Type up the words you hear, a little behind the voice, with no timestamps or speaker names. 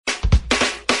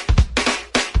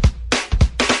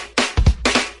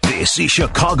This is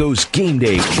Chicago's Game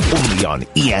Day, only on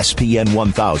ESPN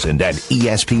 1000 and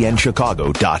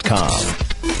ESPNChicago.com.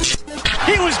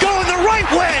 He was going the right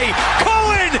way.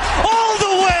 Cohen all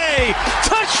the way.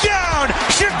 Touchdown,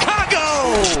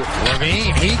 Chicago.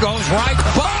 Levine, he goes right.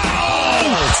 Oh!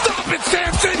 Stop it,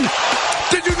 Sampson.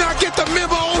 Did you not get the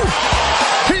memo?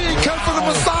 He didn't come for the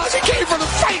massage. He came for the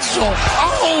facial.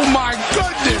 Oh, my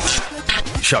goodness.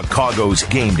 Chicago's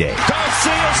Game Day.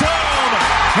 Garcia's home.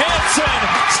 Hansen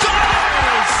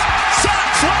scores.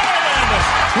 Sox win.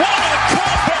 What a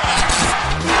comeback.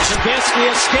 Trubisky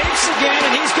escapes again,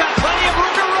 and he's got plenty of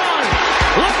room to run.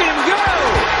 Look at him go.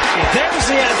 There's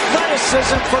the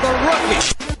athleticism for the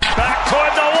rookie. Back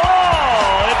toward the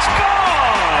wall. It's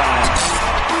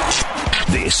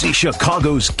gone. This is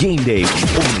Chicago's Game Day,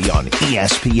 only on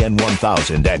ESPN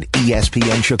 1000 and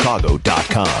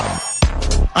ESPNChicago.com.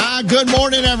 Good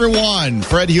morning, everyone.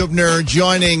 Fred Hubner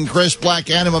joining Chris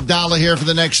Black, Adam Abdallah here for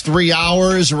the next 3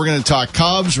 hours. We're going to talk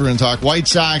Cubs. We're going to talk White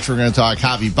Sox. We're going to talk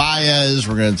Javi Baez.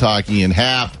 We're going to talk Ian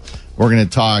Happ. We're going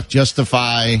to talk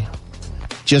Justify,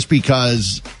 just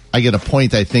because I get a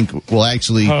point I think will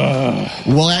actually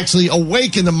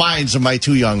awaken the minds of my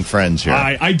two young friends here.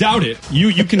 I doubt it.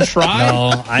 You can try.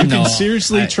 No, I you know. can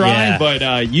seriously try, yeah.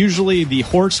 but usually the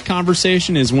horse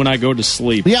conversation is when I go to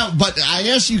sleep. Yeah, but I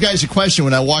asked you guys a question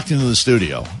when I walked into the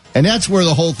studio, and that's where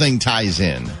the whole thing ties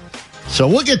in. So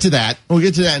we'll get to that. We'll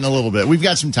get to that in a little bit. We've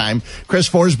got some time. Chris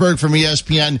Forsberg from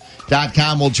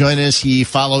ESPN.com will join us. He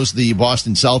follows the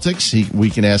Boston Celtics. We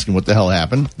can ask him what the hell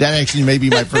happened. That actually may be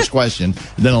my first question.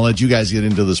 Then I'll let you guys get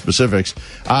into the specifics.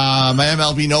 My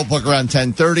MLB Notebook around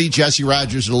 10:30. Jesse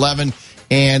Rogers at 11.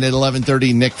 And at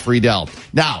 11:30, Nick Friedell.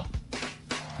 Now,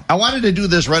 I wanted to do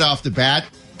this right off the bat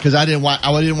because I didn't want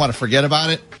to forget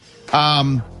about it.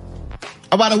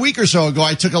 About a week or so ago,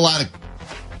 I took a lot of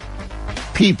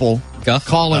people Guff?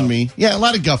 calling me. Yeah, a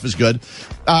lot of guff is good.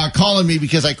 Calling me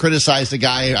because I criticized the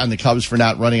guy on the Cubs for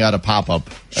not running out of pop-up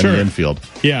in the infield.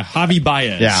 Yeah, Javi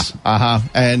Baez. Yeah,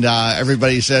 And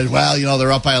everybody said, well,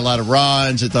 they're up by a lot of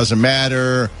runs. It doesn't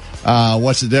matter.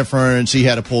 What's the difference? He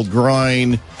had a pulled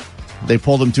groin. They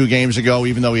pulled him 2 games ago,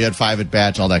 even though he had 5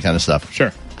 at-bats, all that kind of stuff.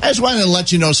 Sure. I just wanted to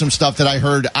let you know some stuff that I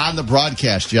heard on the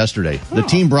broadcast yesterday. The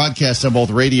team broadcasts on both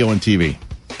radio and TV.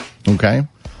 Okay?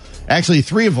 Actually,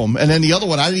 3 of them, and then the other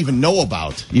one I didn't even know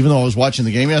about, even though I was watching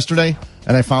the game yesterday,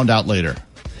 and I found out later.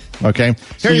 Okay?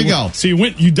 Here you go. So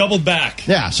you doubled back.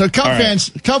 Yeah, so Cub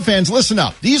fans, listen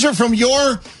up. These are from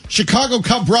your Chicago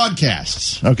Cub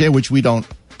broadcasts, okay, which we don't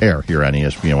air here on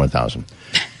ESPN 1000.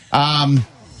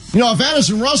 If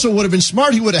Addison Russell would have been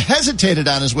smart, he would have hesitated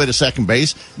on his way to second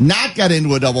base, not got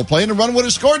into a double play, and the run would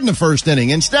have scored in the first inning.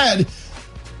 Instead,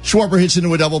 Schwarber hits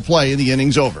into a double play, and the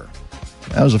inning's over.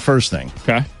 That was the first thing.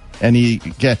 Okay. And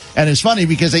it's funny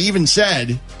because they even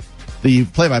said, the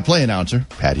play-by-play announcer,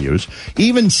 Pat Hughes,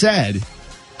 even said,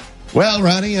 well,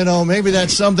 Ronnie, maybe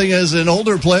that's something as an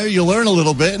older player you learn a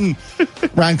little bit. And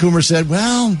Ron Coomer said,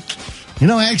 well,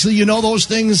 actually, those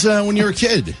things when you're a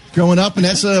kid growing up, and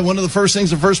that's one of the first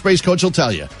things the first base coach will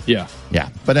tell you. Yeah. Yeah.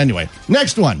 But anyway,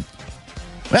 next one.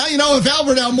 Well, if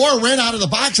Albert Almora ran out of the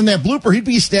box in that blooper, he'd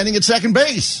be standing at second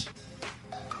base.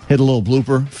 Hit a little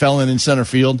blooper, fell in center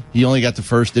field. He only got to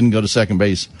first, didn't go to second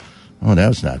base. Oh, that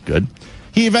was not good.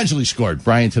 He eventually scored.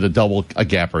 Bryant hit a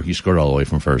gapper. He scored all the way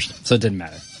from first. So it didn't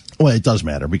matter. Well, it does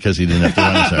matter because he didn't have to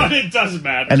run center. It doesn't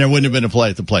matter. And there wouldn't have been a play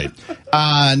at the plate.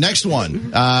 Next one.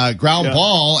 Ground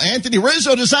ball. Anthony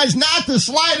Rizzo decides not to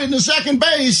slide into second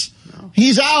base.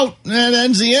 He's out and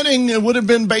ends the inning. It would have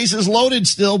been bases loaded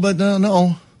still, but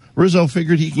no. Rizzo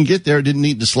figured he can get there. Didn't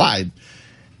need to slide.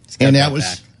 And that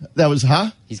was...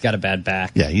 He's got a bad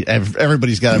back. Yeah,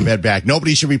 everybody's got a bad back.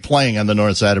 Nobody should be playing on the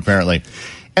north side, apparently.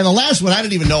 And the last one I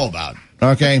didn't even know about,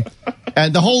 okay?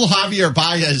 And the whole Javier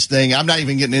Baez thing, I'm not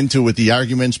even getting into with the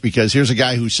arguments because here's a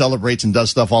guy who celebrates and does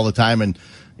stuff all the time and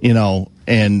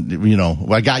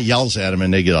a guy yells at him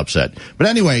and they get upset. But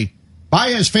anyway,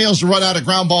 Baez fails to run out a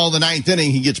ground ball in the 9th inning.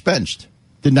 He gets benched.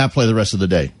 Did not play the rest of the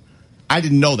day. I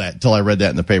didn't know that until I read that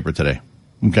in the paper today,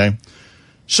 okay?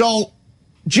 So...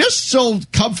 just so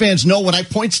Cub fans know, when I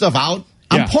point stuff out,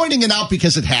 I'm pointing it out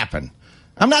because it happened.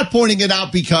 I'm not pointing it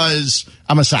out because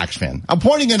I'm a Sox fan. I'm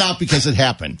pointing it out because it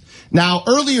happened. Now,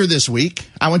 earlier this week,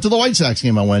 I went to the White Sox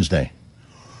game on Wednesday.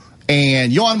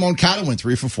 And Yohan Moncada went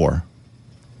 3 for 4.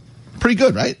 Pretty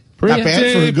good, right? Not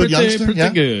bad for a good youngster. Pretty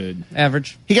good.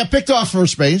 Average. He got picked off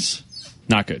first base.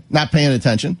 Not good. Not paying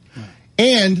attention.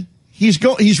 And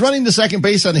he's running to second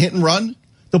base on a hit and run.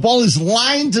 The ball is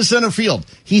lined to center field.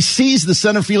 He sees the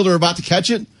center fielder about to catch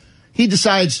it. He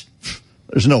decides,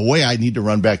 there's no way I need to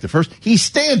run back to first. He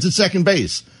stands at second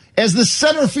base as the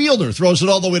center fielder throws it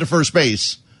all the way to first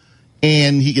base.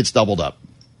 and he gets doubled up.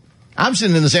 I'm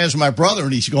sitting in the stands with my brother,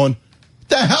 and he's going, "What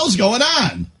the hell's going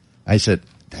on?" I said,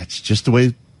 "That's just the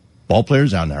way ball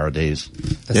players are nowadays.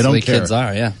 They don't care. Kids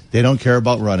are, yeah. They don't care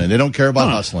about running. They don't care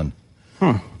about hustling."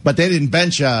 But they didn't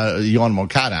bench Yohan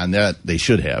Moncada on that. They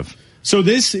should have. So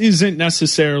this isn't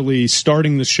necessarily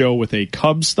starting the show with a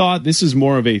Cubs thought. This is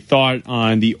more of a thought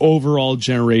on the overall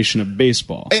generation of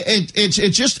baseball. It's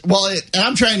just, and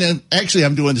I'm trying to, actually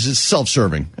I'm doing this, it's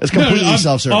self-serving. It's completely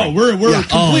self-serving. Oh, we're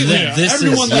completely,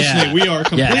 everyone listening, we are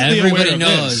completely everybody aware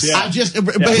knows. of this.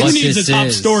 But who needs a top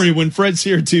story when Fred's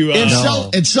here to...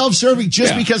 It's self-serving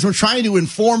just because we're trying to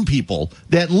inform people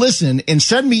that listen and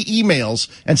send me emails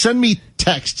and send me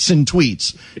texts and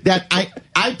tweets that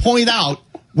I point out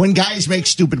when guys make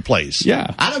stupid plays. Yeah.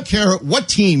 I don't care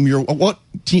what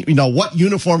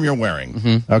uniform you're wearing.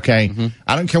 Mm-hmm. Okay. Mm-hmm.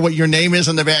 I don't care what your name is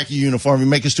on the back of your uniform. You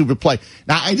make a stupid play.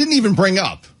 Now, I didn't even bring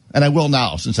up, and I will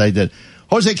now since I did,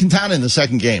 Jose Quintana in the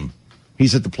second game.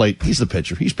 He's at the plate. He's the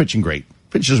pitcher. He's pitching great.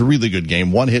 Pitches a really good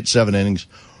game. 1 hit, 7 innings.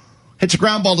 Hits a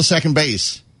ground ball to second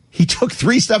base. He took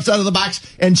 3 steps out of the box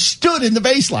and stood in the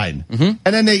baseline. Mm-hmm.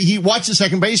 And then he watched the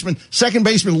second baseman. Second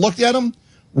baseman looked at him,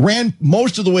 ran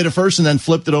most of the way to first, and then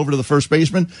flipped it over to the first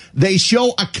baseman. They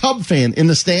show a Cub fan in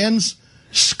the stands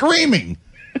screaming,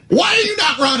 "Why are you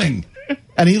not running?"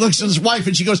 And he looks at his wife,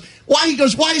 and she goes, "Why?" He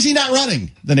goes, "Why is he not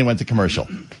running?" Then they went to commercial.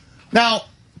 Now,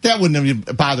 that wouldn't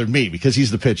have bothered me because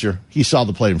he's the pitcher. He saw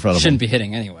the play in front of him. Shouldn't be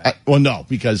hitting anyway. Well, no,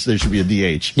 because there should be a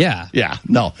DH. Yeah. Yeah,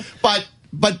 no. But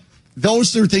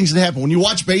those are things that happen. When you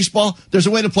watch baseball, there's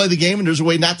a way to play the game and there's a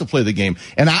way not to play the game.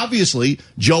 And obviously,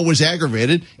 Joe was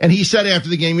aggravated. And he said after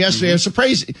the game yesterday,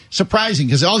 surprising,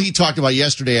 because all he talked about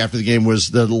yesterday after the game was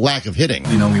the lack of hitting.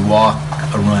 We walk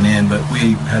a run in, but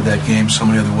we had that game so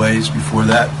many other ways before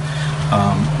that.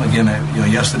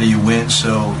 Yesterday you win,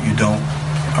 so you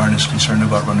aren't as concerned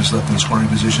about runners left in the scoring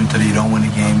position. Today you don't win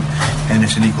a game, and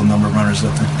it's an equal number of runners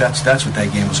left. That's what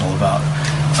that game was all about.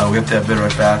 We have to have better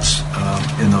at-bats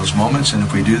in those moments, and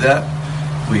if we do that,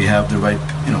 we have the right,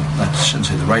 I shouldn't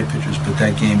say the right pitchers, but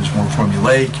that game is more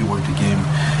formulaic. You work the game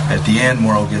at the end,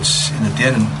 Morrow gets in at the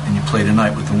end, and you play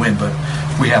tonight with the win. But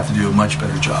we have to do a much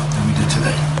better job than we did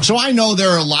today. So I know there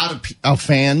are a lot of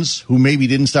fans who maybe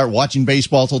didn't start watching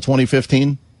baseball till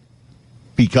 2015.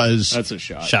 Because that's a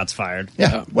shot. Shots fired.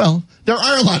 Yeah. Well, there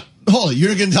are a lot. Hold on,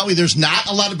 you're going to tell me there's not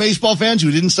a lot of baseball fans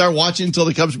who didn't start watching until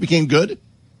the Cubs became good?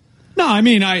 No, I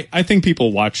mean, I think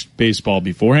people watched baseball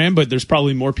beforehand, but there's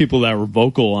probably more people that were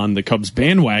vocal on the Cubs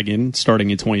bandwagon starting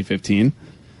in 2015.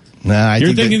 Nah,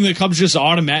 You're thinking the Cubs just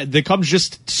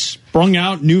sprung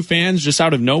out new fans just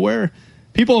out of nowhere?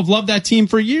 People have loved that team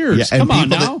for years. Yeah, Come on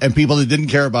now. And people that didn't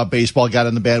care about baseball got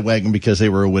on the bandwagon because they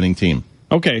were a winning team.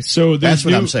 Okay, so that's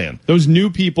what I'm saying. Those new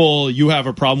people you have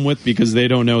a problem with because they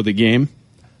don't know the game?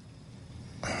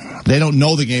 They don't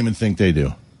know the game and think they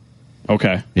do.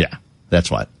 Okay. Yeah,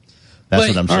 that's what. That's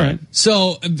what I'm saying. Right.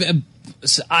 So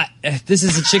this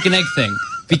is a chicken egg thing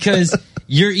because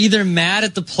you're either mad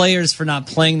at the players for not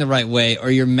playing the right way, or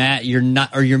you're mad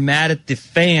at the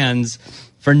fans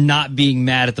for not being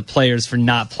mad at the players for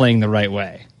not playing the right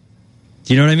way.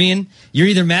 Do you know what I mean? You're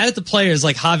either mad at the players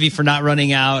like Javi for not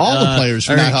running out, all the players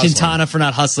for not hustling, Quintana for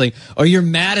not hustling, or you're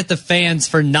mad at the fans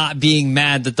for not being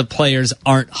mad that the players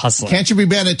aren't hustling. Can't you be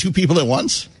mad at 2 people at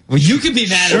once? Well, you could be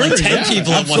mad at like 10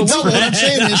 people at once. No, what I'm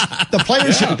saying is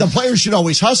the players should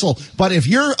always hustle. But if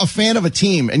you're a fan of a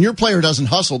team and your player doesn't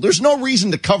hustle, there's no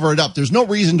reason to cover it up. There's no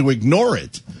reason to ignore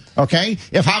it. Okay?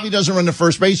 If Javi doesn't run to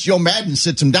first base, Joe Madden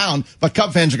sits him down, but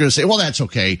Cub fans are going to say, well, that's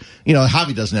okay.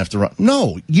 Javi doesn't have to run.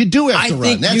 No, you do have to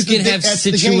run. I think you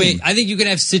can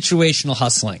have situational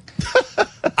hustling.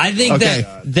 I think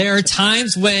that there are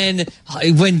times when Is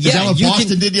that what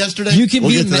Boston did yesterday? We'll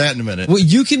get to that in a minute. Well,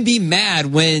 you can be mad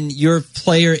when your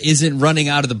player isn't running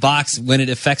out of the box when it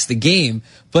affects the game,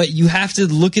 but you have to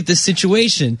look at the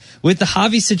situation. With the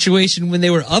Javi situation, when they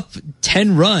were up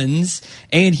 10 runs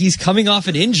and he's coming off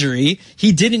an injury,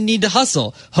 he didn't need to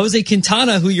hustle. Jose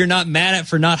Quintana, who you're not mad at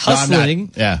for not hustling,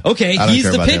 he's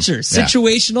the pitcher.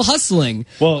 Situational hustling.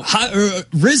 Well,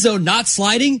 Rizzo not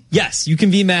sliding, yes, you can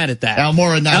be mad at that.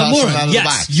 Almora not hustling out of the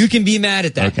box. Yes, you can be mad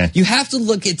at that. Okay. You have to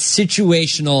look at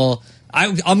situational.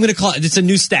 I'm going to call it. It's a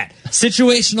new stat.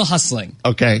 Situational hustling.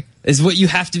 Okay. Is what you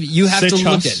have to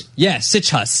look at. Yeah, Sitch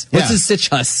Hus. What's a Sitch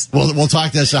Hus? We'll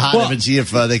talk to Sahadev and see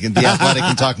if the Athletic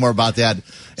can talk more about that.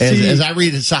 As I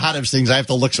read Sahadev's things, I have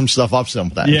to look some stuff up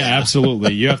sometimes. Yeah,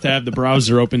 absolutely. You have to have the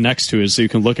browser open next to it so you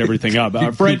can look everything up.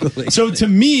 Fred, so to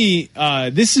me,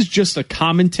 this is just a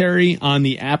commentary on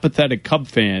the apathetic Cub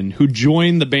fan who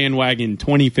joined the bandwagon in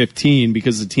 2015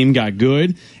 because the team got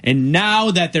good, and now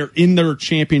that they're in their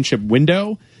championship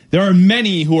window, there are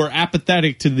many who are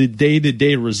apathetic to the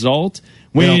day-to-day result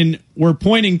when we're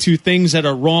pointing to things that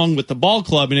are wrong with the ball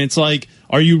club, and it's like,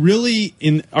 are you really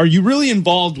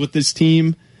involved with this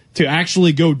team to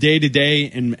actually go day to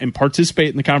day and participate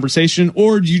in the conversation,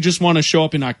 or do you just want to show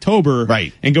up in October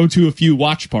and go to a few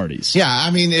watch parties? Yeah,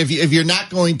 I mean, if you're not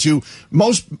going to,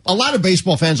 a lot of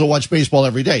baseball fans will watch baseball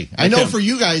every day. I know for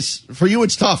you guys,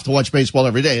 it's tough to watch baseball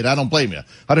every day, and I don't blame you.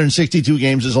 162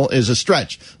 games is a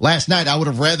stretch. Last night, I would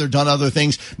have rather done other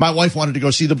things. My wife wanted to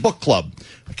go see the book club.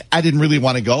 I didn't really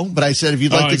want to go, but I said, if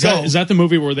you'd like to go. Is that the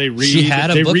movie where they read? She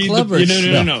had a book club?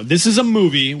 No. This is a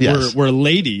movie where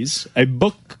ladies, a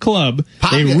book club,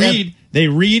 they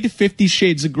read 50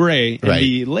 Shades of Grey, and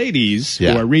the ladies who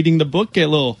are reading the book get a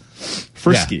little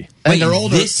frisky. Yeah. And they're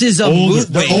older. This is a movie.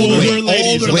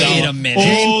 Wait a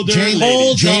minute.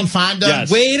 Jane Fonda.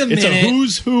 Yes. Wait a minute. It's a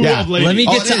who's who of ladies. Let me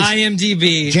get to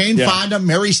IMDb. Jane Fonda,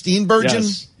 Mary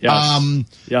Steenburgen.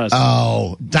 Yes.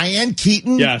 Oh, Diane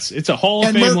Keaton. Yes, it's a Hall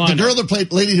of Fame lineup.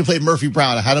 The lady who played Murphy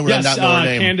Brown. How do we not know her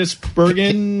name? Candace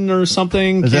Bergen or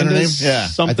something. Is that her name? Yeah.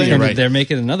 Something. I think you're right. They're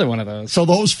making another one of those. So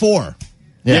those four.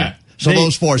 Yeah. So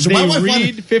those four. So they my wife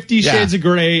read 50 Shades of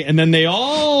Grey, and then they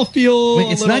all feel.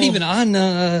 Wait, it's not even on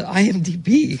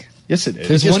IMDb. Yes, it is.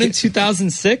 There's one in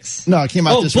 200006. No, it came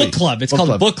out this week. Book Club. It's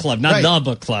called Book Club, not The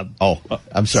Book Club. Oh,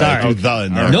 I'm sorry. Sorry. The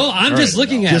in there. No, I'm just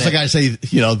looking at it. Just like I say,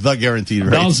 the guaranteed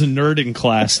rate. Val's a nerd in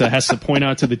class that has to point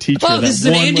out to the teacher. Well, this is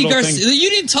an Andy Garcia. You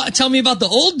didn't tell me about the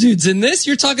old dudes in this.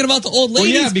 You're talking about the old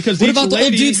ladies. Well, yeah, because what about the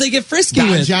old dudes they get frisky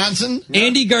with? Don Johnson,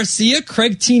 Andy Garcia,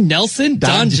 Craig T. Nelson,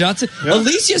 Don Johnson,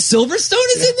 Alicia Silverstone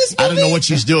is in this movie. I don't know what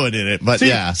she's doing in it, but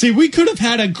See, we could have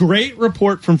had a great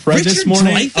report from Fred this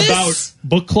morning about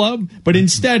book club, but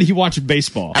instead he watched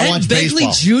baseball. I watched Begley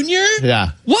baseball. Jr.?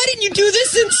 Yeah. Why didn't you do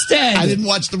this instead? I didn't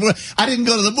watch the movie. I didn't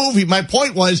go to the movie. My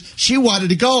point was she wanted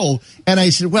to go, and I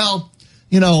said, well,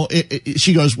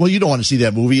 she goes, well, you don't want to see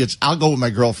that movie. I'll go with my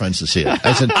girlfriends to see it.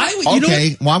 I said,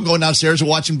 okay, well, I'm going downstairs and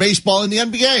watching baseball in the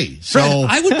NBA. So Fred,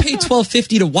 I would pay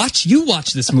 $12.50 to watch you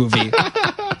watch this movie.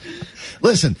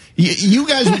 Listen, you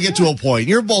guys will get to a point.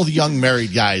 You're both young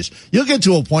married guys. You'll get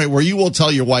to a point where you will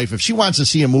tell your wife if she wants to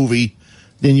see a movie,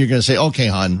 then you're going to say, okay,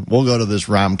 hon, we'll go to this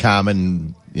rom-com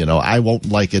and, I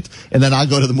won't like it. And then I'll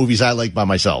go to the movies I like by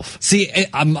myself. See,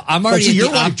 I'm already see,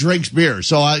 your wife drinks beer,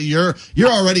 so you're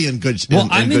already in good stead. Well,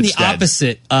 I'm in the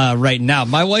opposite right now.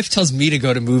 My wife tells me to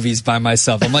go to movies by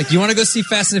myself. I'm like, you want to go see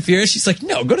Fast and the Furious? She's like,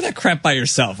 no, go to that crap by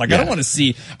yourself. Like, I don't want to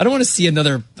see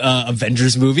another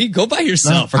Avengers movie. Go by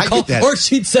yourself. No, or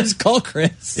she says, call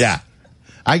Chris. Yeah.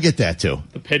 I get that, too.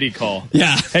 The pity call.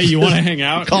 Yeah. Hey, you want to hang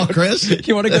out? Call Chris?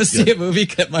 You want to go see a movie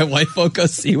that my wife won't go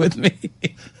see with me?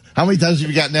 How many times have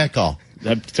you gotten that call?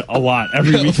 A lot.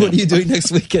 Every weekend. What are you doing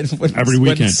next weekend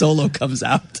when Solo comes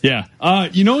out? Yeah.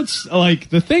 It's like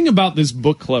the thing about this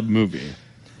book club movie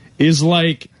is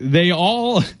like they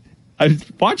all... I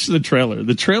watched the trailer.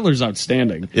 The trailer's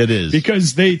outstanding. It is.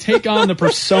 Because they take on the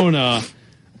persona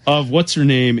of what's her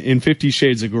name in 50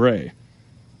 Shades of Grey.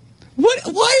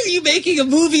 Why are you making a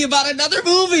movie about another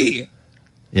movie?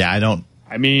 Yeah, I don't.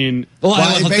 I mean, well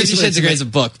 50 Shades of Grey is a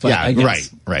book, but yeah, I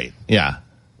guess. right, yeah.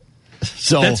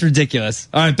 So that's ridiculous.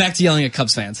 All right, back to yelling at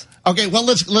Cubs fans. Okay, well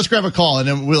let's grab a call and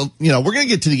then we're going to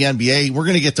get to the NBA. We're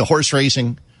going to get to horse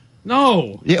racing.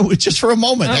 No, yeah, just for a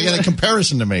moment. I got a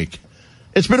comparison to make.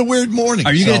 It's been a weird morning.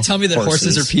 Are you going to tell me that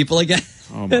horses are people again?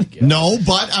 Oh my God. No,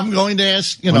 but I'm going to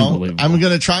ask. I'm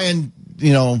going to try and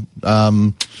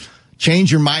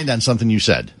change your mind on something you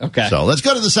said. Okay. So let's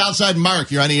go to the South Side. Mark,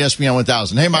 you're on ESPN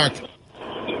 1000. Hey, Mark.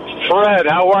 Fred,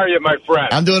 how are you, my friend?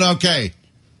 I'm doing okay.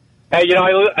 Hey,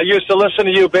 I used to listen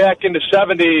to you back in the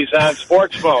 70s on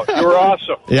Sports Phone. You were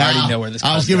awesome. Yeah, I already know where this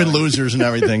I was giving losers and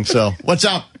everything. So what's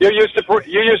up? You used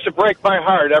to break my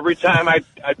heart every time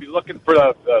I'd be looking for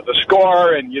the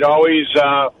score, and you'd always.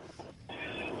 What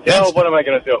am I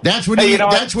going to do? That's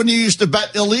when you used to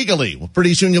bet illegally. Well,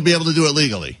 pretty soon you'll be able to do it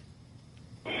legally.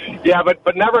 Yeah,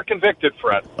 but never convicted,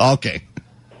 Fred. Okay.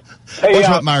 Hey, what's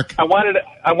up, Mark? I wanted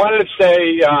to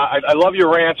say I love your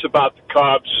rants about the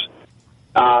Cubs,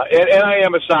 and I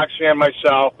am a Sox fan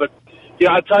myself. But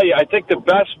I'll tell you, I think the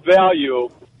best value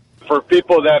for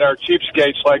people that are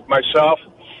cheapskates like myself,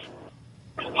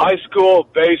 high school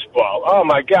baseball. Oh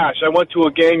my gosh, I went to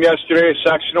a game yesterday, a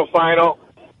sectional final.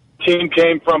 Team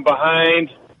came from behind,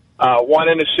 won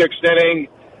in the sixth inning.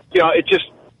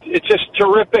 It's just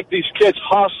terrific. These kids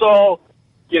hustle.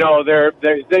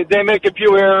 They make a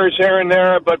few errors here and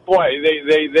there, but boy,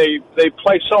 they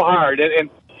play so hard. And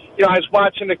I was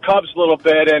watching the Cubs a little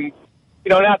bit, and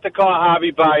not to call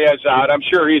Javi Baez out. I'm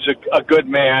sure he's a good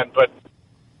man, but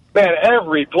man,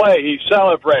 every play he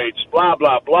celebrates, blah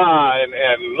blah blah,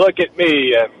 and look at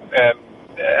me, and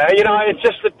it's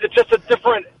just a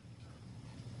different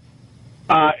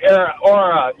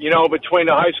aura, between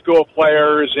the high school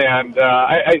players and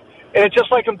and it's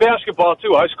just like in basketball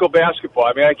too, high school basketball.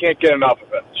 I mean, I can't get enough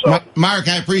of it. So, Mark,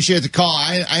 I appreciate the call.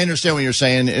 I understand what you're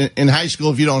saying. In high school,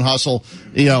 if you don't hustle,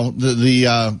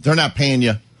 they're not paying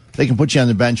you. They can put you on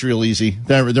the bench real easy.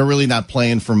 They're really not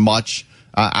playing for much.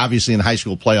 Obviously, in high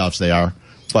school playoffs, they are.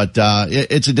 But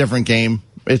it's a different game.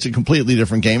 It's a completely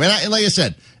different game. And like I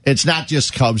said, it's not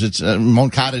just Cubs. It's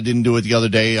Moncada didn't do it the other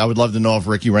day. I would love to know if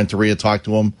Ricky Renteria talked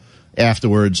to him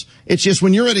afterwards. It's just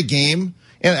when you're at a game,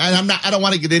 and I don't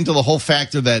want to get into the whole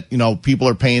factor that, people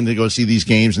are paying to go see these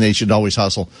games and they should always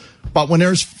hustle. But when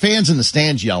there's fans in the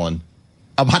stands yelling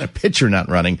about a pitcher not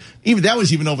running, that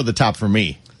was even over the top for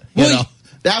me.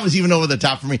 That was even over the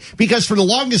top for me. Because for the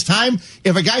longest time,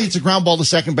 if a guy hits a ground ball to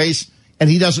second base and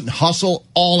he doesn't hustle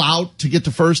all out to get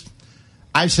to first,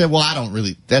 I said, well, I don't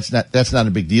really, that's not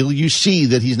a big deal. You see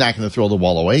that he's not going to throw the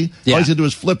ball away. Yeah. All he's going to do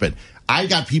is flip it. I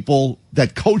got people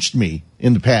that coached me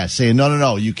in the past saying,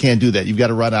 no, you can't do that. You've got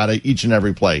to run out of each and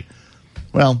every play.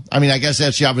 Well, I mean, I guess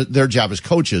that's their job as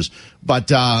coaches, but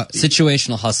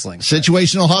situational hustling.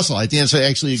 Situational hustle. I think that's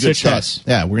actually a good stat.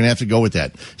 Yeah, we're gonna have to go with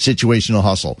that. Situational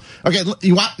hustle. Okay,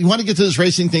 you want to get to this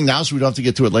racing thing now, so we don't have to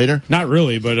get to it later. Not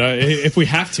really, but if we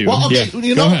have to, well, okay.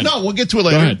 Yeah. No, we'll get to it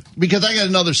later because I got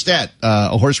another stat,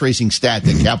 a horse racing stat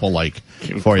that Cap will like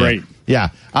for you. Great.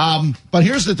 Yeah. But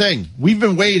here's the thing: we've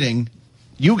been waiting.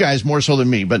 You guys more so than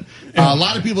me, but a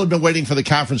lot of people have been waiting for the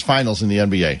conference finals in the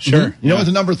NBA. Sure. You know what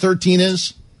the number 13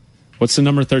 is? What's the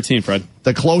number 13, Fred?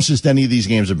 The closest any of these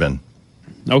games have been.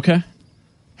 Okay.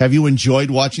 Have you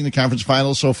enjoyed watching the conference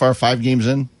finals so far, 5 games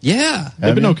in? Yeah.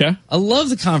 They've been okay. I love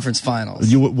the conference finals.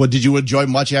 Did you enjoy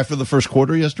much after the first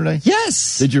quarter yesterday?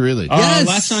 Yes. Did you really? Yes.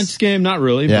 Last night's game, not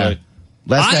really, yeah. but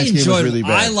last night's game was really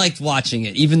bad. I liked watching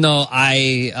it, even though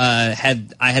I had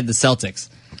the Celtics.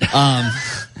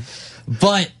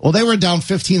 But they were down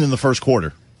 15 in the first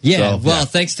quarter. Yeah,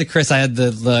 thanks to Chris, I had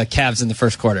the Cavs in the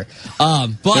first quarter. But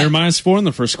they were -4 in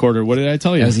the first quarter. What did I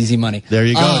tell you? That was easy money. There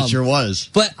you go. It sure was.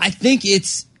 But I think the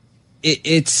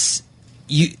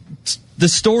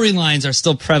storylines are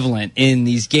still prevalent in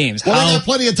these games. Well, they had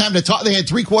plenty of time to talk. They had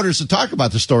 3 quarters to talk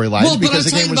about the storylines because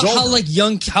the game was over.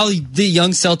 How the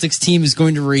young Celtics team is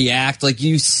going to react. Like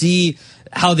you see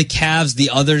how the Cavs, the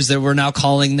others that we're now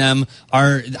calling them,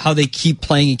 are how they keep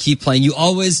playing and keep playing. You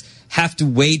always have to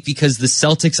wait because the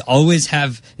Celtics always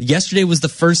have. Yesterday was the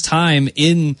first time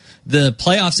in the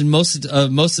playoffs in most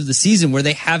of the season where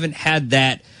they haven't had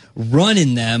that run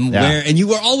in them and you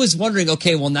were always wondering,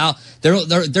 okay, well now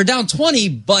they're down 20,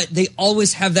 but they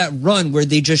always have that run where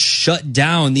they just shut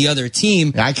down the other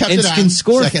team and can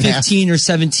score 15 or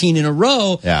 17 in a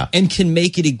row and can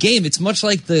make it a game. It's much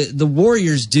like the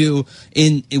Warriors do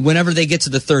in whenever they get to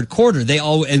the third quarter.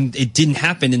 And it didn't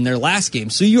happen in their last game.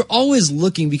 So you're always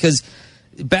looking because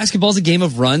basketball's a game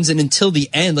of runs, and until the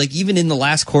end, like even in the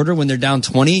last quarter when they're down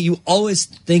 20, you always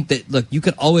think that look, you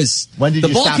can always the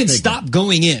ball can stop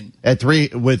going in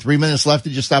with 3 minutes left.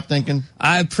 Did you stop thinking?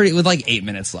 With like 8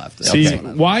 minutes left. See,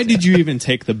 why did you even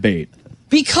take the bait?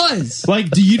 Because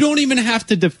you don't even have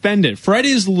to defend it. Fred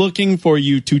is looking for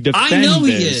you to defend. I know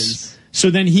this, he is. So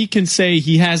then he can say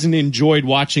he hasn't enjoyed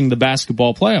watching the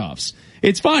basketball playoffs.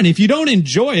 It's fine. If you don't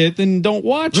enjoy it, then don't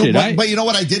watch it. But you know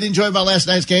what I did enjoy about last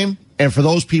night's game? And for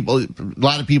those people, a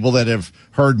lot of people that have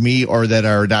heard me or that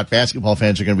are not basketball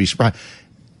fans are going to be surprised.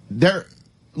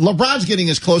 LeBron's getting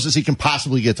as close as he can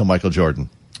possibly get to Michael Jordan.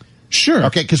 Sure.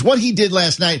 Okay, because what he did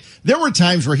last night, there were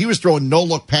times where he was throwing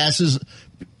no-look passes,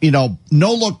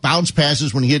 no-look bounce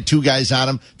passes when he had 2 guys on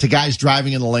him to guys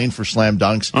driving in the lane for slam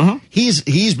dunks. Uh-huh.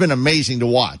 He's been amazing to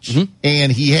watch,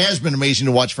 and he has been amazing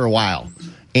to watch for a while.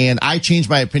 And I changed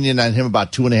my opinion on him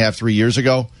about 2.5, 3 years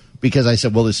ago because I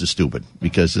said, well, this is stupid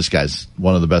because this guy's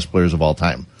one of the best players of all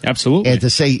time. Absolutely. And to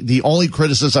say the only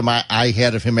criticism I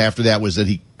had of him after that was that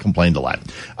he complained a lot.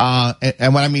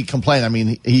 And when I mean complain, I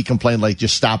mean he complained like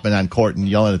just stopping on court and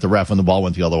yelling at the ref when the ball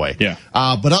went the other way. Yeah.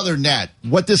 But other than that,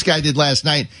 what this guy did last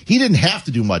night, he didn't have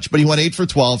to do much, but he went 8 for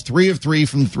 12, 3 of 3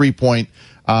 from the 3-point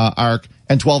arc,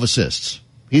 and 12 assists.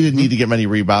 He didn't need to get many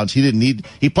rebounds.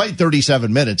 He played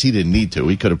 37 minutes. He didn't need to.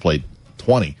 He could have played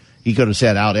 20. He could have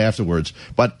sat out afterwards.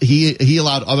 But he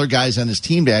allowed other guys on his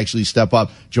team to actually step up.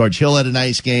 George Hill had a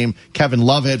nice game. Kevin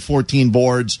Love had 14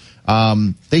 boards.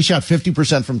 They shot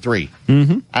 50% from 3.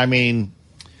 Mm-hmm. I mean,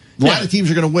 A lot of teams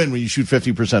are going to win when you shoot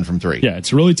 50% from three. Yeah,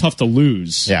 it's really tough to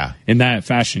lose in that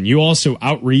fashion. You also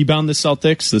out-rebound the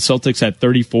Celtics. The Celtics had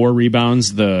 34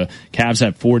 rebounds. The Cavs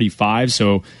had 45,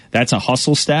 so that's a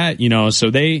hustle stat. So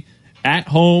they, at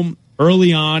home,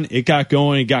 early on, it got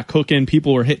going, it got cooking.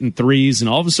 People were hitting threes, and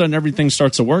all of a sudden everything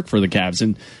starts to work for the Cavs.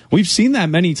 And we've seen that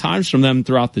many times from them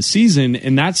throughout the season,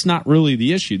 and that's not really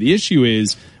the issue. The issue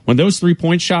is when those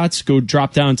three-point shots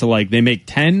drop down to they make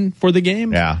 10 for the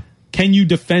game. Yeah. Can you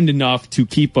defend enough to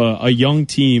keep a young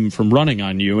team from running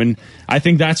on you? And I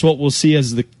think that's what we'll see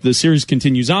as the series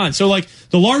continues on. So,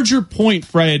 the larger point,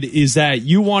 Fred, is that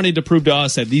you wanted to prove to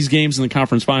us that these games in the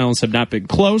conference finals have not been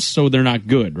close, so they're not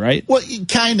good, right? Well,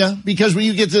 kind of, because when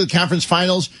you get to the conference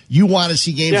finals, you want to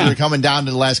see games that are coming down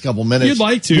to the last couple minutes. You'd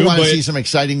like to. You want to see some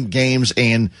exciting games,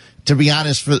 and to be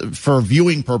honest, for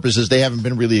viewing purposes, they haven't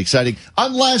been really exciting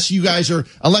unless you're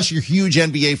huge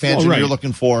NBA fans and you're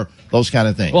looking for those kind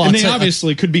of things. Well, and they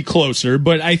obviously could be closer,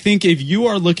 but I think if you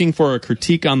are looking for a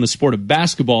critique on the sport of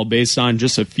basketball based on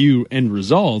just a few end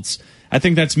results, I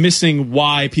think that's missing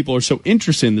why people are so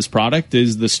interested in this product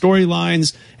is the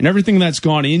storylines and everything that's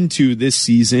gone into this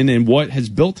season and what has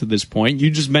built to this point.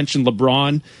 You just mentioned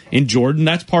LeBron and Jordan.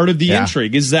 That's part of the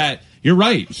intrigue, is that you're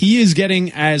right. He is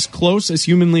getting as close as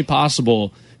humanly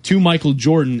possible to Michael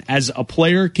Jordan as a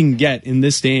player can get in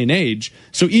this day and age.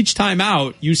 So each time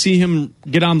out, you see him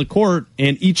get on the court,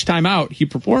 and each time out, he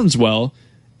performs well.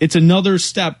 It's another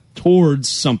step towards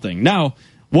something. Now,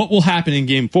 what will happen in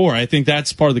Game 4? I think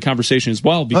that's part of the conversation as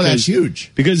well. Because, that's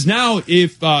huge. Because now,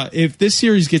 if this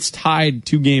series gets tied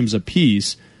 2 games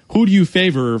apiece, who do you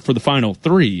favor for the final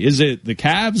 3? Is it the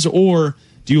Cavs, or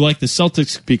do you like the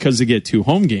Celtics because they get 2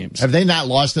 home games? Have they not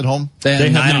lost at home?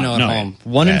 They have 9-0 at home.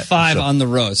 1-5 on the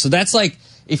road. So that's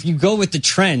if you go with the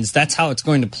trends, that's how it's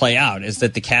going to play out, is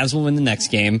that the Cavs will win the next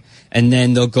game, and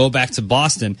then they'll go back to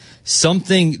Boston. It's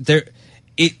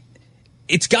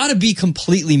got to be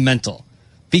completely mental,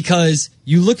 because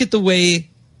you look at the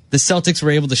way the Celtics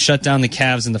were able to shut down the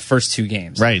Cavs in the first 2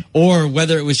 games. Right. Or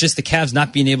whether it was just the Cavs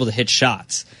not being able to hit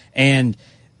shots. And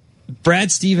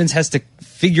Brad Stevens has to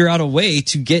figure out a way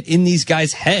to get in these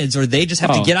guys' heads, or they just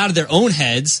have to get out of their own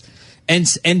heads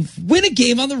and win a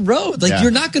game on the road.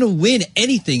 You're not going to win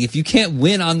anything if you can't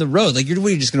win on the road.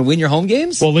 You're just going to win your home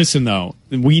games? Well, listen, though.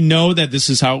 We know that this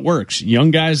is how it works.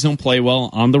 Young guys don't play well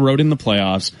on the road in the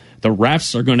playoffs. The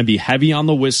refs are going to be heavy on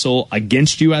the whistle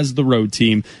against you as the road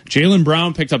team. Jaylen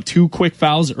Brown picked up 2 quick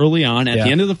fouls early on. At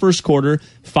the end of the first quarter,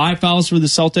 5 fouls for the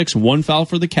Celtics, 1 foul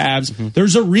for the Cavs. Mm-hmm.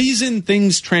 There's a reason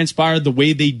things transpired the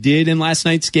way they did in last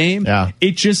night's game. Yeah.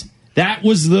 That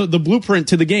was the blueprint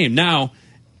to the game. Now,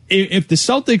 if the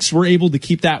Celtics were able to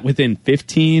keep that within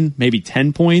 15, maybe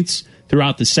 10 points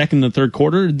throughout the second and third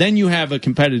quarter, then you have a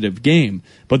competitive game.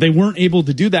 But they weren't able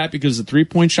to do that because the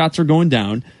 3-point shots are going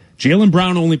down. Jaylen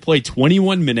Brown only played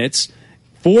 21 minutes.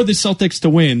 For the Celtics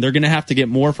to win, they're going to have to get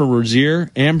more for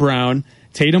Rozier and Brown.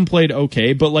 Tatum played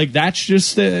okay, but that's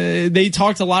just they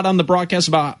talked a lot on the broadcast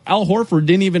about Al Horford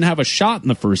didn't even have a shot in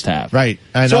the first half. Right.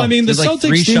 I know. So the Celtics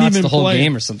 3 didn't shots even the whole play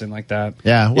game or something like that.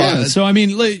 Yeah. Well, So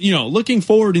looking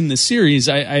forward in the series,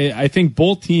 I think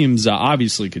both teams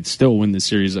obviously could still win the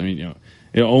series.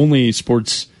 Only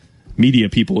sports media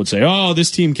people would say, "Oh, this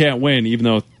team can't win," even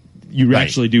though you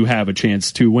actually do have a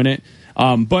chance to win it.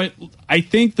 But I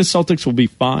think the Celtics will be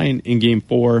fine in Game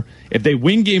 4. If they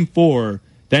win Game 4,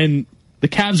 then the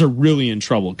Cavs are really in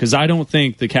trouble, because I don't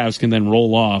think the Cavs can then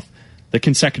roll off the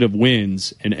consecutive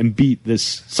wins and beat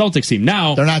this Celtics team.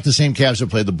 Now, they're not the same Cavs that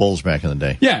played the Bulls back in the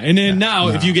day. Yeah, and then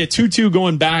if you get 2-2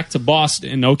 going back to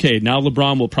Boston, okay, now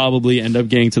LeBron will probably end up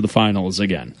getting to the finals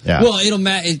again. Yeah. Well, it'll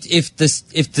matter if the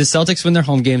Celtics win their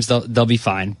home games, they'll be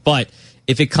fine. But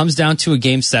if it comes down to a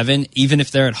Game 7, even if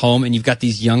they're at home and you've got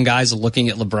these young guys looking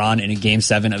at LeBron in a Game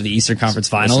 7 of the Eastern Conference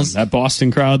Finals. Listen, that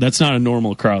Boston crowd, that's not a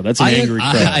normal crowd. That's an angry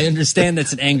crowd. I understand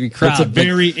that's an angry crowd. That's a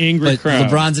very angry crowd.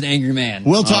 LeBron's an angry man.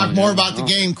 We'll talk more about the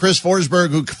game. Chris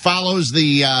Forsberg, who follows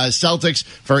the Celtics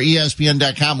for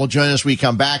ESPN.com, will join us when we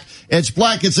come back. It's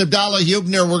Black. It's Abdallah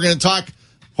Hubner. We're going to talk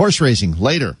horse racing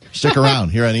later. Stick around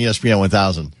here on ESPN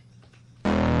 1000.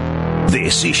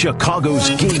 This is Chicago's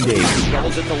Game Day.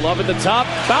 Doubles it to Love at the top.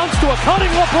 Bounce to a cutting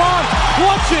LeBron.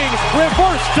 Clutching.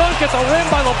 Reverse dunk at the rim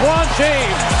by LeBron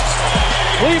James.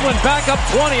 Cleveland back up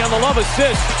 20 on the Love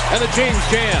assist and the James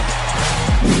jam.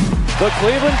 The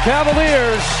Cleveland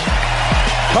Cavaliers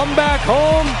come back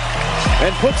home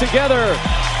and put together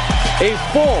a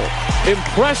full,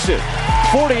 impressive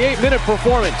 48-minute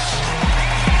performance.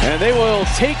 And they will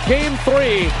take Game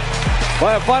 3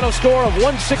 by a final score of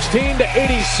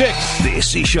 116-86.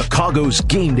 This is Chicago's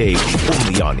Game Day,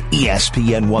 only on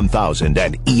ESPN 1000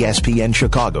 and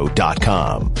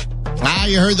ESPNChicago.com.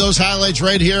 You heard those highlights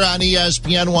right here on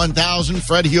ESPN 1000.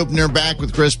 Fred Hubner back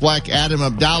with Chris Black, Adam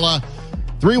Abdallah.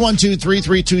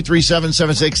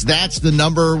 312-332-3776. That's the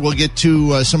number. We'll get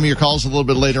to some of your calls a little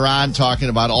bit later on, talking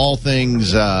about all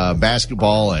things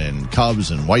basketball and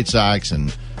Cubs and White Sox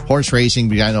and horse racing,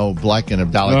 because I know Black and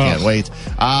Abdallah can't wait.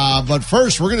 But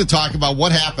first, we're going to talk about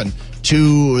what happened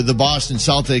to the Boston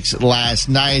Celtics last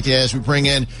night as we bring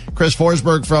in Chris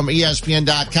Forsberg from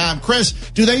ESPN.com. Chris,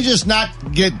 do they just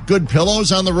not get good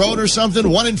pillows on the road or something?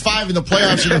 1-5 in the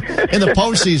playoffs in the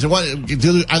postseason.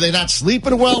 Are they not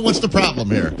sleeping well? What's the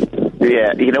problem here?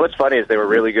 Yeah, you know what's funny is they were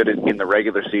really good in the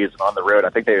regular season on the road.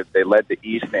 I think they led the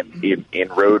East in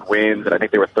road wins, and I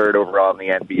think they were third overall in the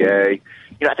NBA.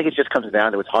 You know, I think it just comes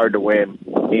down to it's hard to win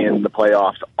in the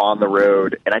playoffs on the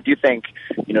road. And I do think,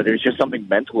 you know, there's just something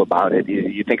mental about it.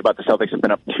 You think about the Celtics have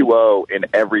been up 2-0 in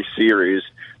every series.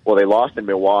 Well, they lost in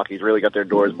Milwaukee. He's really got their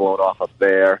doors blown off up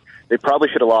there. They probably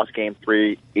should have lost Game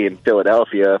 3 in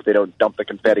Philadelphia if they don't dump the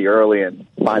confetti early and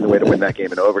find a way to win that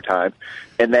game in overtime.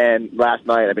 And then last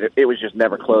night, I mean, it was just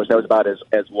never close. That was about as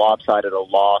lopsided a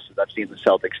loss as I've seen the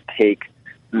Celtics take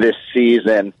this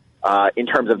season. In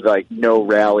terms of like no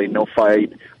rally, no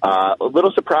fight, a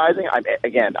little surprising. I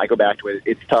go back to it.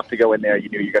 It's tough to go in there. You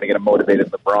knew you're going to get a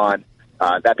motivated LeBron.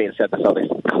 That being said, the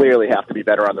Celtics clearly have to be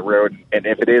better on the road, and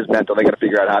if it is mental, they got to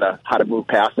figure out how to move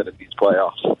past it in these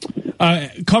playoffs.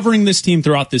 Covering this team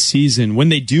throughout the season, when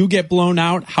they do get blown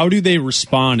out, how do they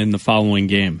respond in the following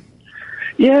game?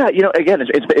 Yeah, you know, again,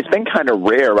 it's been kind of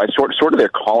rare. Right? Sort of their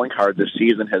calling card this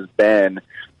season has been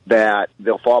that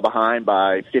they'll fall behind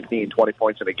by 15, 20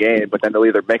 points in a game, but then they'll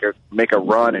either make a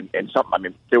run and something. I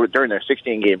mean, they were during their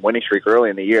 16-game winning streak early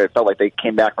in the year. It felt like they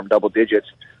came back from double digits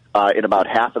in about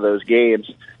half of those games.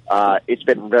 It's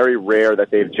been very rare that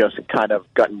they've just kind of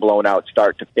gotten blown out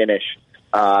start to finish.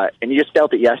 And you just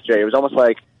felt it yesterday. It was almost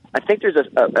like, I think there's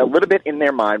a little bit in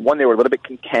their mind. One, they were a little bit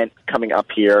content coming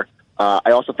up here. I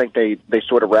also think they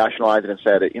sort of rationalized it and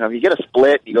said, you know, if you get a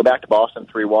split, you go back to Boston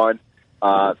 3-1.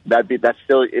 That's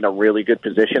still in a really good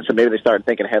position. So maybe they started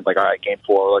thinking ahead, like, all right, Game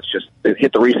 4, let's just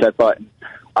hit the reset button.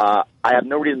 I have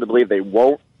no reason to believe they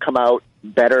won't come out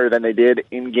better than they did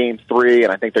in Game 3,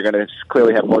 and I think they're going to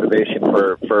clearly have motivation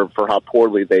for how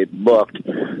poorly they looked.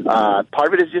 Part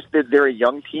of it is just that they're a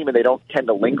young team, and they don't tend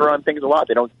to linger on things a lot.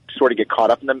 They don't sort of get caught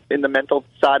up in the mental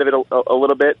side of it a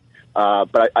little bit.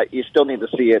 But you still need to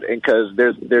see it, because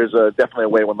there's definitely a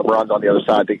way when LeBron's on the other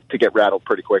side to get rattled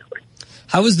pretty quickly.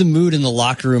 How was the mood in the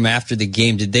locker room after the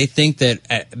game? Did they think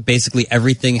that basically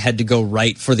everything had to go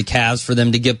right for the Cavs for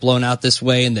them to get blown out this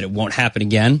way and that it won't happen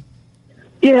again?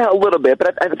 Yeah, a little bit,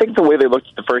 but I think the way they looked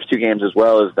at the first two games as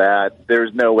well is that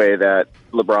there's no way that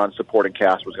LeBron's supporting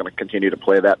cast was going to continue to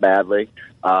play that badly.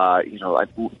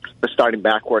 The starting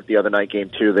backcourt the other night,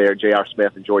 Game 2 there, J.R.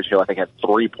 Smith and George Hill, I think, had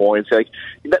 3 points. Like,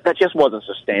 that just wasn't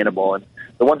sustainable. And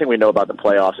the one thing we know about the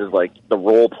playoffs is, like, the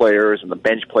role players and the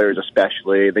bench players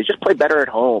especially, they just play better at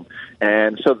home.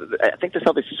 And so I think the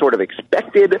Celtics sort of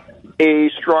expected a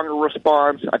stronger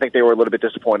response. I think they were a little bit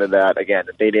disappointed that, again,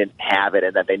 that they didn't have it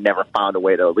and that they never found a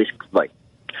way to at least, like,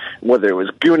 whether it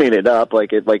was gooning it up, like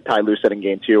Ty Lue said in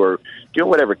Game 2, or doing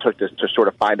whatever it took to sort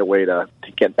of find a way to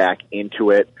get back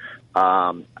into it.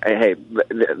 Hey,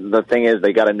 the thing is,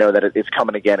 they got to know that it's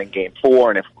coming again in Game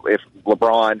 4, and if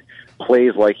LeBron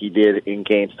plays like he did in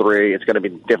Game 3, it's going to be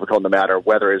difficult no matter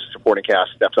whether his supporting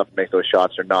cast steps up and makes those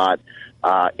shots or not.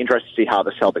 Interested to see how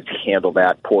the Celtics handle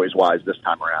that poise-wise this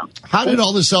time around. How did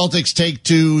all the Celtics take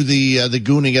to the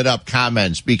gooning it up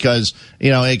comments? Because, you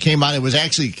know, it came out, it was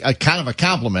actually a kind of a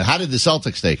compliment. How did the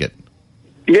Celtics take it?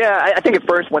 Yeah, I think at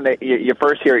first when you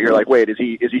first hear it, you're like, wait, is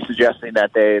he suggesting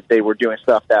that they were doing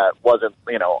stuff that wasn't,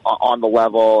 you know, on the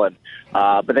level? And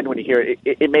but then when you hear it,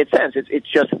 it made sense. It's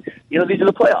just, you know, these are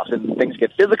the playoffs and things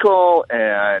get physical,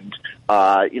 and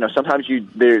you know, sometimes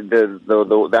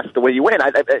that's the way you win.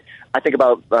 I think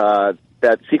about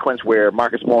that sequence where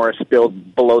Marcus Morris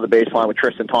spilled below the baseline with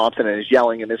Tristan Thompson and is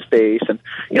yelling in his face. And,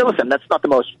 you know, listen, that's not the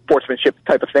most sportsmanship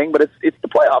type of thing, but it's the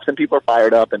playoffs and people are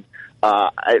fired up. And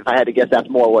if I had to guess, that's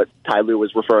more what Ty Lue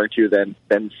was referring to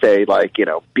than say, like, you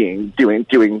know, doing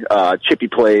chippy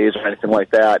plays or anything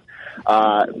like that.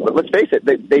 But let's face it,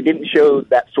 they didn't show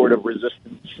that sort of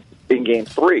resistance in Game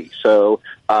 3. So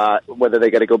whether they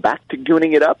got to go back to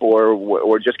gooning it up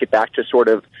or just get back to sort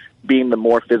of being the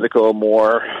more physical,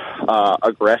 more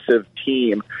aggressive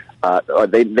team,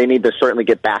 they need to certainly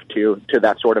get back to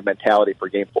that sort of mentality for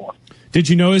Game 4. Did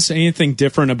you notice anything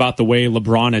different about the way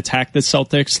LeBron attacked the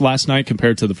Celtics last night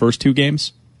compared to the first two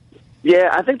games? Yeah,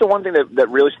 I think the one thing that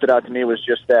really stood out to me was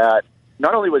just that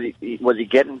not only was he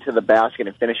getting to the basket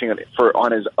and finishing it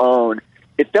on his own,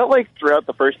 it felt like throughout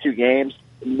the first two games,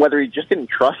 whether he just didn't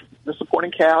trust the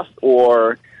supporting cast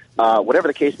or whatever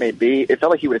the case may be, it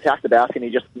felt like he would attack the basket and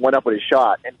he just went up with his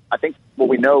shot. And I think what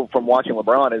we know from watching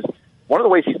LeBron is one of the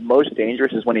ways he's most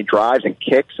dangerous is when he drives and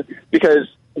kicks, because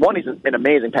one, he's an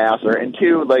amazing passer, and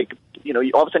two, like, you know,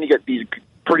 all of a sudden you get these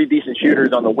pretty decent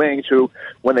shooters on the wings who,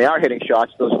 when they are hitting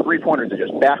shots, those three-pointers are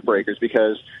just backbreakers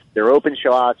because they're open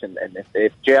shots, and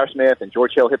if J.R. Smith and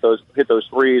George Hill hit those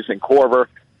threes and Korver,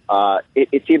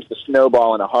 it seems to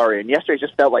snowball in a hurry. And yesterday it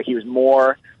just felt like he was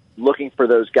more looking for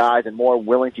those guys and more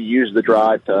willing to use the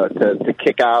drive to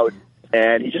kick out.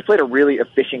 And he just played a really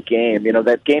efficient game. You know,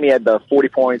 that game he had the 40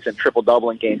 points and triple-double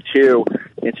in game two.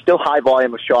 It's still high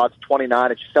volume of shots,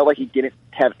 29. It just felt like he didn't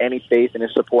have any faith in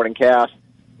his supporting cast.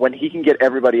 When he can get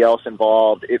everybody else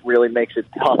involved, it really makes it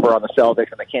tougher on the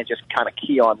Celtics, and they can't just kind of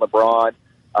key on LeBron.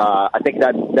 I think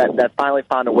that finally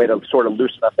found a way to sort of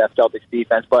loosen up that Celtics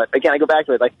defense. But again, I go back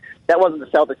to it, like, that wasn't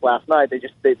the Celtics last night. They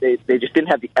just didn't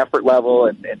have the effort level,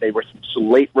 and they were so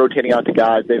late rotating out to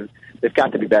guys. They've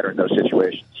got to be better in those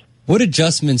situations. What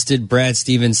adjustments did Brad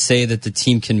Stevens say that the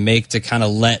team can make to kind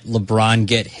of let LeBron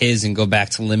get his and go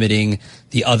back to limiting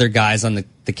the other guys on the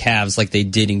Cavs like they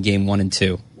did in game 1 and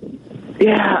 2?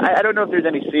 Yeah, I don't know if there's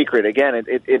any secret. Again,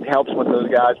 it helps when those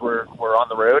guys were on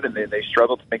the road and they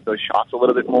struggled to make those shots a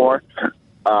little bit more.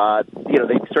 You know,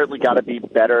 they certainly got to be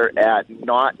better at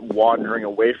not wandering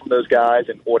away from those guys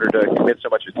in order to commit so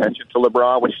much attention to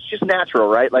LeBron, which is just natural,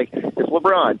 right? Like, it's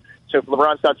LeBron. So if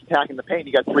LeBron starts attacking the paint,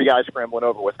 you got three guys scrambling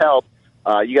over with help.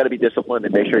 You got to be disciplined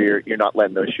and make sure you're not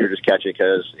letting those shooters catch it,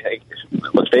 because, hey,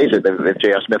 let's face it, if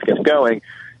J.R. Smith gets going,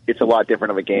 it's a lot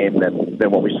different of a game than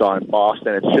what we saw in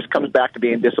Boston. It just comes back to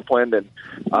being disciplined and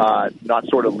not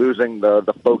sort of losing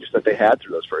the focus that they had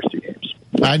through those first two games.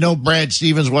 I know Brad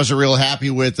Stevens wasn't real happy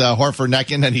with Horford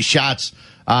necking any shots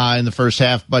in the first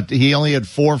half, but he only had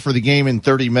 4 for the game in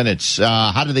 30 minutes.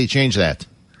 How did they change that?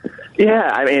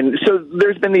 Yeah, I mean, so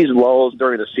there's been these lulls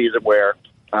during the season where,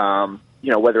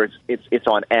 you know, whether it's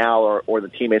on Al or the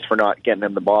teammates for not getting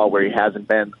him the ball, where he hasn't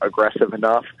been aggressive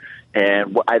enough.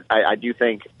 And I do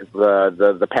think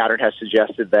the pattern has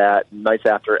suggested that nights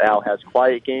after Al has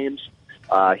quiet games,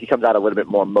 he comes out a little bit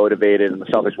more motivated, and the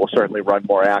Celtics will certainly run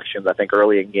more actions, I think,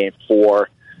 early in Game 4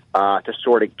 to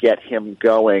sort of get him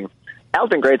going. Al's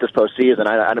been great this postseason.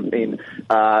 I mean,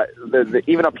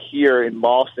 even up here in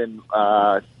Boston,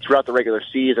 throughout the regular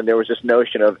season, there was this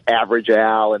notion of average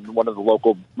Al, and one of the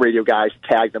local radio guys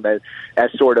tagged him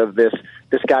as sort of this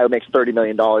guy who makes $30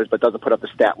 million but doesn't put up the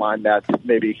stat line that's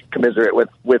maybe commensurate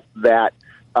with that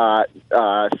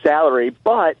salary.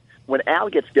 But when Al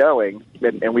gets going,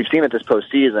 and we've seen it this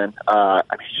postseason, I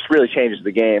mean, he just really changes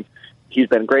the game. He's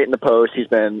been great in the post. He's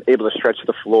been able to stretch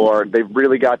the floor. They've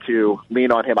really got to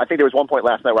lean on him. I think there was one point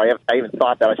last night where I even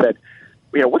thought that. I said,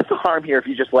 you know, what's the harm here if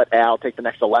you just let Al take the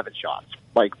next 11 shots?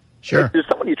 Like, sure, if there's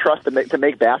someone you trust to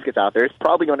make baskets out there, it's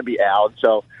probably going to be Al.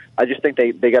 So I just think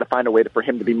they got to find a way for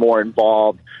him to be more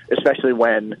involved, especially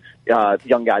when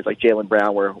young guys like Jaylen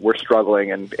Brown were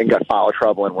struggling and got foul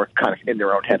trouble and were kind of in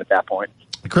their own head at that point.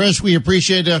 Chris, we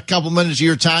appreciate a couple minutes of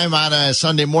your time on a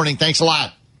Sunday morning. Thanks a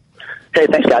lot. Hey,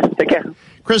 thanks, guys. Take care.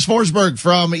 Chris Forsberg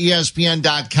from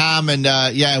ESPN.com. And,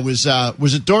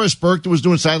 was it Doris Burke that was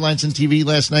doing sidelines and TV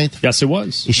last night? Yes, it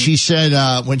was. She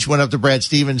said, when she went up to Brad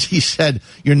Stevens, he said,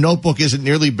 your notebook isn't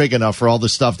nearly big enough for all the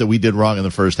stuff that we did wrong in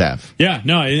the first half. Yeah,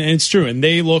 no, it's true. And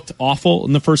they looked awful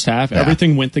in the first half. Yeah.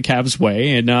 Everything went the Cavs'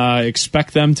 way, and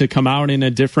expect them to come out in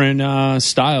a different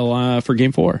style for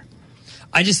Game 4.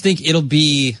 I just think it'll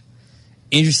be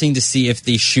interesting to see if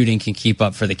the shooting can keep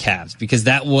up for the Cavs, because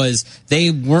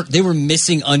they were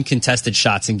missing uncontested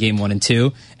shots in Game 1 and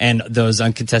 2, and those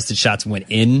uncontested shots went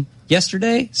in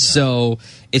yesterday. Yeah. So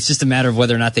it's just a matter of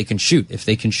whether or not they can shoot. If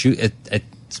they can shoot,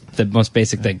 it's the most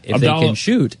basic thing. If they can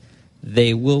shoot,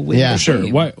 they will win. Yeah, sure.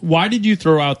 Why did you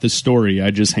throw out the story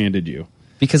I just handed you?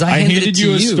 Because I handed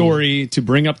you a story to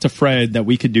bring up to Fred that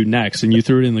we could do next, and you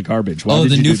threw it in the garbage. Why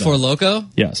did the you new do that? Four Loko?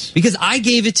 Yes. Because I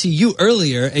gave it to you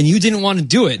earlier, and you didn't want to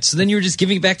do it. So then you were just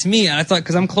giving it back to me, and I thought,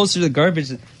 because I'm closer to the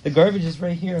garbage is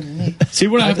right here underneath. See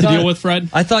what I have to deal with, Fred?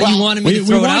 I thought you wanted me to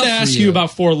throw it out. We wanted to ask you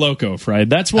about Four Loko, Fred.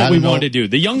 That's what we wanted to do.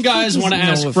 The young guys want to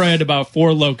ask Fred about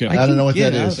Four Loko. I don't know what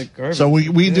that is. So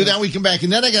we do that. We come back,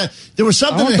 and then there was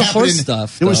something that happened.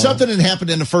 There was something that happened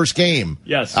in the first game.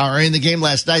 Yes. Or in the game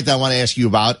last night that I want to ask you about.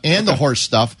 about, and the horse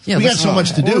stuff. Yeah, we got so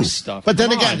much to do. Stuff. But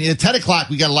then again, at 10 o'clock,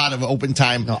 we got a lot of open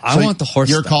time. No, I want the horse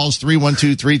Your stuff. calls,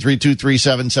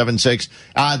 312-332-3776.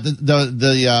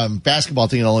 The basketball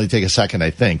thing will only take a second,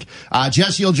 I think.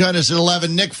 Jesse will join us at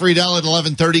 11. Nick Friedell at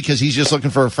 11:30 because he's just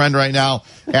looking for a friend right now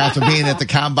after being at the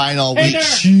Combine all week.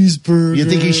 Cheeseburger. You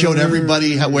think he showed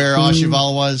everybody where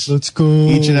Oshival was? Let's go.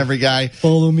 Each and every guy.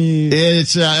 Follow me.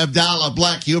 It's Abdallah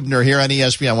Black Hubner here on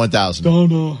ESPN 1000.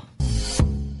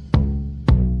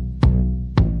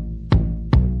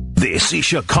 This is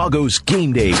Chicago's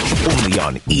Game Day, only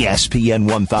on ESPN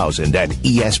 1000 and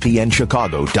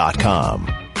ESPNChicago.com.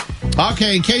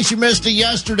 Okay, in case you missed it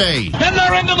yesterday. And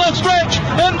they're into the stretch.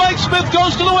 And Mike Smith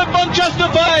goes to the whip on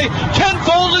Justify. Ken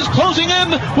Foles is closing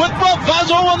in with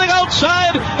Bravazzo on the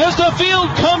outside as the field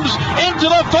comes into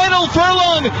the final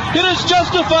furlong. It is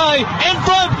Justify in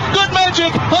front. Good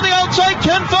magic on the outside.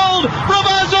 Ken Foles.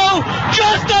 Bravazzo.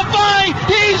 Justify.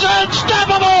 He's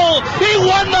unstoppable. He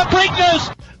won the Preakness.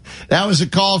 That was a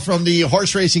call from the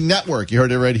Horse Racing Network. You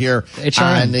heard it right here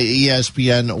HRN. on the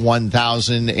ESPN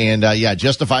 1000. And,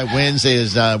 Justify wins.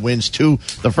 It wins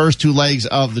the first two legs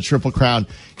of the Triple Crown.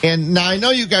 And now I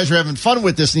know you guys are having fun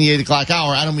with this in the 8 o'clock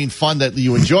hour. I don't mean fun that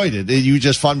you enjoyed it. You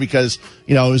just fun because,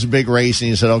 it was a big race and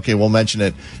you said, okay, we'll mention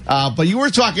it. But you were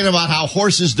talking about how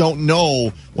horses don't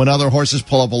know when other horses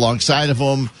pull up alongside of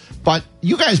them. But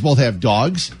you guys both have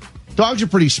dogs. Dogs are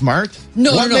pretty smart.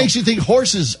 What makes you think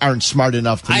horses aren't smart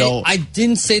enough to know? I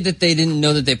didn't say that they didn't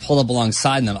know that they pulled up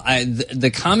alongside them. The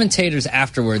commentators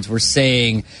afterwards were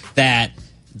saying that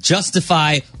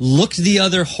Justify looked the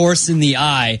other horse in the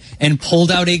eye and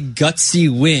pulled out a gutsy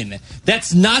win.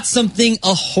 That's not something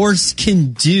a horse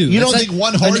can do. You don't think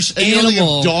one horse, and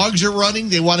if dogs are running,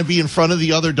 they want to be in front of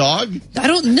the other dog? I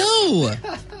don't know.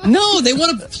 No, they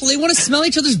want to smell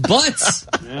each other's butts.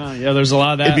 Yeah, there's a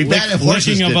lot of that. It'd be bad if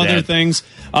horses licking of did other that. things.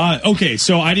 Okay,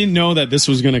 so I didn't know that this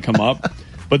was going to come up,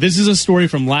 but this is a story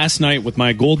from last night with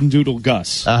my golden doodle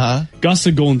Gus. Gus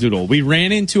the golden doodle. We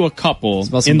ran into a couple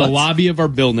in the lobby of our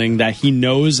building that he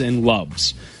knows and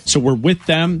loves. So we're with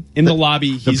them in the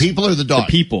lobby. The people or the dog?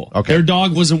 The people. Okay. Their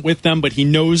dog wasn't with them, but he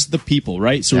knows the people,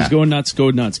 right? So he's going nuts.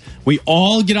 We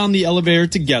all get on the elevator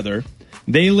together.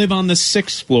 They live on the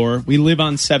 6th floor. We live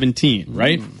on 17,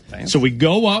 right? So we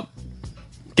go up,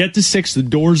 get to 6, the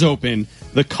doors open.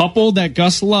 The couple that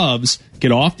Gus loves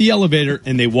get off the elevator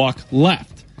and they walk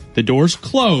left. The doors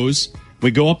close.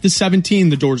 We go up to 17.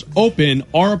 The doors open.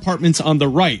 Our apartment's on the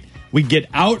right. We get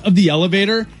out of the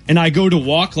elevator and I go to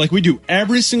walk like we do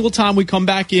every single time we come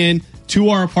back in to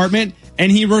our apartment.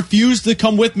 And he refused to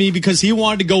come with me because he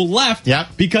wanted to go left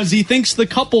because he thinks the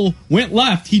couple went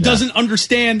left. He doesn't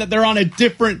understand that they're on a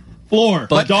different floor.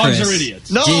 But dogs Chris, are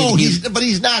idiots. No, but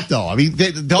he's not, though. I mean,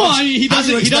 the dogs... Well, I mean, he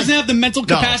doesn't have the mental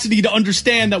capacity to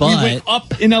understand that we went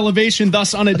up in elevation,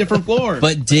 thus on a different floor.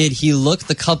 But did he look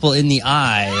the couple in the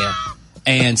eye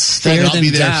and stare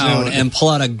them down and pull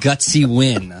out a gutsy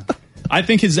win? I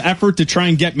think his effort to try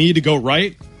and get me to go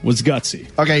right was gutsy.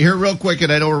 Okay, here real quick,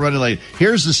 and I know we're running late.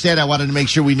 Here's the stat I wanted to make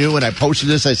sure we knew, and I posted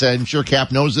this. I said, I'm sure Cap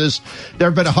knows this. There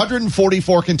have been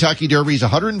 144 Kentucky Derbies,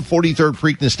 143rd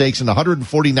Preakness Stakes, and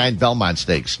 149 Belmont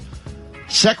Stakes.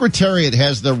 Secretariat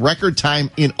has the record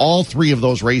time in all three of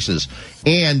those races,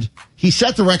 and he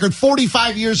set the record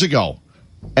 45 years ago.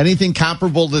 Anything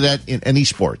comparable to that in any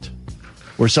sport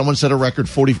where someone set a record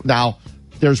 40? Now,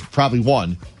 there's probably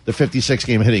one. The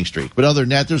 56-game hitting streak. But other than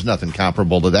that, there's nothing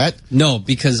comparable to that. No,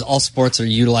 because all sports are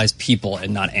utilize people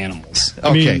and not animals.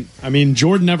 Okay. I mean,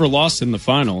 Jordan never lost in the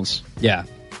finals. Yeah.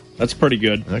 That's pretty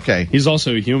good. Okay. He's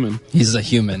also a human. He's a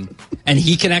human. And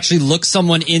he can actually look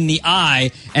someone in the eye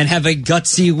and have a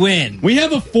gutsy win. We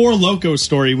have a Four Loko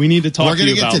story we need to talk to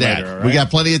you about. We're going to get to that. Later, right? We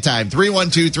got plenty of time.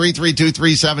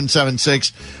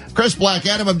 312-332-3776. Chris Black,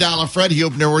 Adam Abdallah, Fred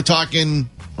Hubner. We're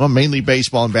talking... Well, mainly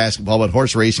baseball and basketball, but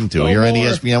horse racing too. Here on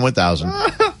ESPN 1000.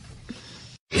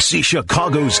 This is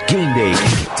Chicago's Game Day.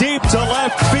 Deep to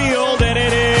left field, and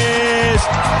it is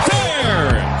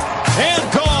fair and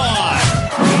gone.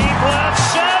 Deep left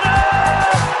center.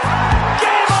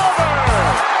 Game over.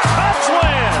 Cubs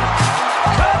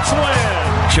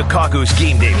win. Chicago's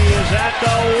Game Day. He is at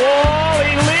the wall.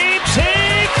 He leaps.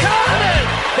 He caught it.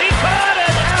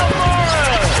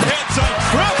 Alvarez. It's a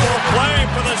triple play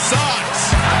for the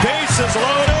Sox. Bases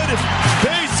loaded,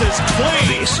 bases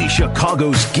clean. This is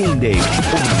Chicago's Game Day,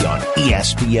 only on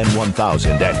ESPN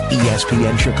 1000 and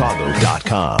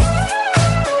ESPNChicago.com.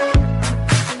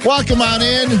 Welcome on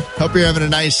in. Hope you're having a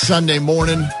nice Sunday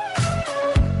morning.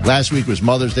 Last week was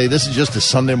Mother's Day. This is just a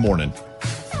Sunday morning,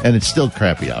 and it's still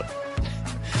crappy out.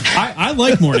 I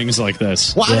like mornings like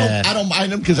this. Well, I don't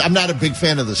mind them because I'm not a big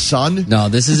fan of the sun. No,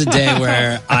 this is a day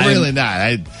where I'm really not.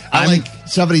 I like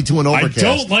 72 and overcast.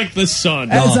 I don't like the sun.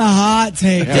 That's a hot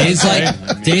take.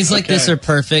 Days like this are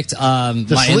perfect. My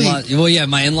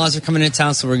in-laws are coming into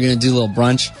town, so we're gonna do a little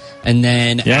brunch, and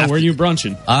then where are you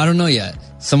brunching? I don't know yet.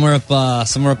 Somewhere up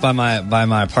by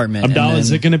my apartment. Abdallah, is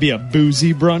it going to be a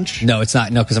boozy brunch? No, it's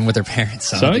not. No, because I'm with their parents.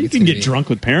 So you can get drunk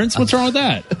with parents? What's wrong with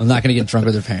that? I'm not going to get drunk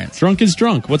with their parents. Drunk is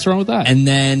drunk. What's wrong with that? And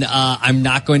then I'm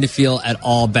not going to feel at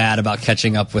all bad about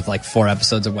catching up with like 4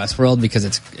 episodes of Westworld because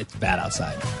it's bad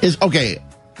outside.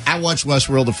 I watched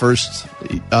Westworld the first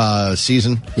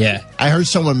season. Yeah. I heard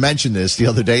someone mention this the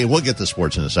other day, and we'll get to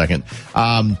sports in a second.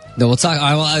 No, we'll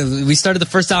talk. We started the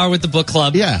first hour with the book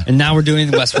club. Yeah. And now we're doing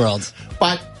the Westworld.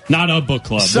 But not a book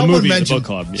club. The movie is the book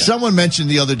club. Yeah. Someone mentioned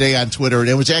the other day on Twitter, and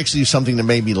it was actually something that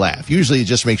made me laugh. Usually it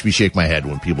just makes me shake my head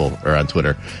when people are on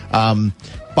Twitter.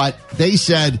 But they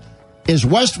said, is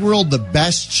Westworld the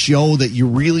best show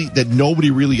that nobody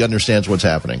really understands what's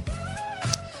happening?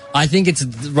 I think it's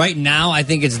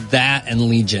that and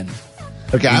Legion.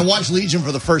 Okay, I watched Legion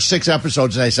for the first 6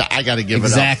 episodes, and I said, I got to give it up.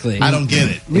 Exactly. I don't get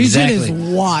it. Legion is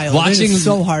wild. It is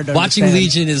so hard to Watching understand.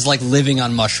 Legion is like living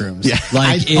on mushrooms. Yeah,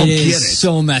 like it is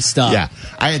so messed up. Yeah,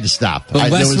 I had to stop.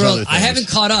 But Westworld, I haven't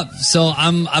caught up, so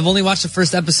I've only watched the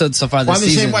first episode so far this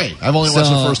season. I'm the same way. I've only watched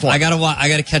the first one. I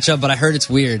gotta catch up, but I heard it's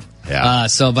weird. Yeah.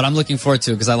 But I'm looking forward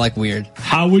to it because I like weird.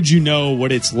 How would you know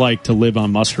what it's like to live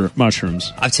on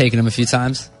mushrooms? I've taken them a few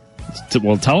times.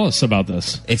 Well, tell us about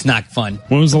this. It's not fun.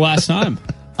 When was the last time?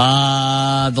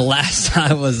 The last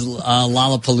time was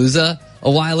Lollapalooza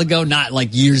a while ago. Not like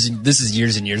years. This is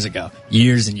years and years ago.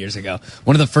 Years and years ago.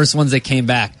 One of the first ones that came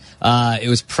back. It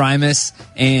was Primus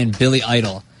and Billy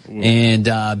Idol. Ooh.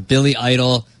 And Billy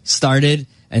Idol started,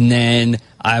 and then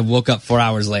I woke up 4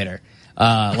 hours later.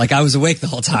 I was awake the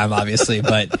whole time, obviously,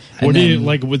 but would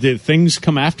the things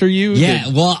come after you? Yeah,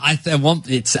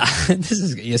 it's this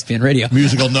is ESPN Radio.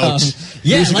 Musical notes.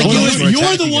 You're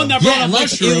the one that brought up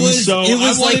mushrooms, so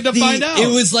I wanted to find out.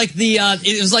 It was like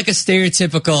a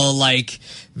stereotypical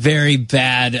very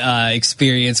bad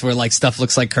experience where stuff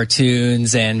looks like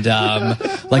cartoons and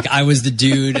I was the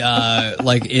dude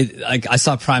I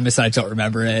saw Primus and I don't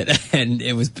remember it and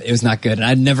it was not good and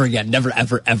I'd never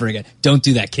ever again. Don't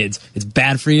do that, kids. It's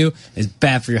bad for you. It's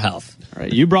bad for your health. All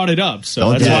right, you brought it up,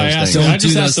 so that's why I asked. I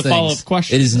just asked a follow-up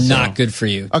question. It is not good for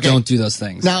you. Okay. Don't do those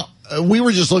things. Now, we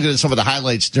were just looking at some of the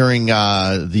highlights during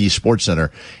the Sports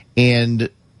Center, and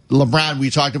LeBron, we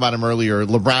talked about him earlier.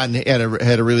 LeBron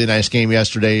had a really nice game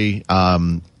yesterday.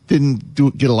 Didn't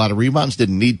get a lot of rebounds.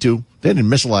 Didn't need to. They didn't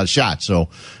miss a lot of shots. So,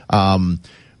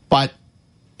 but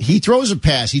he throws a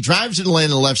pass. He drives it in the lane on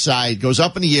the left side, goes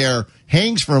up in the air,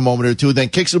 hangs for a moment or two, then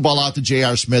kicks the ball out to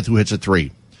J.R. Smith, who hits a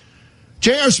 3.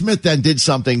 J.R. Smith then did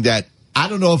something that I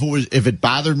don't know if it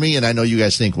bothered me, and I know you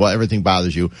guys think, well, everything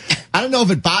bothers you. I don't know if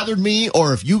it bothered me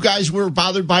or if you guys were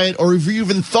bothered by it or if you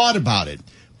even thought about it.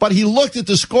 But he looked at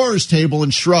the scorer's table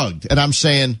and shrugged, and I'm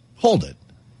saying, hold it.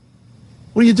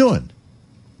 What are you doing?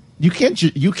 You can't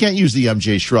use the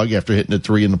MJ shrug after hitting a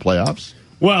 3 in the playoffs.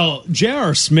 Well,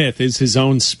 J.R. Smith is his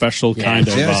own special kind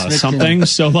of something.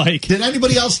 So, did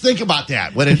anybody else think about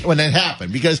that when it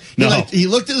happened? Because he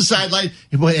looked at the sideline,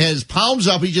 he had his palms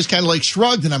up, he just kind of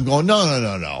shrugged, and I'm going,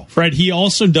 no. Fred, he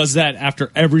also does that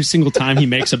after every single time he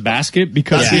makes a basket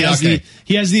because he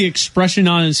has the expression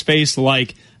on his face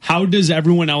how does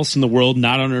everyone else in the world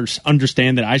not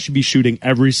understand that I should be shooting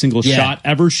every single shot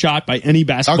ever shot by any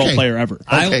basketball player ever?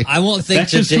 Okay. I won't think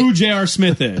that's just who J.R.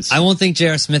 Smith is. I won't think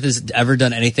J.R. Smith has ever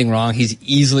done anything wrong. He's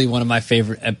easily one of my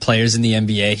favorite players in the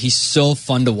NBA. He's so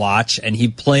fun to watch, and he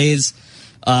plays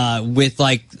with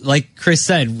like Chris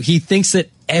said, he thinks that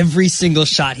every single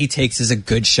shot he takes is a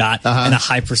good shot and a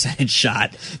high percentage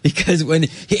shot because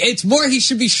he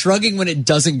should be shrugging when it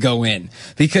doesn't go in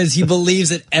because he believes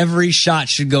that every shot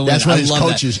should go in. That's what his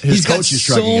coach is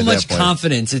shrugging. So much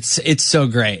confidence. It's so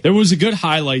great. There was a good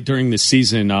highlight during the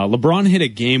season. LeBron hit a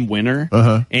game winner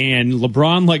and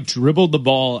LeBron dribbled the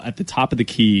ball at the top of the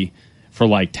key for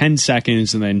 10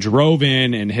 seconds and then drove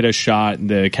in and hit a shot and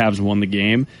the Cavs won the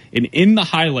game. And in the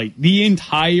highlight, the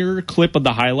entire clip of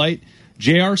the highlight,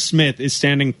 J.R. Smith is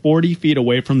standing 40 feet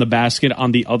away from the basket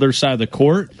on the other side of the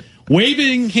court,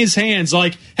 waving his hands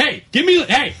hey, give me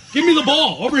the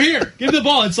ball over here. Give me the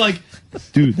ball. It's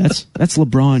dude, that's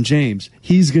LeBron James.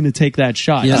 He's going to take that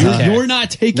shot. You're not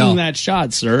taking that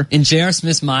shot, sir. In J.R.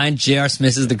 Smith's mind, J.R.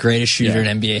 Smith is the greatest shooter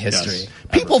in NBA history. Yes.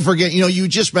 People forget, you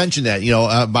just mentioned that,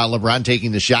 about LeBron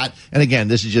taking the shot. And again,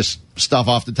 this is just stuff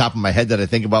off the top of my head that I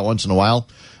think about once in a while,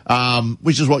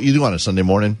 which is what you do on a Sunday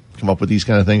morning, come up with these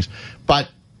kind of things. But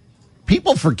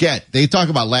people forget. They talk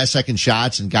about last-second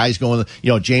shots and guys going,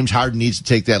 James Harden needs to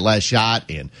take that last shot,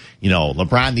 and,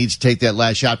 LeBron needs to take that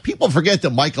last shot. People forget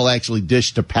that Michael actually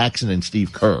dished to Paxson and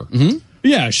Steve Kerr. Mm-hmm.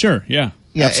 Yeah, sure, yeah.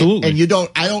 Yeah, absolutely. And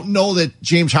I don't know that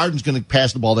James Harden's going to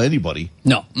pass the ball to anybody.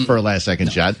 No. For a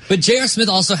last-second shot. But J.R. Smith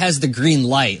also has the green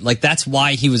light. Like, that's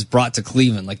why he was brought to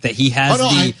Cleveland. Like, that he has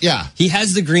he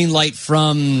has the green light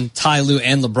from Ty Lue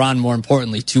and LeBron, more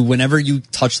importantly, to whenever you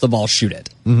touch the ball, shoot it.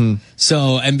 Mm-hmm.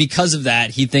 So, and because of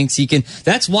that, he thinks he can.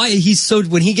 That's why he's so,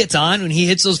 when he gets on, when he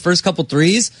hits those first couple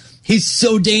threes, he's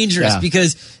so dangerous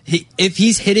because if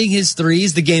he's hitting his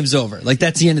threes, the game's over. Like,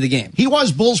 that's the end of the game. He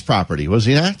was Bulls property, was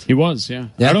he not? He was, yeah.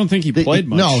 I don't think he played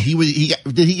much. No, he was.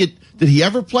 Did he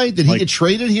ever play? Did he get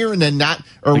traded here and then not?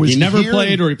 Or was he never here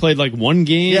played, or he played like one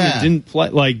game and didn't play?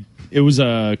 Like, it was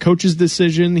a coach's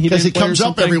decision. Because it comes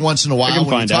up every once in a while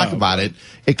when we talk about it.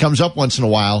 It comes up once in a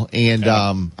while, and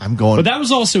I'm going. But that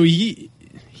was also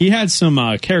he had some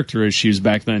character issues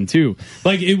back then too.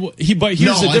 Like but here's the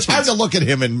difference. It's hard to look at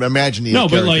him and imagine he had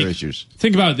character issues.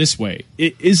 Think about it this way: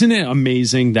 isn't it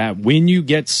amazing that when you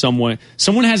get someone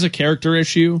has a character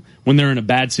issue when they're in a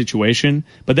bad situation,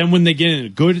 but then when they get in a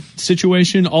good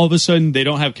situation, all of a sudden they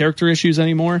don't have character issues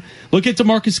anymore? Look at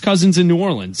DeMarcus Cousins in New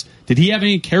Orleans. Did he have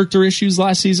any character issues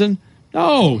last season?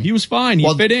 No, he was fine.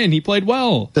 He fit in. He played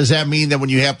well. Does that mean that when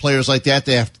you have players like that,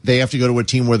 they have to go to a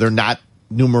team where they're not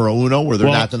numero uno, where they're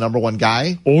not the number one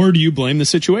guy? Or do you blame the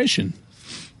situation?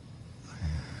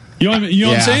 You know what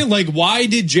I'm saying? Like, why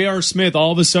did J.R. Smith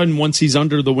all of a sudden, once he's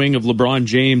under the wing of LeBron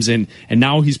James and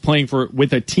now he's playing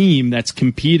with a team that's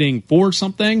competing for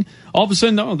something, all of a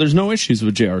sudden, no, there's no issues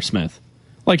with J.R. Smith.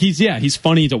 Like, he's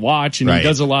funny to watch and he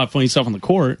does a lot of funny stuff on the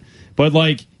court, but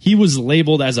like, he was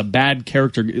labeled as a bad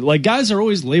character. Like, guys are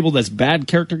always labeled as bad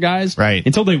character guys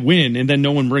until they win, and then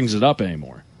no one brings it up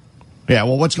anymore. Yeah,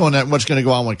 well, what's going to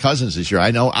go on with Cousins this year?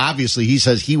 I know, obviously, he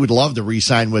says he would love to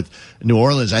re-sign with New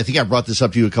Orleans. I think I brought this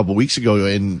up to you a couple weeks ago,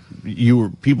 and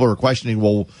people were questioning,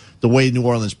 well, the way New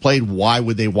Orleans played, why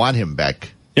would they want him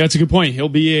back? Yeah, that's a good point. He'll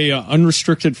be a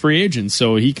unrestricted free agent,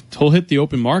 so he'll hit the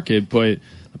open market. But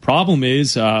the problem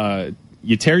is,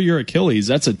 you tear your Achilles.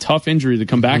 That's a tough injury to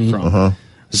come back from,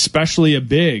 especially a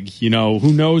big.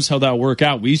 Who knows how that'll work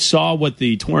out? We saw what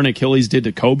the torn Achilles did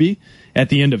to Kobe at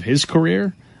the end of his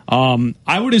career.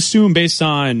 I would assume, based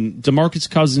on DeMarcus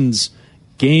Cousins'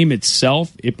 game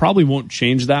itself, it probably won't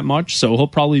change that much, so he'll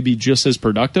probably be just as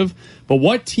productive. But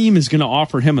what team is going to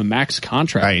offer him a max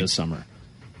contract this summer?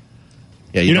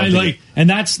 Yeah, and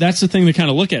that's the thing to kind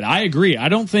of look at. I agree. I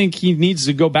don't think he needs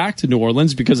to go back to New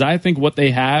Orleans, because I think what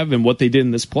they have and what they did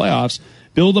in this playoffs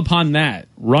build upon that.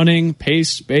 Running, pace,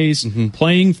 space,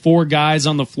 playing four guys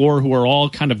on the floor who are all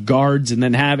kind of guards, and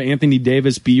then have Anthony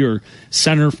Davis be your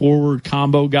center forward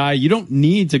combo guy. You don't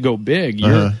need to go big.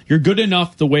 You're good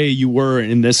enough the way you were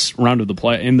in this round of the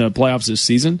playoffs this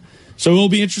season. So it'll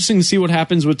be interesting to see what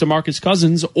happens with DeMarcus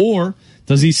Cousins, or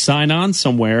does he sign on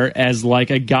somewhere as like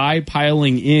a guy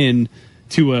piling in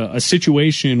to a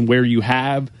situation where you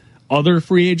have other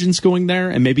free agents going there,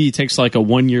 and maybe he takes like a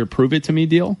 1-year prove it to me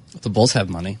deal? The Bulls have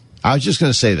money. I was just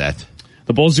going to say that.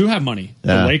 The Bulls do have money.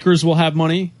 The Lakers will have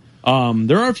money.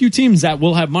 There are a few teams that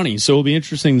will have money, so it'll be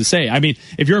interesting to say. I mean,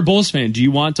 if you're a Bulls fan, do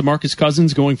you want DeMarcus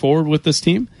Cousins going forward with this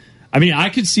team? I mean, I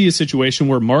could see a situation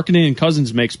where marketing and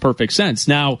Cousins makes perfect sense.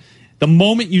 Now, the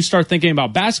moment you start thinking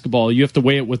about basketball, you have to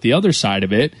weigh it with the other side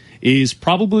of it, is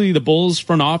probably the Bulls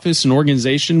front office and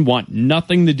organization want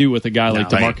nothing to do with a guy like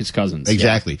DeMarcus Cousins.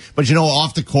 Exactly. Yeah. But,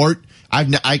 off the court,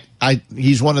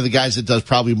 he's one of the guys that does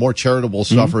probably more charitable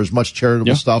stuff, or as much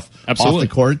charitable stuff off the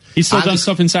court. He still does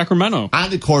stuff in Sacramento. On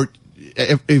the court,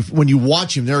 when you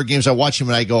watch him, there are games I watch him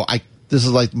and I go, this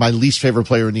is like my least favorite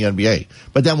player in the NBA.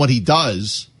 But then what he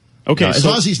does... Okay, as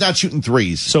long as he's not shooting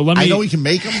threes. I know he can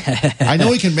make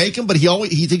them. But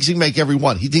he thinks he can make every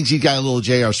one. He thinks he's got a little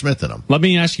J.R. Smith in him. Let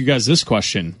me ask you guys this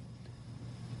question.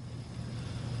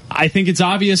 I think it's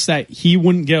obvious that he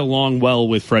wouldn't get along well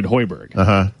with Fred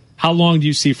Hoiberg. How long do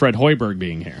you see Fred Hoiberg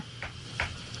being here?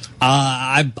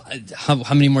 How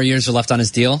many more years are left on his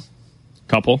deal?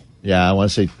 Couple. Yeah, I want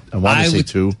to say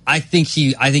 2. I think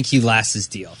he lasts his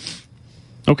deal.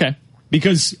 Okay.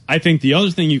 Because I think the other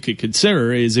thing you could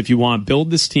consider is, if you want to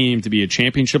build this team to be a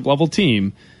championship level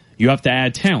team, you have to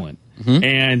add talent.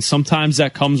 And sometimes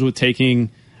that comes with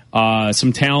taking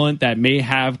some talent that may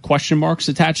have question marks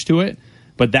attached to it.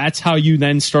 But that's how you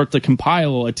then start to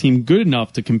compile a team good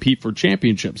enough to compete for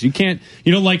championships. You can't,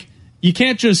 you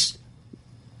can't just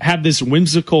have this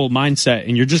whimsical mindset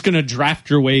and you're just going to draft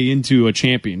your way into a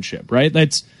championship, right?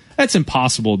 That's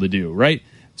impossible to do, right?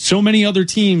 So many other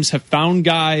teams have found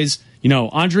guys.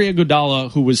 Andre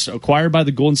Iguodala, who was acquired by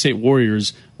the Golden State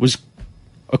Warriors, was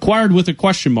acquired with a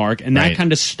question mark, and that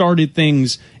kind of started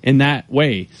things in that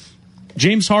way.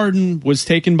 James Harden was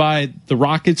taken by the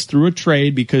Rockets through a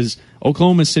trade because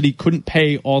Oklahoma City couldn't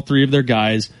pay all three of their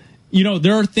guys. You know,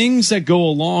 there are things that go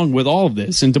along with all of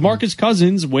this. And DeMarcus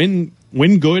Cousins, when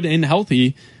good and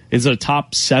healthy, is a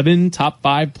top 7, top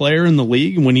 5 player in the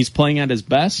league when he's playing at his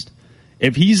best.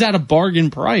 If he's at a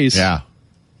bargain price, I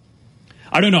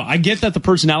don't know. I get that the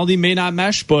personality may not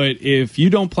mesh, but if you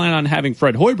don't plan on having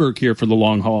Fred Hoiberg here for the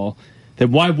long haul,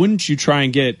 then why wouldn't you try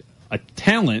and get a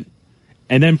talent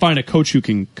and then find a coach who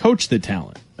can coach the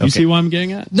talent? You see what I'm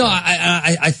getting at? No,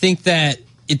 I think that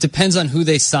it depends on who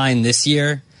they sign this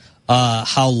year,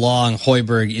 how long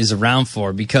Hoiberg is around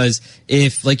for. Because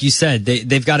if, like you said,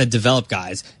 they've got to develop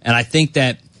guys. And I think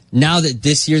that now that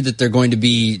this year that they're going to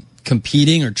be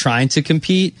competing or trying to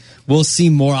compete, we'll see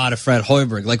more out of Fred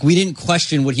Hoiberg. Like, we didn't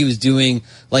question what he was doing,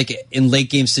 like in late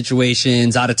game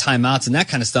situations, out of timeouts and that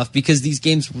kind of stuff, because these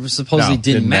games supposedly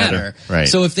didn't matter. Right.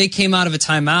 So if they came out of a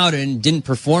timeout and didn't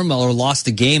perform well or lost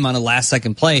the game on a last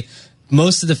second play,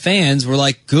 most of the fans were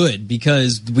like, good,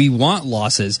 because we want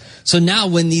losses. So now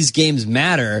when these games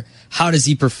matter, how does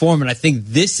he perform? And I think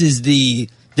this is the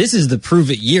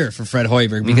prove it year for Fred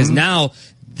Hoiberg, because now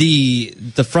the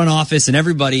front office and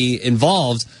everybody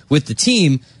involved with the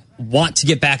team want to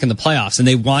get back in the playoffs, and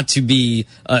they want to be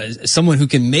someone who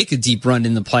can make a deep run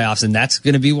in the playoffs, and that's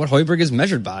going to be what Hoiberg is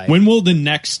measured by. When will the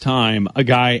next time a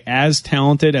guy as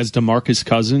talented as DeMarcus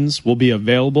Cousins will be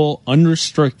available,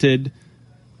 unrestricted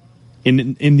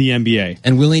in the NBA,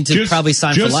 and willing to probably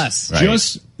sign for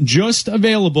less? Just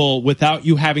available without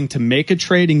you having to make a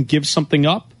trade and give something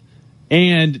up,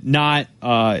 and not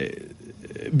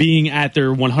being at their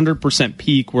 100%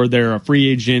 peak where they're a free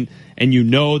agent and you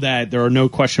know that there are no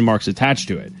question marks attached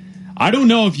to it. I don't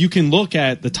know if you can look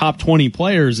at the top 20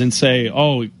 players and say,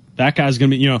 oh, that guy's going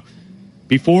to be,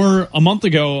 before a month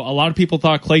ago, a lot of people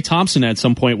thought Klay Thompson at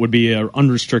some point would be an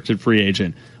unrestricted free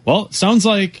agent. Well, it sounds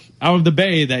like out of the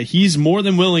Bay that he's more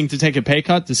than willing to take a pay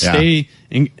cut to stay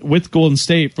with Golden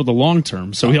State for the long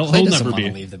term. So he'll never be.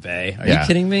 Leave the Bay. Are you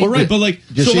kidding me? Well, right, but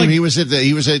he was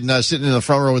sitting in the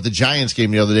front row with the Giants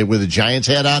game the other day with a Giants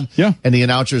hat on. Yeah, and the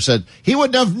announcer said he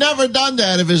would have never done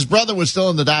that if his brother was still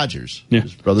in the Dodgers. Yeah.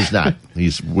 His brother's not.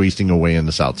 He's wasting away in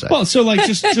the South Side. Well, so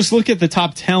just look at the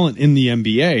top talent in the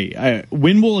NBA.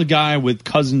 When will a guy with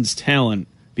Cousins' talent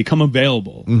become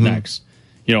available next?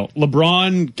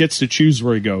 LeBron gets to choose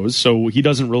where he goes, so he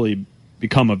doesn't really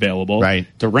become available. Right.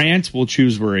 Durant will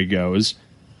choose where he goes.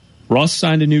 Russ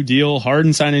signed a new deal.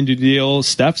 Harden signed a new deal.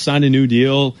 Steph signed a new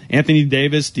deal. Anthony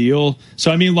Davis deal.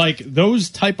 So, those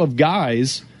type of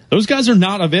guys, those guys are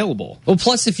not available. Well,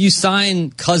 plus if you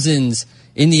sign Cousins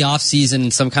in the offseason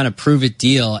in some kind of prove-it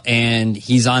deal and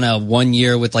he's on a 1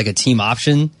 year with like a team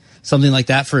option, something like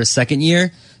that for a second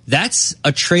year, that's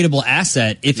a tradable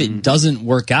asset if it doesn't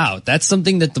work out. That's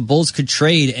something that the Bulls could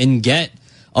trade and get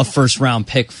a first-round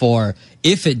pick for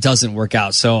if it doesn't work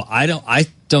out. So I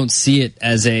don't see it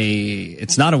as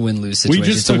it's not a win-lose situation. We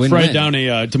just took Fred down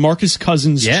a DeMarcus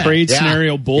Cousins trade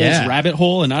scenario Bulls rabbit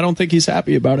hole, and I don't think he's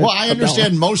happy about it. Well, I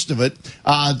understand most of it.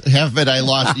 Half of it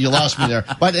you lost me there.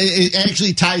 But it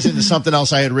actually ties into something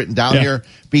else I had written down here,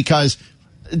 because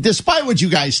despite what you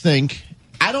guys think,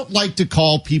 I don't like to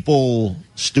call people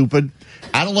stupid.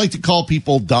 I don't like to call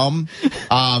people dumb.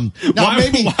 Why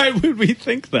would we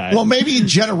think that? Well, maybe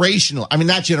generational.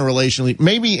 Not generationally.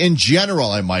 Maybe in general,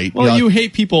 I might. Well, you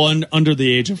hate people under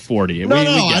the age of 40. No,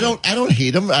 I don't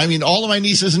hate them. All of my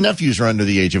nieces and nephews are under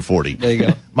the age of 40. There you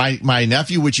go. My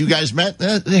nephew, which you guys met,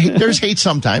 there's hate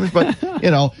sometimes, but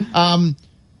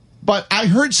But I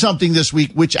heard something this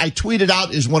week, which I tweeted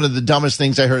out is one of the dumbest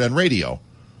things I heard on radio.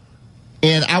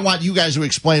 And I want you guys to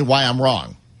explain why I'm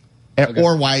wrong,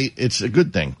 or why it's a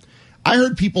good thing. I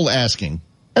heard people asking,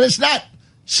 and it's not,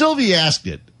 Sylvie asked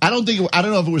it. I don't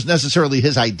know if it was necessarily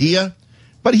his idea,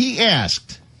 but he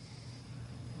asked,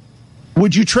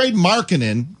 would you trade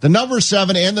Markkanen, the number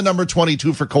 7 and the number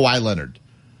 22, for Kawhi Leonard?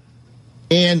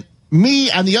 And me,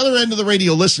 on the other end of the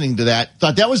radio listening to that,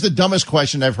 thought that was the dumbest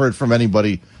question I've heard from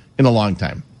anybody in a long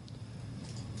time.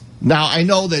 Now, I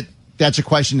know that that's a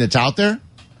question that's out there.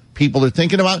 People are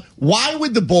thinking about, why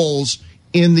would the Bulls,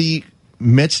 in the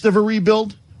midst of a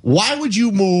rebuild, why would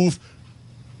you move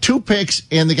 2 picks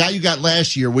and the guy you got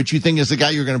last year, which you think is the guy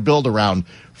you're going to build around,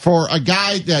 for a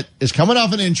guy that is coming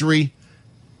off an injury,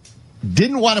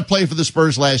 didn't want to play for the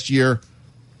Spurs last year?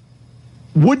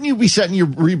 Wouldn't you be setting your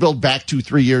rebuild back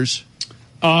 2-3 years?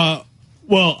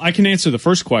 Well, I can answer the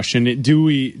first question.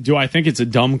 Do I think it's a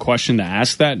dumb question to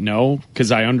ask that? No,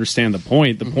 because I understand the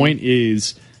point. The point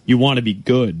is you want to be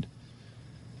good.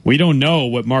 We don't know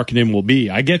what Markkanen will be.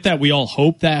 I get that we all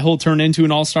hope that he'll turn into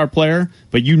an all-star player,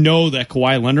 but you know that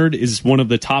Kawhi Leonard is one of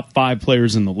the top 5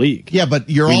 players in the league. Yeah, but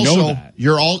you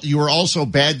were also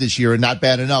bad this year, and not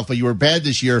bad enough, but you were bad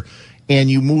this year, and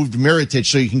you moved Mirotic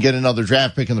so you can get another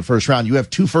draft pick in the first round. You have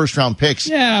 2 first-round picks.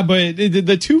 Yeah, but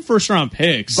the 2 first-round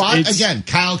picks. But again,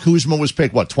 Kyle Kuzma was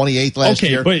picked, 28th last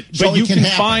year? Okay, but you can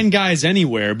find guys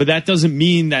anywhere, but that doesn't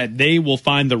mean that they will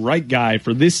find the right guy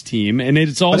for this team, and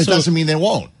it's also... But it doesn't mean they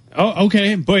won't. Oh,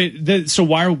 okay, but so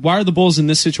why are the Bulls in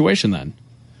this situation then?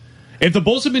 If the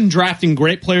Bulls have been drafting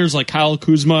great players like Kyle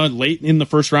Kuzma late in the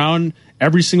first round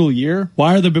every single year,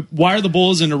 why are the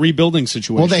Bulls in a rebuilding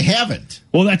situation? Well, they haven't.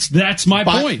 Well, that's my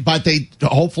point. But they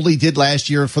hopefully did last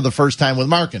year for the first time with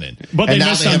Markkanen. But they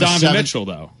missed on Donovan Mitchell,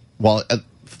 though. Well,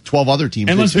 12 other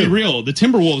teams. And let's be real, the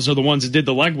Timberwolves are the ones that did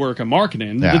the legwork on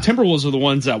Markkanen. Yeah. The Timberwolves are the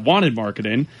ones that wanted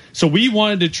Markkanen. So we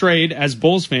wanted to trade as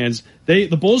Bulls fans. The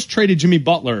Bulls traded Jimmy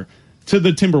Butler to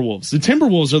the Timberwolves. The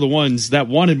Timberwolves are the ones that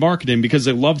wanted Markkanen because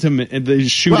they loved him and the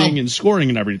shooting and scoring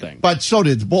and everything. But so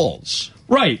did the Bulls.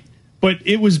 Right. But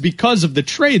it was because of the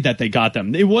trade that they got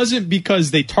them. It wasn't because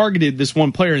they targeted this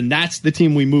one player and that's the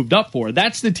team we moved up for.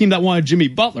 That's the team that wanted Jimmy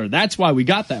Butler. That's why we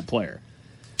got that player.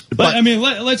 But I mean,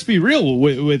 let's be real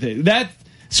with it.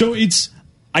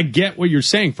 I get what you're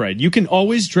saying, Fred. You can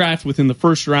always draft within the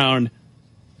first round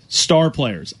star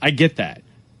players. I get that.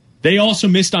 They also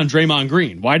missed on Draymond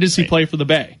Green. Why does he play for the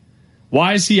Bay?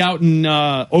 Why is he out in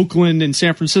Oakland and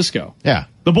San Francisco? Yeah.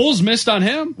 The Bulls missed on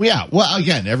him? Yeah. Well,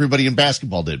 again, everybody in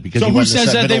basketball did. Because so who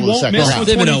says that they won't miss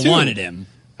with 22? Thibodeau wanted him.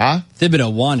 Huh?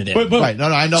 Thibodeau wanted him. Right. No,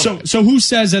 I know. So who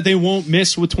says that they won't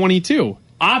miss with 22?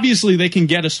 Obviously, they can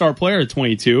get a star player at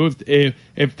 22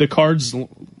 if the cards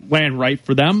land right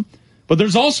for them. But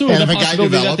there's also the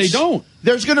possibility that they don't.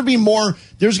 There's going to be more.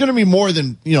 There's going to be more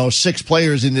than 6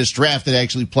 players in this draft that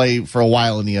actually play for a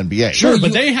while in the NBA. Sure,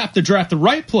 but they have to draft the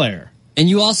right player. And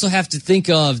you also have to think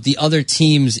of the other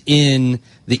teams in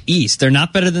the East. They're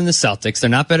not better than the Celtics. They're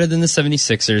not better than the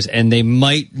 76ers. And they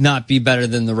might not be better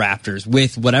than the Raptors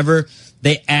with whatever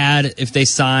they add if they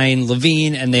sign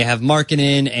Levine and they have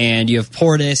Markkanen and you have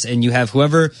Portis and you have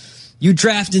whoever you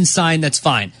draft and sign, that's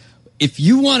fine. If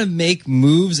you want to make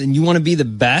moves and you want to be the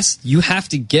best, you have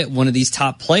to get one of these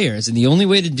top players. And the only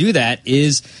way to do that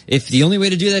is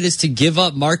to give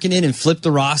up Markkanen and flip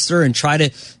the roster and try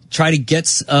to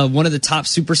get one of the top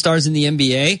superstars in the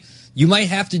NBA. You might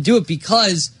have to do it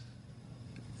because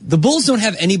the Bulls don't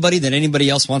have anybody that anybody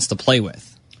else wants to play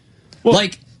with. Well,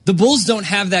 the Bulls don't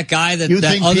have that guy that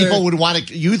people would want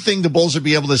to. You think the Bulls would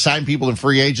be able to sign people in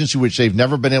free agency, which they've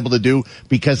never been able to do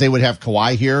because they would have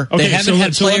Kawhi here? Okay, they haven't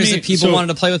had players that people wanted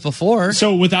to play with before.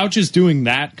 So without just doing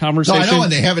that conversation, no, I know,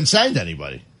 and they haven't signed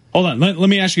anybody. Hold on, let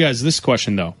me ask you guys this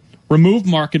question though: remove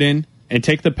Markkanen and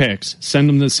take the picks, send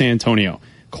them to San Antonio.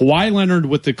 Kawhi Leonard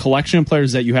with the collection of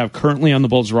players that you have currently on the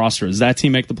Bulls roster, does that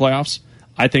team make the playoffs?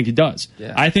 I think it does.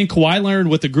 Yeah. I think Kawhi Leonard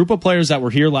with the group of players that were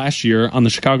here last year on the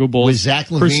Chicago Bulls. With Zach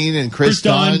LaVine and Chris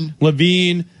Dunn.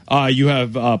 LaVine, you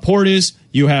have Portis,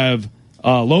 you have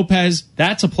Lopez.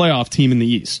 That's a playoff team in the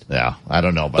East. Yeah, I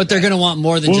don't know about But they're going to want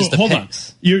more than just the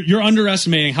picks. You're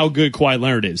underestimating how good Kawhi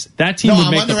Leonard is. That team would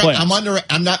make the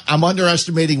playoffs. I'm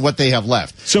underestimating what they have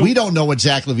left. So we don't know what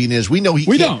Zach LaVine is. We know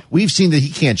we don't. We've seen that he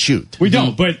can't shoot. We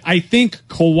don't. But I think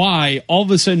Kawhi all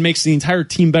of a sudden makes the entire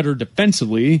team better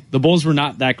defensively. The Bulls were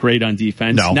not that great on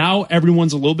defense. No. Now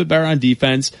everyone's a little bit better on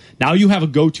defense. Now you have a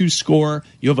go-to scorer.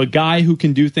 You have a guy who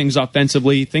can do things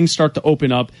offensively. Things start to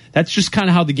open up. That's just kind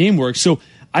of how the game works. So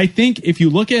I think if you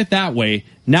look at it that way,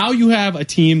 now you have a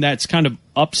team that's kind of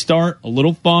upstart, a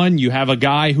little fun. You have a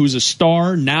guy who's a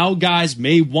star. Now guys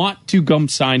may want to come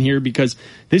sign here because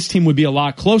this team would be a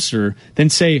lot closer than,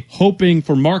 say, hoping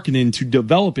for Markkanen to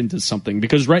develop into something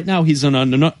because right now he's an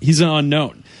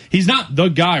unknown. He's not the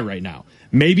guy right now.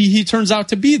 Maybe he turns out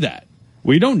to be that.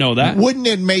 We don't know that. Wouldn't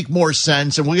it make more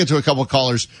sense, and we'll get to a couple of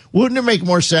callers, wouldn't it make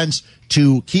more sense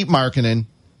to keep Markkanen,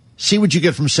 see what you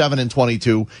get from 7 and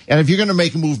 22, and if you're going to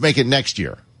make a move, make it next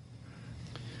year?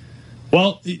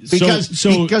 Well,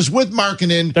 because with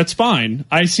Markkanen, that's fine.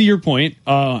 I see your point.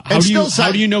 How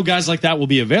do you know guys like that will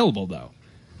be available though?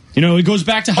 It goes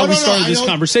back to how we started this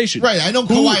conversation. Right, I know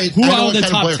Kawhi. Who out of the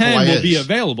top 10 will be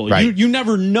available? Right. You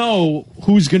never know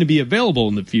who's going to be available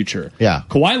in the future. Yeah,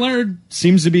 Kawhi Leonard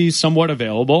seems to be somewhat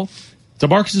available.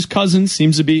 DeMarcus Cousins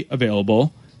seems to be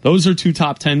available. Those are 2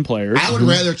 top 10 players. I would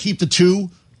rather keep the 2.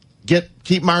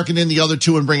 Keep Markkanen the other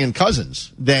 2 and bring in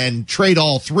Cousins than trade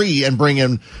all 3 and bring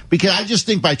in, because I just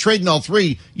think by trading all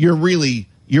 3, you're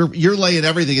laying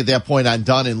everything at that point on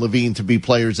Dunn and LaVine to be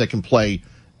players that can play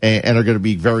and are going to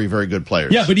be very, very good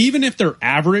players. Yeah, but even if they're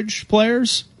average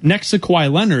players, next to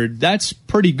Kawhi Leonard, that's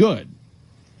pretty good.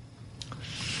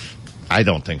 I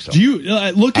don't think so. Do you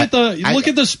look at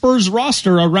the Spurs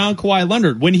roster around Kawhi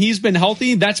Leonard? When he's been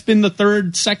healthy, that's been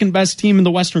the second best team in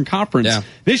the Western Conference. Yeah.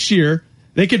 This year,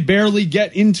 they could barely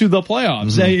get into the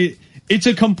playoffs. It's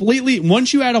a completely,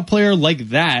 once you add a player like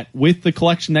that with the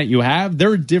collection that you have,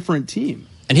 they're a different team.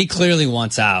 And he clearly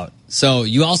wants out. So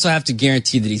you also have to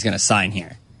guarantee that he's going to sign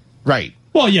here. Right.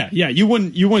 Well, yeah. You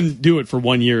wouldn't do it for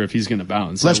 1 year if he's going to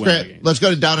bounce. Let's go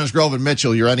to Downers Grove and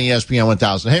Mitchell. You're on ESPN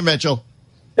 1000. Hey, Mitchell.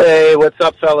 Hey, what's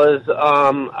up, fellas?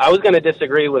 I was going to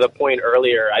disagree with a point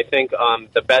earlier. I think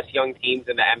the best young teams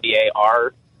in the NBA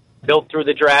are built through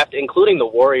the draft, including the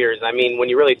Warriors. I mean, when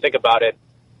you really think about it,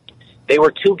 they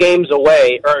were 2 plays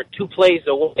away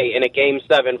in a Game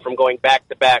 7 from going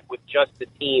back-to-back with just the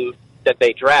team that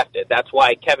they drafted. That's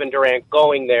why Kevin Durant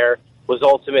going there was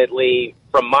ultimately,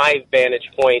 from my vantage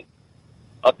point,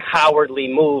 a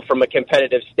cowardly move from a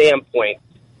competitive standpoint.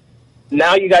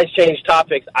 Now you guys change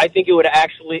topics. I think it would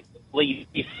actually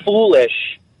be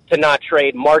foolish to not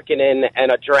trade Markkanen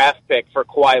and a draft pick for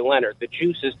Kawhi Leonard. The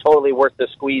juice is totally worth the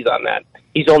squeeze on that.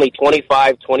 He's only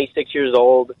 25, 26 years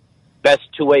old, best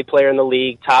two-way player in the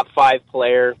league, top 5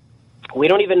 player. We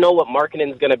don't even know what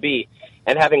Markkanen's going to be.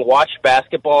 And having watched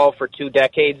basketball for 2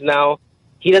 decades now,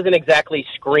 he doesn't exactly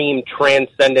scream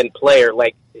transcendent player.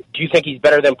 Like, do you think he's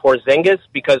better than Porzingis?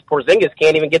 Because Porzingis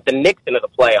can't even get the Knicks into the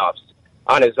playoffs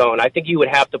on his own. I think you would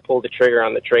have to pull the trigger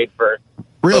on the trade for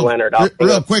Leonard.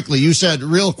 Real quickly, you said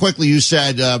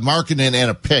Markkanen and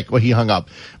a pick. Well, he hung up.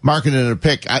 Markkanen and a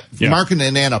pick.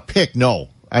 Markkanen and a pick, no.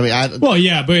 I mean,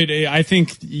 but I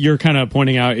think you're kind of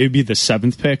pointing out it would be the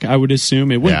 7th pick, I would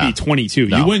assume. It wouldn't be 22.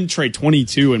 No. You wouldn't trade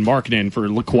 22 and Markkanen for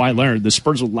Kawhi Leonard. The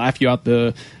Spurs would laugh you out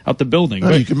the building.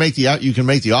 Well, you can make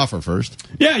the offer first.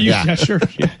 Yeah, sure.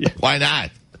 Yeah. Why not?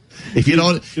 If you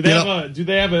don't, do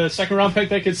they have a second round pick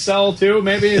they could sell too?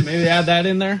 Maybe add that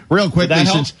in there. Real quickly,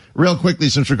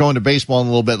 since we're going to baseball in a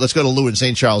little bit, let's go to Lou in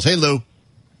St. Charles. Hey, Lou.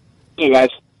 Hey, guys.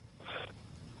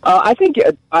 I think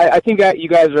that you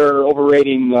guys are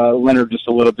overrating Leonard just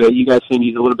a little bit. You guys think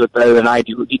he's a little bit better than I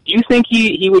do. Do you think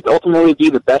he would ultimately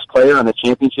be the best player on the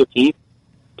championship team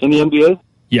in the NBA?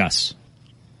 Yes.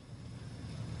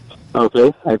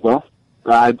 Okay. Well,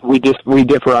 we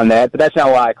differ on that, but that's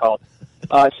not why I called.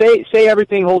 Say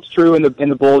everything holds true and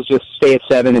the Bulls just stay at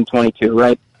 7 and 22,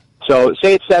 right? So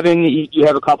say at 7, you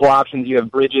have a couple options. You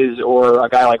have Bridges or a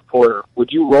guy like Porter.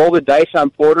 Would you roll the dice on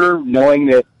Porter knowing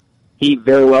that he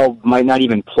very well might not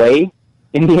even play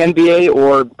in the NBA,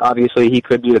 or obviously he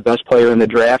could be the best player in the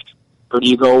draft? Or do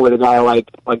you go with a guy like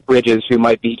Bridges, who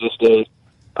might be just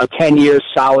a 10-year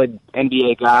solid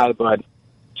NBA guy, but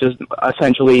just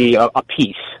essentially a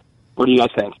piece? What do you guys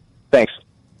think?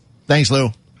 Thanks, Lou.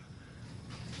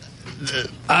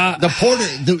 The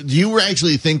Porter. Do you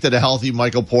actually think that a healthy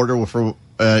Michael Porter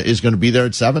is going to be there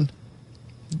at 7?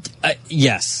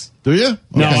 Yes. Do you? Okay.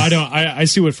 No, I don't. I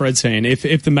see what Fred's saying.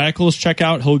 If the medicals check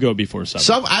out, he'll go before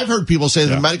 7. I've heard people say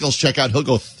the medicals check out, he'll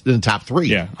go in the top 3.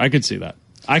 Yeah, I could see that.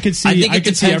 I could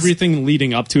see everything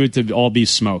leading up to it to all be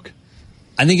smoke.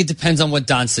 I think it depends on what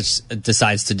Doncic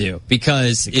decides to do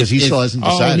because he still hasn't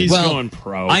decided. He's going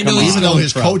pro. I know even though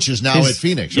his coach is now at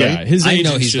Phoenix, right? Yeah, his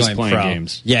agent's just playing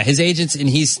games. Yeah, his agents, and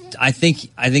I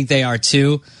think they are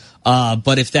too.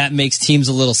 But if that makes teams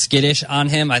a little skittish on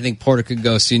him, I think Porter could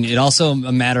go soon. It's also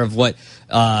a matter of what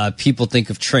people think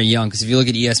of Trae Young, because if you look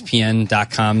at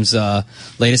ESPN.com's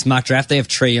latest mock draft, they have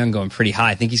Trae Young going pretty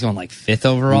high. I think he's going like 5th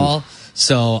overall. Ooh.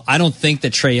 So I don't think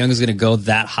that Trae Young is going to go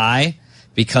that high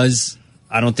because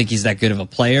I don't think he's that good of a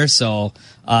player. So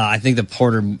I think that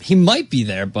Porter, he might be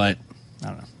there, but I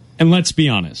don't know. And let's be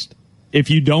honest. If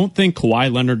you don't think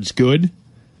Kawhi Leonard's good,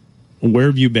 where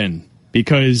have you been?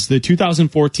 Because the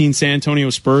 2014 San Antonio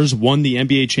Spurs won the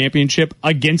NBA championship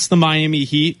against the Miami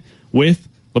Heat with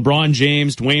LeBron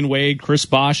James, Dwayne Wade, Chris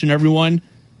Bosh, and everyone.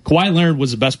 Kawhi Leonard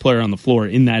was the best player on the floor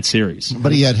in that series.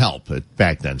 But he had help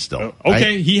back then still.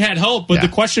 Okay, right? He had help, but the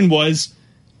question was,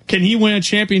 can he win a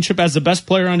championship as the best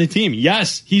player on the team?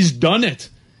 Yes, he's done it.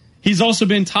 He's also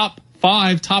been top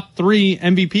 5, top 3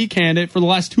 MVP candidate for the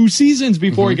last 2 seasons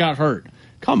before he got hurt.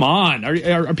 Come on.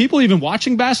 Are people even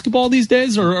watching basketball these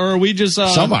days, or are we just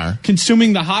Some are.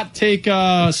 Consuming the hot take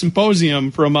symposium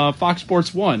from Fox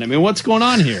Sports 1? I mean, what's going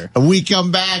on here? We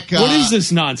come back. What is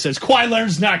this nonsense? Kawhi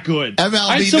Leonard's not good.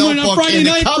 MLB Notebook in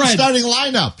the Cubs starting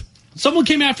lineup. Someone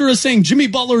came after us saying Jimmy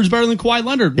Butler is better than Kawhi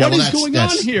Leonard. What is going on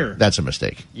here? That's a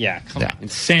mistake. Yeah, come on.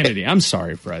 Insanity. I'm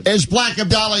sorry, Fred. It's Black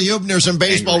Abdallah Hubner, some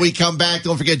baseball. We come back.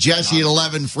 Don't forget Jesse at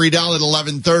 11, Friedell at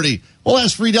 11:30. We'll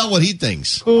ask Friedell what he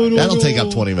thinks. That'll take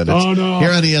up 20 minutes. Here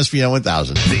on ESPN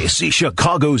 1000. This is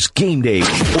Chicago's Game Day,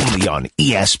 only on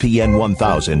ESPN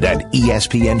 1000 and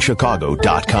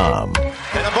ESPNChicago.com. And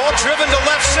the ball driven to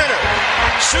left center.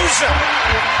 Souza.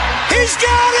 He's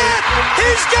got it!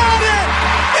 He's got it!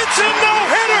 It's a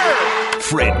no-hitter!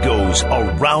 Fred goes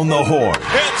around the horn.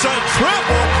 It's a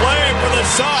triple play for the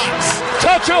Sox.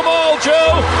 Touch 'em all,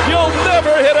 Joe. You'll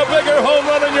never hit a bigger home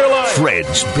run in your life.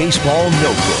 Fred's Baseball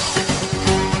Notebook.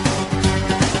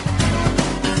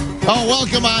 Oh,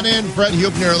 welcome on in. Fred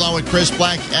Hubner along with Chris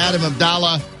Black, Adam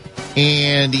Abdallah.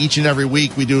 And each and every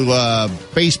week we do a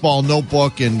baseball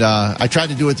notebook. And I tried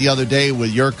to do it the other day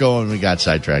with Yurko, and we got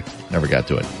sidetracked. Never got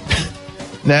to it.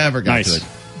 Never got to it.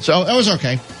 So that was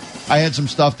okay. I had some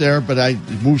stuff there, but I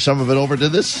moved some of it over to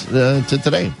this, to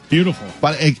today. Beautiful.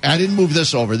 But I didn't move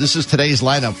this over. This is today's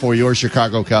lineup for your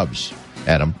Chicago Cubs,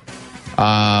 Adam.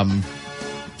 Ben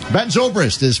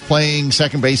Zobrist is playing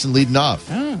second base and leading off.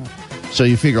 Oh. So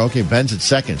you figure, okay, Ben's at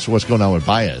second, so what's going on with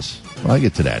Baez? Well, I'll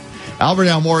get to that. Albert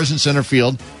Almora is in center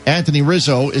field. Anthony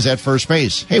Rizzo is at first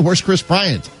base. Hey, where's Chris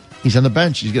Bryant? He's on the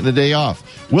bench. He's getting a day off.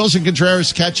 Wilson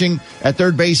Contreras catching at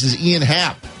third base is Ian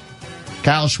Happ.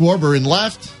 Kyle Schwarber in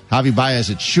left. Javi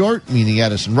Baez at short, meaning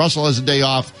Addison Russell has a day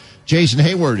off. Jason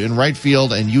Hayward in right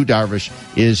field, and Yu Darvish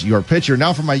is your pitcher.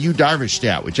 Now for my Yu Darvish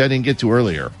stat, which I didn't get to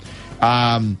earlier.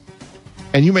 And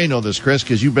you may know this, Chris,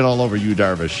 because you've been all over Yu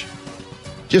Darvish.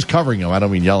 Just covering him. I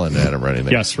don't mean yelling at him or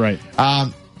anything. Yes, right.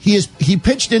 He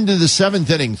pitched into the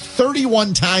seventh inning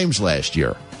 31 times last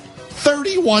year.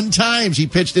 31 times he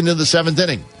pitched into the seventh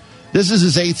inning. This is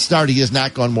his eighth start. He has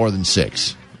not gone more than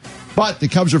 6. But the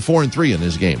Cubs are 4-3 in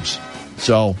his games.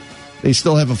 So they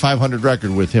still have a 500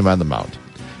 record with him on the mound.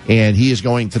 And he is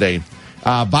going today.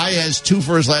 Baez, 2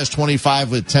 for his last 25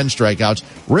 with 10 strikeouts.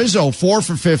 Rizzo, 4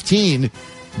 for 15,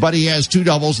 but he has 2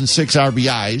 doubles and 6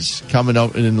 RBIs coming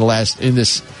up in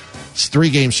this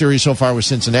 3-game series so far with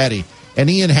Cincinnati. And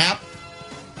Ian Happ,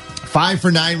 5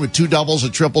 for 9 with 2 doubles, a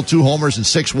triple, 2 homers, and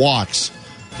 6 walks.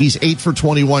 He's 8 for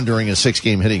 21 during a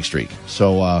 6-game hitting streak.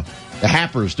 So the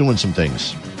Happer is doing some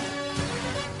things.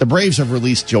 The Braves have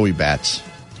released Joey Bats.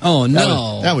 Oh,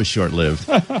 no. That was short-lived.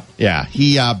 Yeah,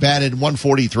 he batted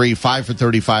 143, 5 for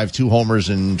 35, 2 homers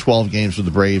in 12 games with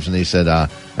the Braves, and they said,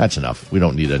 that's enough. We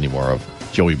don't need any more of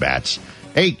Joey Bats.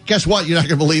 Hey, guess what? You're not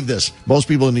going to believe this.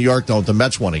 Most people in New York don't. The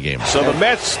Mets won a game. So the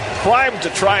Mets primed to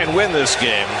try and win this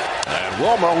game. And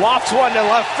Wilmer lofts one in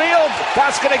left field.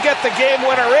 That's going to get the game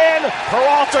winner in.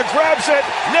 Peralta grabs it.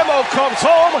 Nimmo comes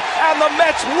home, and the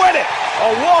Mets win it.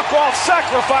 A walk-off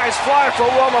sacrifice fly for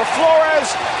Wilmer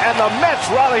Flores, and the Mets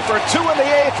rally for 2 in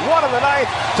the 8th, 1 in the 9th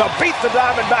to beat the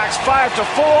Diamondbacks 5-4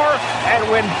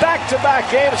 and win back-to-back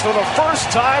games for the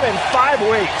first time in 5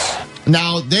 weeks.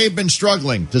 Now, they've been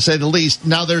struggling, to say the least.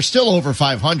 Now, they're still over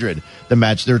 500, the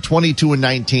Mets. They're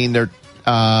 22-19. They're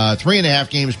 3.5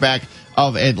 games back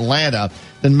of Atlanta.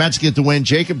 The Mets get the win.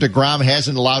 Jacob deGrom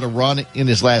hasn't allowed a run in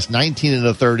his last 19 and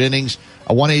a third innings.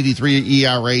 A 1.83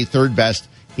 ERA, third best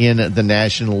in the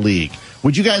National League.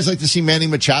 Would you guys like to see Manny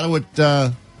Machado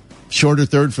at shorter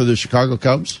third for the Chicago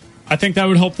Cubs? I think that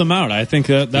would help them out. I think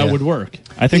that would work.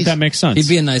 I think that makes sense. He'd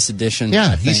be a nice addition.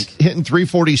 Yeah, he's hitting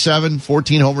 .347,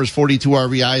 14 homers, 42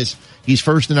 RBIs. He's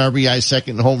first in RBIs,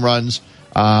 second in home runs,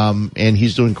 and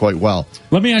he's doing quite well.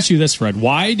 Let me ask you this, Fred.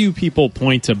 Why do people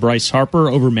point to Bryce Harper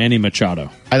over Manny Machado?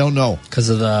 I don't know. Because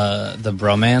of the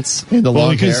bromance? And the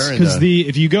long hair. Because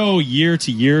if you go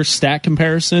year-to-year stat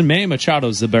comparison, Manny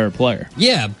Machado's the better player.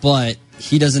 Yeah, but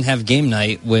he doesn't have game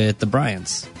night with the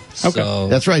Bryants. Okay. So,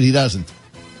 that's right, he doesn't.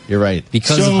 You're right.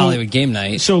 Because of Hollywood Game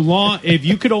Night. So long, if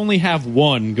you could only have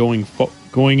one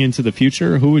going into the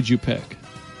future, who would you pick?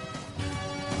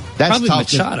 That's probably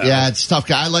tough. Machado. Yeah, it's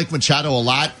tough. I like Machado a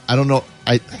lot. I don't know.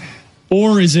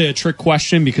 Or is it a trick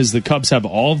question because the Cubs have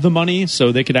all of the money,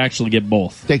 so they could actually get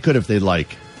both? They could if they'd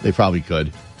like. They probably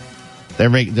could.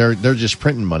 They're just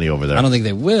printing money over there. I don't think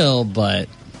they will, but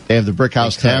they have the Brick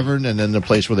House Tavern and then the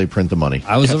place where they print the money.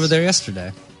 I was over there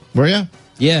yesterday. Were you?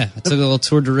 Yeah, I took a little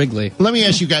tour to Wrigley. Let me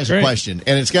ask you guys a question,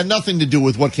 and it's got nothing to do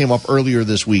with what came up earlier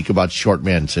this week about short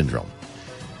man syndrome.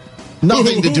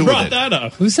 Nothing to do with it. Who brought that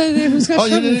up? Who said that? Who's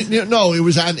got no, it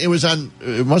was on.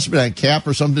 It must have been on Cap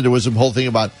or something. There was a whole thing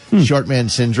about short man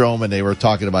syndrome, and they were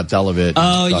talking about Delavit.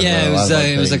 Oh yeah,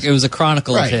 it was a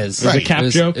chronicle of his. It was a Cap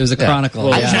joke. It was a chronicle.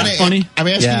 Yeah. Funny. I'm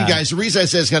asking you guys. The reason I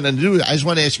say it's got nothing to do with it, I just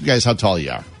want to ask you guys how tall you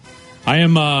are. I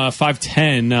am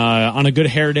 5'10". On a good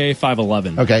hair day,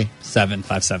 5'11". Okay. 5'7".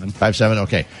 5'7",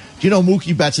 okay. Do you know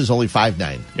Mookie Betts is only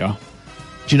 5'9"? Yeah.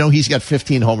 Do you know he's got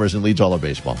 15 homers and leads all of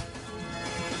baseball?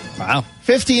 Wow.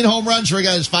 15 home runs for a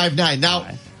guy who's 5'9". Now,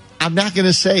 I'm not going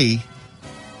to say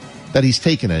that he's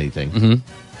taken anything,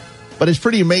 but it's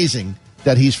pretty amazing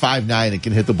that he's 5'9" and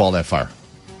can hit the ball that far.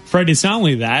 Fred, it's not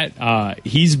only that.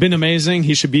 He's been amazing.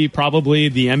 He should be probably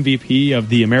the MVP of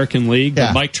the American League,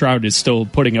 but Mike Trout is still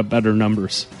putting up better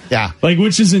numbers. Yeah.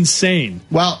 Which is insane.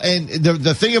 Well, and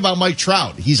the thing about Mike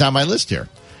Trout, he's on my list here.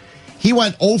 He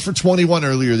went 0 for 21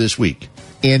 earlier this week,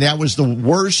 and that was the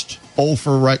worst 0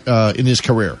 for in his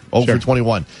career, 0 for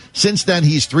 21. Since then,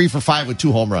 he's 3 for 5 with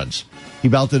 2 home runs. He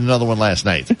belted another one last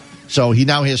night. So he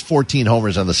now has 14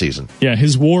 homers on the season. Yeah,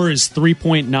 his WAR is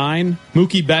 3.9.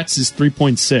 Mookie Betts is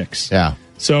 3.6. Yeah.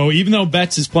 So even though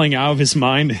Betts is playing out of his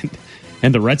mind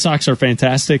and the Red Sox are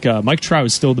fantastic, Mike Trout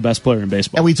is still the best player in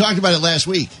baseball. And we talked about it last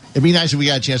week. It'd be nice if we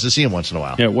got a chance to see him once in a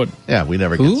while. Yeah, it would. Yeah, we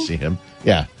never get to see him.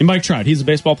 Yeah. And Mike Trout, he's a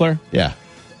baseball player? Yeah.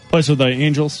 Plays with the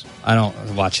Angels. I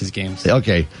don't watch his games.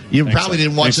 Okay. You probably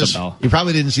didn't watch this. You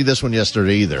probably didn't see this one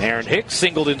yesterday either. Aaron Hicks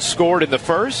singled and scored in the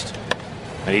first.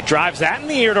 And he drives that in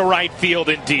the air to right field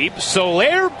and deep.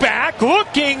 Soler back,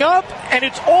 looking up, and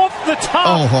it's off the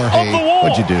top of the wall.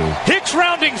 What'd you do? Hicks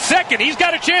rounding second. He's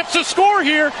got a chance to score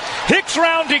here. Hicks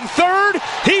rounding third.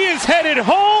 He is headed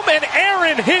home, and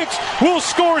Aaron Hicks will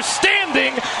score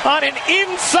standing on an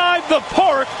inside the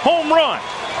park home run.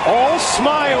 All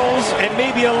smiles and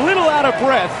maybe a little out of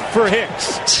breath for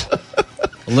Hicks.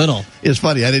 Little. It's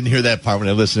funny. I didn't hear that part when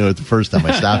I listened to it the first time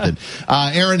I stopped it.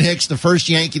 Aaron Hicks, the first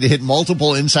Yankee to hit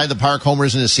multiple inside the park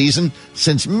homers in a season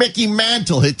since Mickey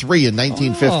Mantle hit 3 in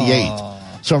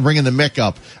 1958. So I'm bringing the Mick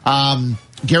up.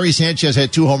 Gary Sanchez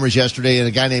had 2 homers yesterday, and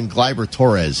a guy named Gleyber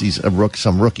Torres. He's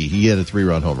some rookie. He had a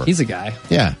 3-run homer. He's a guy.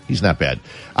 Yeah, he's not bad.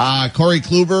 Corey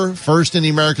Kluber, first in the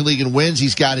American League in wins.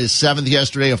 He's got his 7th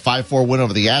yesterday, a 5-4 win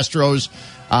over the Astros.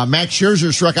 Max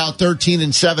Scherzer struck out 13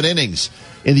 in 7 innings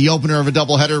in the opener of a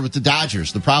doubleheader with the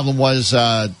Dodgers. The problem was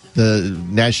the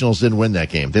Nationals didn't win that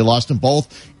game. They lost them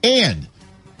both, and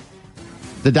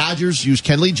the Dodgers used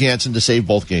Kenley Jansen to save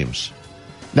both games.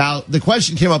 Now, the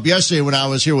question came up yesterday when I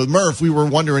was here with Murph. We were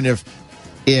wondering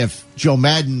if Joe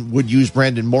Madden would use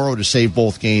Brandon Morrow to save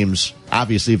both games,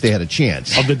 obviously, if they had a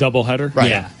chance. Of the doubleheader? Right.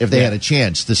 Yeah. If they had a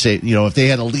chance to save, if they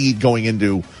had a lead going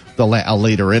into the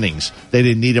later innings. They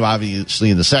didn't need him, obviously,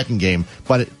 in the second game,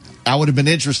 but I would have been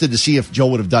interested to see if Joe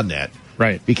would have done that.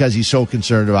 Right. Because he's so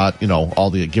concerned about, all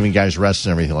the giving guys rests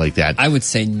and everything like that. I would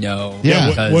say no. Yeah.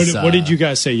 Because, what did you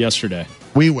guys say yesterday?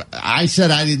 I said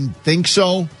I didn't think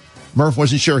so. Murph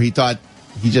wasn't sure. He thought,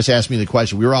 he just asked me the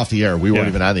question. We were off the air. We weren't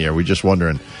even on the air. We were just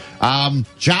wondering.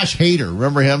 Josh Hader,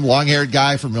 remember him? Long-haired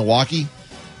guy from Milwaukee?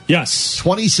 Yes.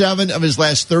 27 of his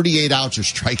last 38 outs are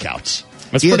strikeouts.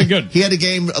 That's pretty good. He had a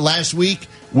game last week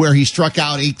where he struck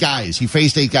out 8 guys. He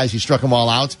faced 8 guys. He struck them all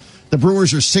out. The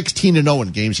Brewers are 16-0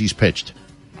 in games he's pitched.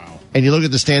 Wow. And you look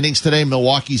at the standings today,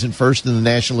 Milwaukee's in first in the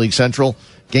National League Central.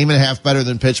 Game and a half better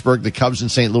than Pittsburgh. The Cubs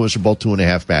and St. Louis are both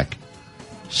 2.5 back.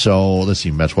 So, let's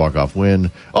see, Mets walk-off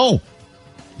win. Oh,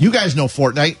 you guys know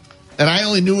Fortnite. And I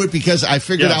only knew it because I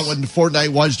figured out what Fortnite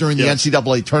was during the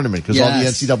NCAA tournament, because all the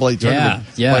NCAA tournament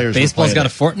players Baseball's got a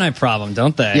it. Fortnite problem,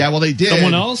 don't they? Yeah, well, they did.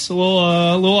 Someone else? A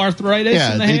little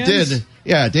arthritis in the hands? They did.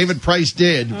 Yeah, David Price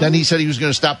did. Then he said he was going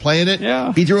to stop playing it.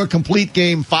 Yeah. He threw a complete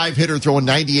game, 5-hitter, throwing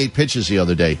 98 pitches the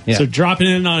other day. Yeah. So dropping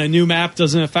in on a new map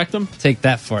doesn't affect them? Take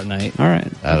that, Fortnite. All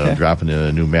right. I don't know, dropping in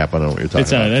a new map. I don't know what you're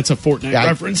talking about. That's a Fortnite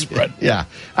reference, Brett. Yeah.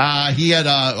 He had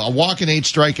a walk and 8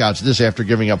 strikeouts this after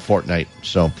giving up Fortnite.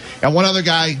 So, and one other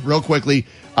guy, real quickly,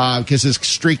 because his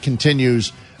streak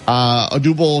continues,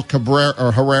 Odubel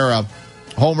Herrera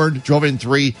homered, drove in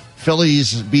 3.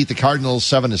 Phillies beat the Cardinals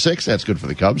 7-6. That's good for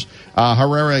the Cubs.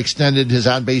 Herrera extended his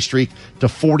on-base streak to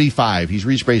 45. He's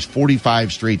reached base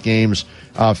 45 straight games.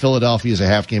 Philadelphia is a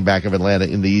half game back of Atlanta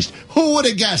in the East. Who would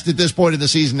have guessed at this point in the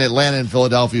season Atlanta and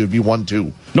Philadelphia would be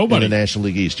 1-2? Nobody. In the National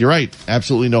League East. You're right.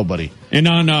 Absolutely nobody. And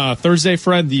on Thursday,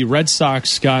 Fred, the Red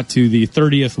Sox got to the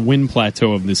 30th win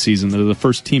plateau of the season. They're the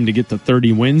first team to get to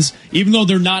 30 wins, even though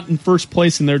they're not in first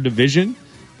place in their division,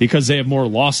 because they have more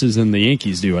losses than the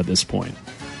Yankees do at this point.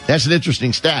 That's an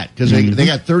interesting stat, because they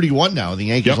got 31 now. The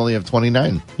Yankees only have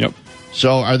 29. Yep.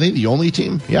 So are they the only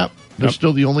team? Yep. They're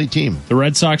still the only team. The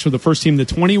Red Sox were the first team to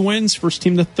 20 wins, first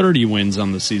team to 30 wins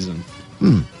on the season.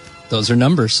 Those are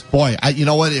numbers. Boy, you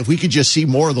know what? If we could just see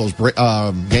more of those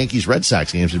Yankees-Red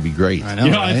Sox games, it'd be great. I know,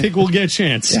 right? I think we'll get a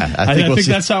chance. Yeah, I think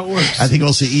that's how it works. I think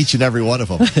we'll see each and every one of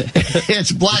them.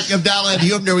 It's Black, Abdallah, and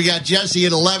Hubner. We got Jesse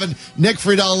at 11, Nick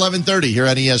Friedell 11:30 here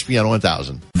on ESPN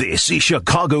 1000. This is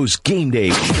Chicago's Game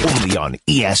Day, only on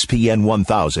ESPN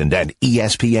 1000 and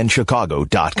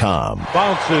ESPNChicago.com.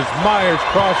 Bounces Myers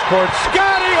cross court.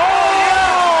 Scotty!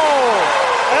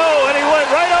 Oh, and he went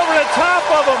right over the top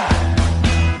of him.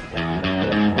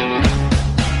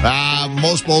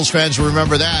 Most Bulls fans will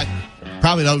remember that.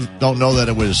 Probably don't know that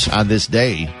it was on this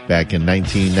day back in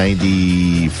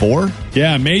 1994.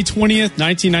 Yeah, May 20th,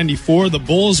 1994. The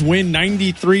Bulls win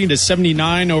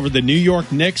 93-79 over the New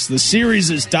York Knicks. The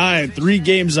series is tied 3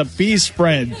 games apiece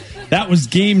spread. That was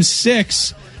Game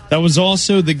 6. That was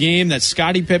also the game that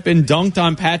Scottie Pippen dunked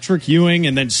on Patrick Ewing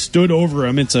and then stood over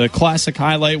him. It's a classic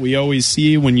highlight we always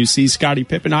see when you see Scottie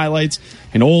Pippen highlights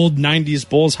and old 90s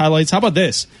Bulls highlights. How about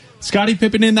this? Scottie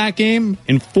Pippen in that game,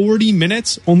 in 40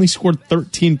 minutes, only scored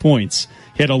 13 points.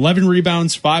 He had 11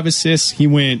 rebounds, 5 assists. He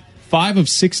went 5 of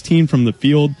 16 from the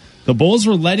field. The Bulls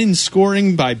were led in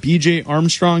scoring by B.J.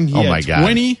 Armstrong. He had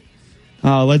 20.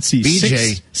 Let's see.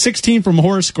 BJ. 16 from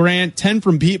Horace Grant, 10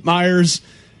 from Pete Myers,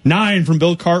 9 from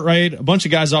Bill Cartwright. A bunch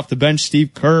of guys off the bench.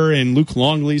 Steve Kerr and Luke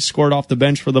Longley scored off the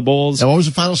bench for the Bulls. And what was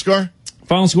the final score?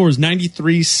 Final score was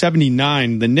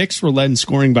 93-79. The Knicks were led in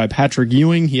scoring by Patrick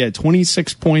Ewing. He had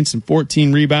 26 points and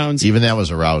 14 rebounds. Even that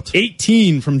was a rout.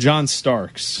 18 from John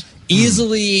Starks.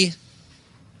 Easily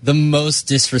the most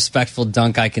disrespectful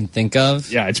dunk I can think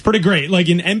of. Yeah, it's pretty great. Like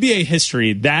in NBA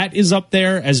history, that is up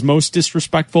there as most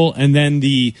disrespectful. And then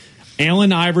the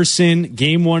Allen Iverson,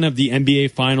 game 1 of the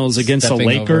NBA Finals against the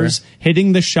Lakers,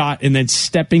 hitting the shot and then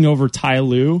stepping over Ty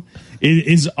Lue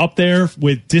is up there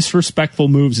with disrespectful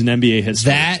moves in NBA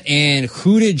history. That and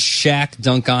who did Shaq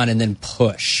dunk on and then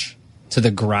push to the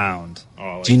ground?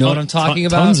 Do you know what I'm talking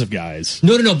about? Tons of guys.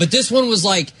 No. But this one was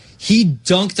like he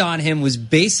dunked on him, was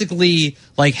basically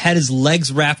like had his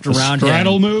legs wrapped around him.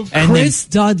 Straddle move? And Chris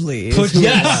Dudley. And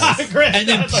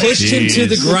then pushed him to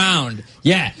the ground.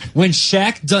 Yeah. When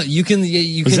Shaq dunked, you can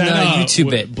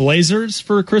YouTube it. Blazers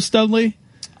for Chris Dudley?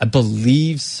 I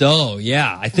believe so.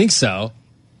 Yeah, I think so.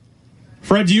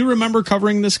 Fred, do you remember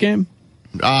covering this game?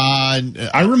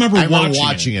 I remember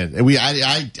watching it.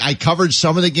 I covered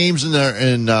some of the games for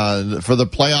the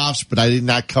playoffs, but I did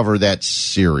not cover that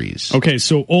series. Okay,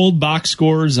 so old box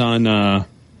scores on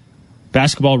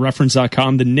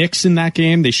basketballreference.com. The Knicks in that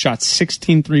game, they shot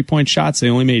 16 3-point shots. They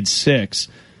only made 6.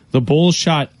 The Bulls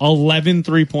shot 11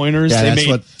 3-pointers. Yeah, they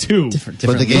made 2. Different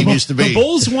what the game used to be. The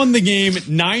Bulls won the game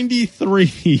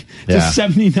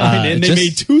 93-79, and they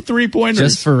made 2 3-pointers.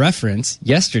 Just for reference,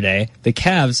 yesterday, the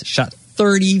Cavs shot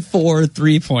 34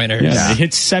 3-pointers. Yeah, they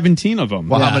hit 17 of them.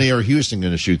 Well, how many are Houston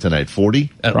going to shoot tonight?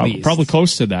 40? Probably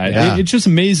close to that. Yeah. It's just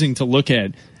amazing to look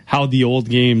at how the old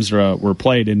games were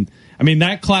played. And, I mean,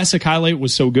 that classic highlight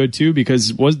was so good, too,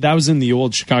 because that was in the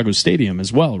old Chicago Stadium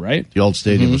as well, right? The old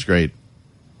stadium was great.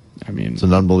 I mean, it's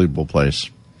an unbelievable place.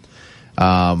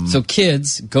 So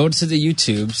kids, go to the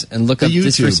YouTubes and look up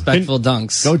disrespectful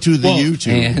dunks. Go to the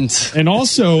YouTube. And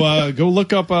also go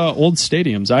look up old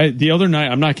stadiums. The other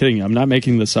night, I'm not kidding you, I'm not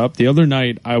making this up. The other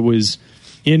night, I was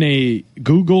in a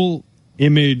Google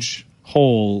image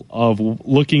hole of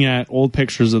looking at old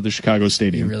pictures of the Chicago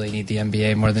Stadium. You really need the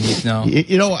NBA more than you know.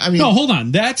 No, hold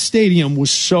on. That stadium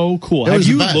was so cool. Have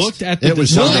you looked at the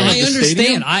design of the I understand.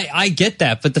 stadium? I get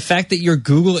that, but the fact that you're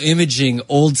Google imaging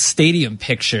old stadium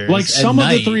pictures, like some of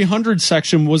the 300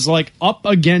 section was like up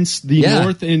against the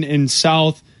north and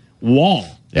south wall.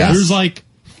 Yes. There's like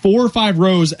 4 or 5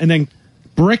 rows and then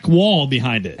brick wall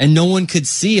behind it, and no one could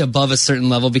see above a certain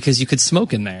level because you could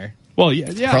smoke in there. Well,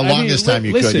 yeah. For the longest time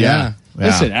you could, yeah.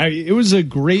 Listen, it was a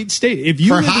great stadium. If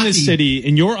you live in a city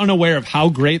and you're unaware of how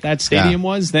great that stadium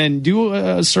was, then do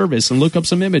a service and look up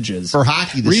some images. For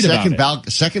hockey, the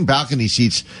second balcony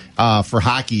seats for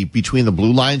hockey between the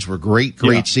blue lines were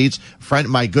great seats.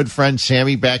 My good friend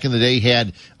Sammy back in the day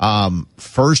had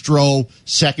first row,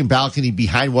 second balcony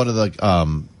behind one of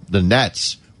the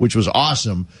nets, which was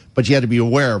awesome. But you had to be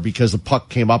aware because the puck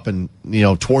came up and,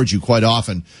 towards you quite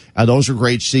often. And those were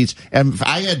great seats. And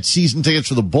I had season tickets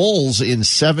for the Bulls in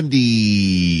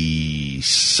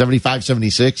 75,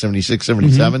 76,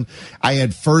 77. I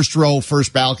had first row,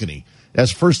 first balcony.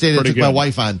 That's the first date I took my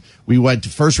wife on. We went to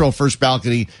first row, first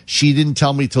balcony. She didn't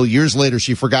tell me till years later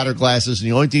she forgot her glasses, and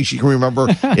the only thing she can remember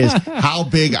is how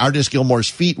big Artis Gilmore's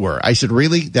feet were. I said,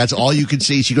 really? That's all you could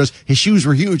see? She goes, his shoes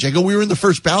were huge. I go, we were in the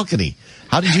first balcony.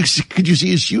 How could you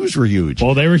see his shoes were huge?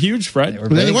 Well, they were huge, Fred.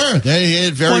 They were. They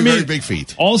had very big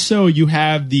feet. Also, you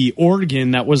have the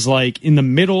organ that was like in the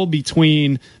middle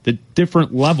between the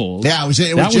different levels. Yeah, it was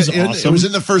awesome. It was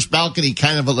in the first balcony,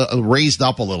 kind of raised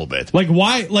up a little bit. Like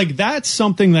why? Like that's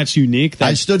something that's unique. That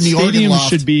I stood in the organ loft.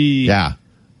 Should be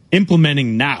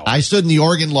implementing now. I stood in the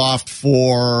organ loft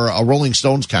for a Rolling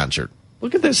Stones concert.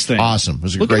 Look at this thing. Awesome. It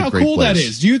was a Look great at how cool place. that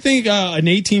is. Do you think an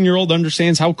 18-year-old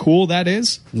understands how cool that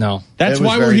is? No. That's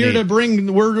why we're here to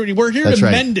bring. We're here to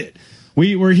mend it.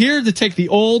 We're here to take the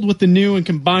old with the new and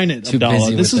combine it. Too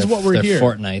busy this is what we're here.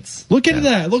 Fortnights. Look at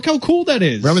that. Look how cool that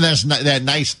is. Remember that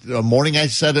nice morning I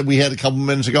said that we had a couple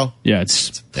minutes ago? Yeah,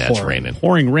 it's raining.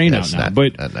 Pouring rain That's out now.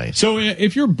 not But nice. So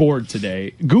if you're bored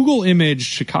today, Google image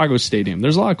Chicago Stadium.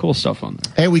 There's a lot of cool stuff on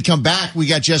there. Hey, we come back. We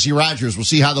got Jesse Rogers. We'll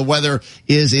see how the weather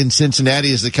is in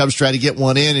Cincinnati as the Cubs try to get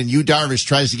one in, and Yu Darvish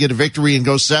tries to get a victory and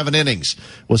go 7 innings.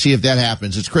 We'll see if that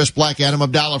happens. It's Chris Black, Adam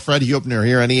Abdallah, Fred Hubner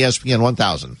here on ESPN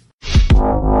 1000.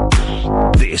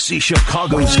 This is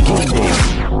Chicago's Game Day. There's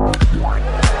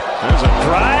a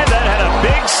drive that had a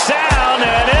big sound,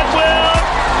 and it will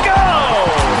go!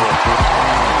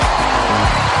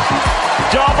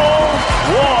 Double,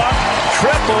 walk,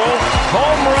 triple,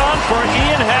 home run for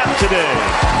Ian Happ today.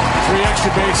 3 extra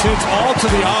base hits, all to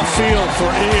the outfield for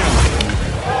Ian.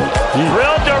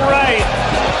 Drilled to right.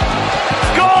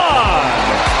 Gone!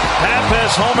 Happ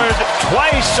has homered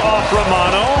twice off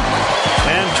Romano,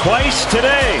 and twice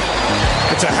today.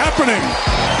 It's a happening.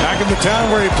 Back in the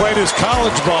town where he played his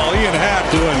college ball, Ian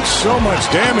Happ doing so much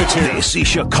damage here. This is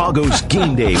Chicago's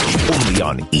Game Day, only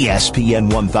on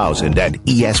ESPN 1000 and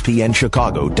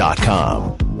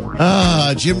ESPNChicago.com.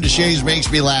 Jim DeShays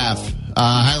makes me laugh.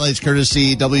 Highlights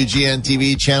courtesy WGN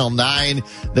TV Channel 9.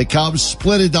 The Cubs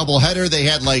split a doubleheader. They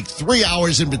had like 3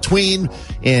 hours in between,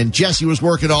 and Jesse was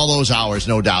working all those hours,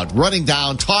 no doubt. Running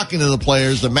down, talking to the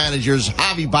players, the managers,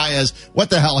 Javi Baez, what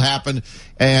the hell happened?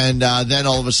 And then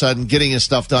all of a sudden getting his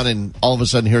stuff done, and all of a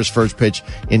sudden here's first pitch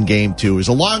in game 2. It was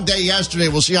a long day yesterday.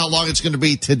 We'll see how long it's going to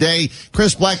be today.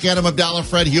 Chris Black, Adam Abdallah,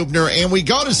 Fred Hubner, and we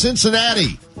go to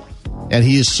Cincinnati. And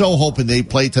he is so hoping they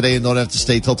play today and don't have to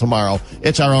stay till tomorrow.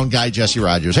 It's our own guy, Jesse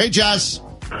Rogers. Hey, Jess.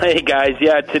 Hey, guys.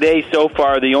 Yeah, today so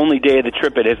far, the only day of the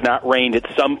trip it has not rained at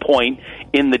some point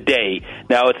in the day.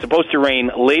 Now, it's supposed to rain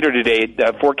later today.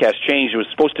 The forecast changed. It was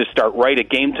supposed to start right at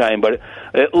game time, but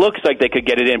it looks like they could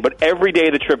get it in. But every day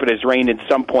of the trip it has rained at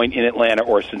some point in Atlanta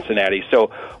or Cincinnati.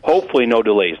 So hopefully no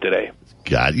delays today.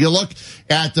 God, you look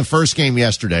at the first game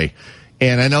yesterday.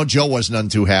 And I know Joe was none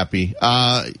too happy.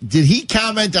 Did he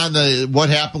comment on what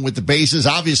happened with the bases?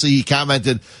 Obviously, he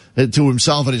commented to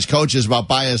himself and his coaches about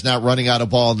Baez not running out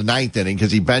of ball in the 9th inning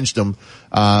because he benched him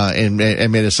and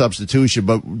made a substitution.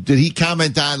 But did he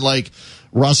comment on, like,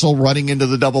 Russell running into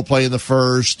the double play in the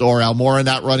first, or Almora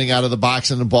not running out of the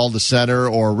box and the ball to center,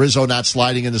 or Rizzo not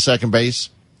sliding into second base?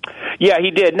 Yeah,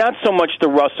 he did. Not so much the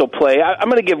Russell play. I'm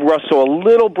going to give Russell a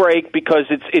little break because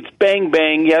it's bang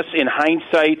bang. Yes, in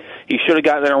hindsight, he should have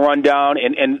gotten a run down,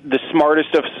 and the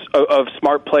smartest of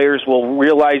smart players will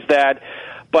realize that.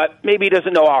 But maybe he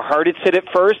doesn't know how hard it's hit at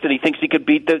first, and he thinks he could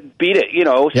beat it. You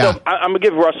know, yeah. So I'm going to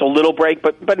give Russell a little break,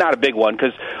 but not a big one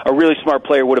because a really smart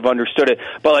player would have understood it.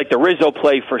 But like the Rizzo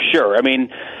play, for sure. I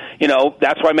mean, you know,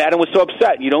 that's why Madden was so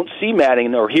upset. You don't see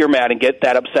Madden or hear Madden get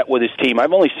that upset with his team.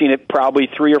 I've only seen it probably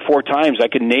 3 or 4 times. I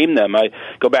could name them. I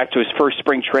go back to his first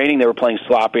spring training. They were playing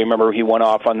sloppy. I remember he went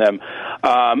off on them.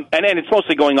 And it's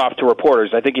mostly going off to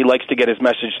reporters. I think he likes to get his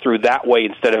message through that way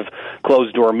instead of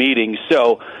closed-door meetings.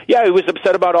 So, yeah, he was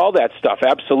upset about all that stuff,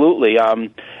 absolutely.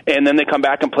 And then they come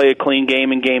back and play a clean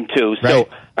game in game 2. Right. So,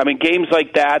 I mean, games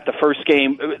like that, the first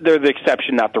game, they're the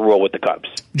exception, not the rule with the Cubs.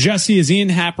 Jesse, is Ian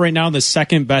Happ right now the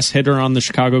second best hitter on the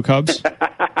Chicago Cubs?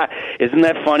 Isn't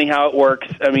that funny how it works?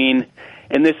 I mean,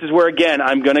 and this is where, again,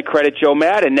 I'm going to credit Joe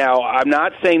Madden. Now, I'm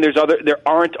not saying there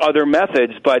aren't other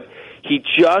methods, but he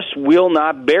just will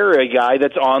not bury a guy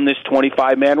that's on this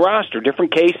 25-man roster.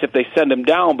 Different case if they send him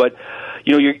down, but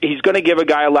you know, he's going to give a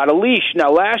guy a lot of leash. Now,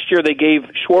 last year they gave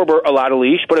Schwarber a lot of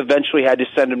leash, but eventually had to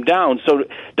send him down. So it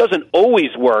doesn't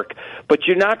always work, but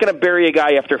you're not going to bury a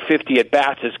guy after 50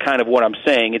 at-bats is kind of what I'm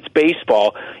saying. It's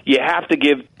baseball. You have to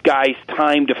give guys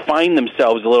time to find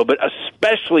themselves a little bit,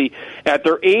 especially at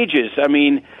their ages. I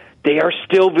mean, they are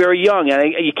still very young,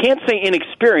 and you can't say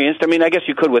inexperienced. I mean, I guess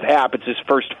you could with Happ. It's his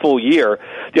first full year.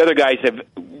 The other guys have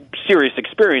serious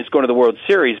experience going to the World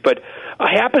Series, but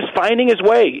Hap is finding his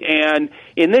way, and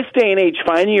in this day and age,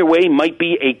 finding your way might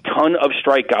be a ton of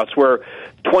strikeouts, where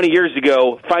 20 years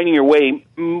ago, finding your way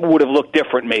would have looked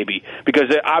different maybe,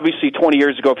 because obviously 20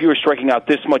 years ago, if you were striking out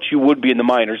this much, you would be in the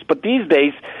minors. But these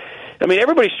days, I mean,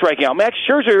 everybody's striking out. Max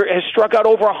Scherzer has struck out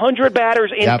over 100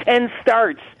 batters in 10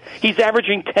 starts. He's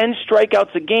averaging 10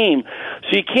 strikeouts a game.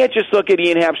 So you can't just look at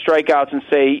Ian Happ's strikeouts and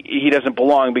say he doesn't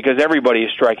belong, because everybody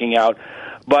is striking out.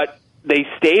 But they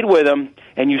stayed with him,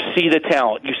 and you see the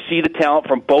talent. You see the talent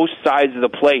from both sides of the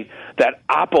plate. That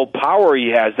oppo power he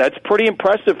has, that's pretty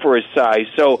impressive for his size.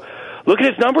 So look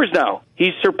at his numbers now.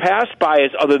 He's surpassed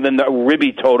Baez, other than the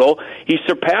Ribby total. He's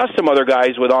surpassed some other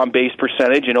guys with on-base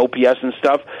percentage and OPS and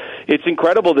stuff. It's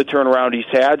incredible the turnaround he's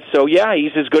had. So, yeah,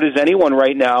 he's as good as anyone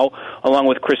right now, along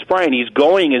with Chris Bryant. He's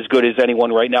going as good as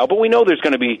anyone right now, but we know there's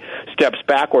going to be steps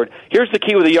backward. Here's the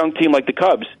key with a young team like the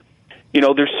Cubs. You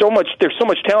know, there's so much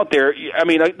talent there. I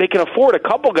mean, they can afford a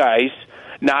couple guys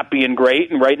not being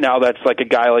great, and right now that's like a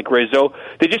guy like Rizzo.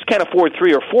 They just can't afford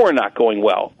 3 or 4 not going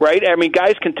well, right? I mean,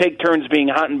 guys can take turns being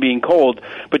hot and being cold,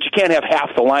 but you can't have half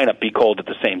the lineup be cold at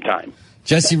the same time.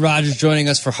 Jesse Rogers joining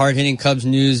us for hard-hitting Cubs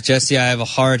news. Jesse, I have a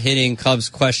hard-hitting Cubs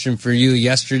question for you.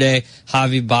 Yesterday,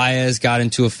 Javi Baez got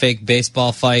into a fake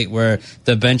baseball fight where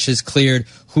the benches cleared.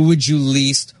 Who would you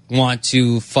least want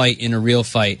to fight in a real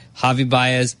fight? Javi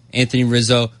Baez, Anthony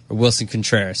Rizzo, or Wilson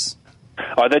Contreras?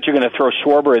 Oh, I thought you were going to throw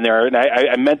Schwarber in there, and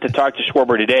I meant to talk to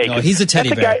Schwarber today. No, he's a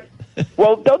teddy bear.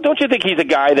 Well, don't you think he's a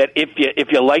guy that if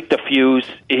you like the fuse,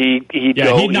 he'd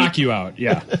knock you out.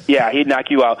 Yeah, yeah, he'd knock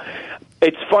you out.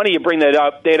 It's funny you bring that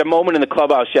up. They had a moment in the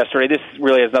clubhouse yesterday. This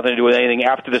really has nothing to do with anything.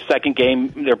 After the second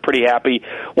game, they're pretty happy.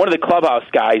 One of the clubhouse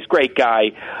guys, great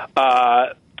guy,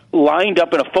 lined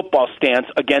up in a football stance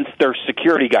against their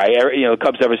security guy. You know, the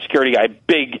Cubs have a security guy,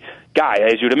 big guy,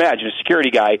 as you'd imagine, a security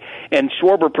guy, and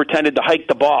Schwarber pretended to hike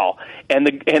the ball. And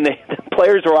the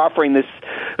players were offering this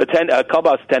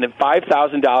clubhouse attendant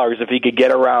 $5,000 if he could get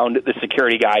around the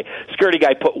security guy. Security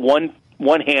guy put one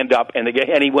hand up, and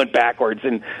he went backwards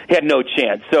and had no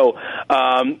chance. So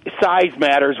size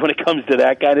matters when it comes to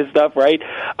that kind of stuff, right?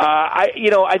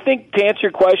 I think to answer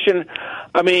your question,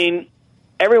 I mean,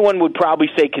 everyone would probably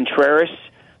say Contreras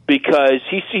because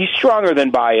he's stronger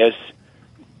than Baez.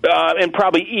 And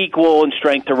probably equal in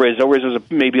strength to Rizzo. Rizzo's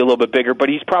maybe a little bit bigger, but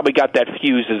he's probably got that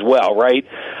fuse as well, right?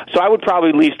 So I would probably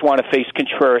at least want to face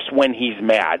Contreras when he's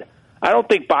mad. I don't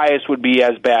think Baez would be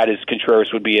as bad as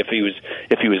Contreras would be if he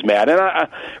was mad. And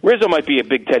Rizzo might be a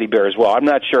big teddy bear as well. I'm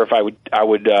not sure if I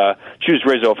would choose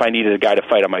Rizzo if I needed a guy to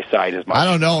fight on my side as much. I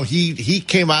don't know. He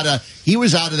came out of he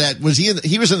was out of that.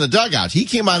 He was in the dugout. He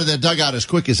came out of that dugout as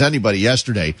quick as anybody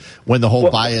yesterday when the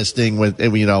whole Baez thing with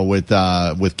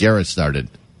Garrett started.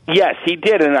 Yes, he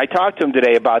did, and I talked to him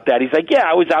today about that. He's like, "Yeah,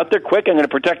 I was out there quick. I'm going to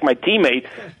protect my teammate,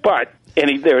 but."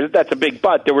 And that's a big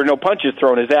but. There were no punches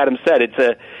thrown, as Adam said.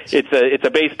 It's a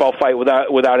baseball fight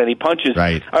without any punches.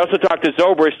 Right. I also talked to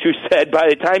Zobrist, who said by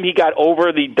the time he got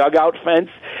over the dugout fence,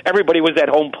 everybody was at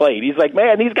home plate. He's like,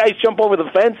 man, these guys jump over the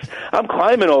fence. I'm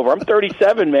climbing over. I'm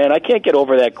 37, man. I can't get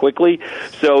over that quickly.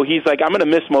 So he's like, I'm going to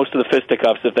miss most of the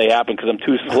fisticuffs if they happen because I'm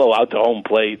too slow out to home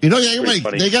plate. You know,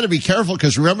 they got to be careful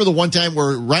because remember the one time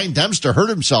where Ryan Dempster hurt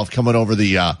himself coming over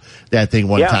that thing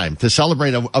one time to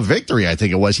celebrate a victory. I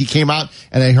think it was. He came out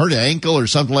and I hurt an ankle or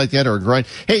something like that or a groin.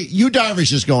 Hey, Yu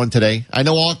Darvish is going today. I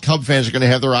know all Cub fans are going to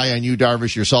have their eye on Yu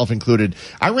Darvish, yourself included.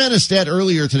 I ran a stat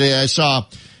earlier today. I saw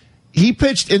he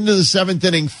pitched into the 7th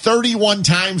inning 31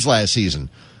 times last season.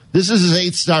 This is his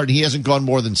 8th start, and he hasn't gone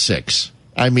more than 6.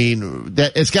 I mean,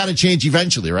 it's got to change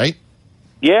eventually, right?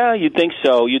 Yeah, you'd think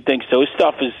so. His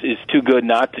stuff is too good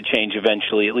not to change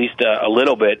eventually, at least a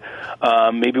little bit.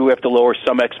 Maybe we have to lower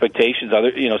some expectations.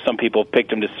 Some people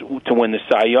picked him to win the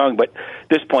Cy Young, but at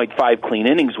this point, 5 clean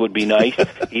innings would be nice.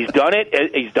 He's done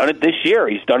it. He's done it this year.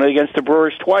 He's done it against the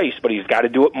Brewers twice, but he's got to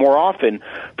do it more often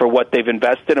for what they've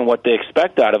invested and what they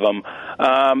expect out of him.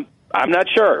 I'm not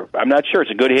sure. It's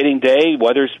a good hitting day.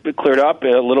 Weather's cleared up a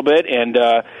little bit, and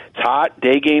it's hot.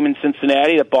 Day game in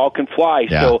Cincinnati. The ball can fly.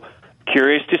 Yeah. So.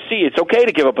 Curious to see. It's okay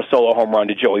to give up a solo home run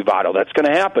to Joey Votto. That's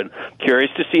going to happen.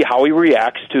 Curious to see how he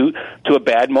reacts to a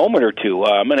bad moment or two.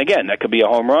 And again, that could be a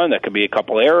home run. That could be a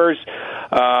couple errors.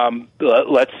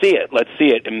 Let's see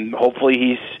it. And hopefully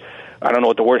he's, I don't know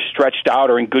what the word, stretched out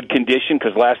or in good condition,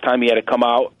 because last time he had to come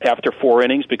out after 4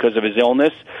 innings because of his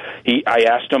illness. I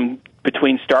asked him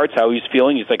between starts how he was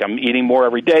feeling. He's like, I'm eating more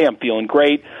every day. I'm feeling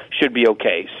great. Should be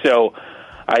okay. So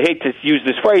I hate to use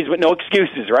this phrase, but no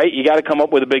excuses, right? You got to come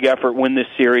up with a big effort, win this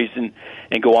series, and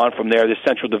go on from there. The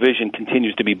Central Division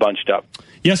continues to be bunched up.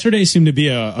 Yesterday seemed to be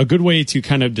a good way to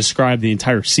kind of describe the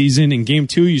entire season. In Game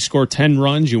 2, you score 10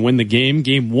 runs, you win the game.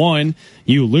 Game 1,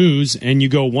 you lose, and you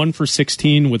go 1 for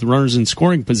 16 with runners in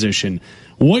scoring position.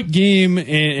 What game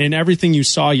and everything you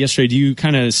saw yesterday do you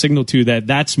kind of signal to that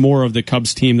that's more of the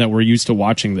Cubs team that we're used to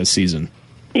watching this season?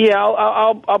 Yeah,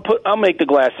 I'll make the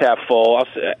glass half full,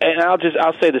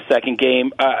 I'll say the second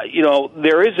game.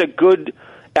 There is a good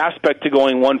aspect to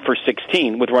going 1 for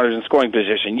 16 with runners in scoring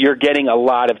position. You're getting a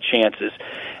lot of chances,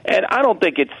 and I don't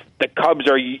think it's the Cubs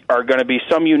are going to be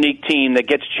some unique team that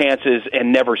gets chances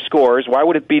and never scores. Why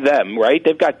would it be them? Right?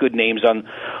 They've got good names on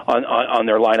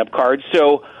their lineup cards,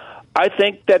 so. I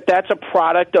think that's a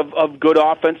product of good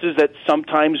offenses that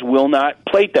sometimes will not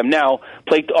plate them. Now,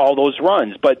 plate all those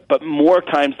runs, but more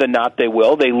times than not they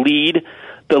will. They lead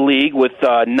the league with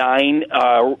 9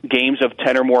 games of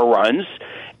 10 or more runs.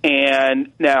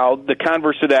 And now the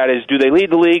converse of that is, do they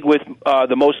lead the league with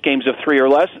the most games of 3 or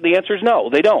less? The answer is no,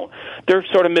 they don't. They're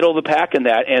sort of middle of the pack in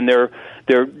that, and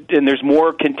there's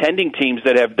more contending teams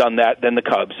that have done that than the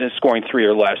Cubs in scoring 3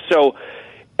 or less. So,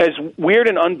 as weird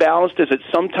and unbalanced as it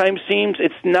sometimes seems,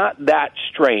 it's not that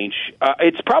strange.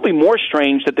 It's probably more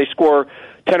strange that they score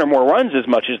 10 or more runs as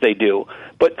much as they do.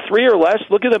 But 3 or less,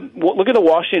 look at the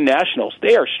Washington Nationals.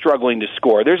 They are struggling to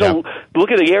score. Look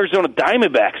at the Arizona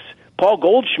Diamondbacks, Paul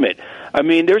Goldschmidt. I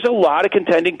mean, there's a lot of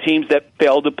contending teams that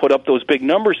fail to put up those big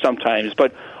numbers sometimes.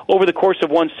 But over the course of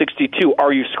 162,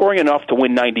 are you scoring enough to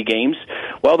win 90 games?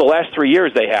 Well, the last 3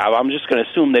 years they have. I'm just going to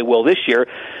assume they will this year,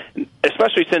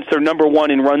 especially since they're number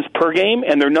 1 in runs per game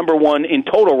and they're number 1 in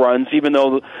total runs, even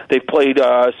though they've played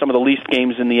some of the least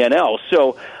games in the NL.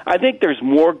 So I think there's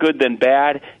more good than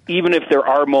bad, even if there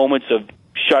are moments of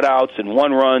shutouts and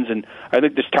 1 runs. And I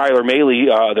think this Tyler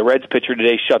Mahle, the Reds pitcher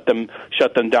today, shut them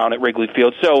down at Wrigley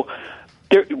Field. So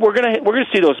we're gonna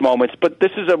see those moments, but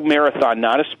this is a marathon,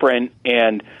 not a sprint,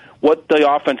 and what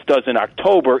the offense does in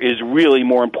October is really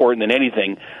more important than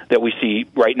anything that we see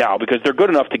right now, because they're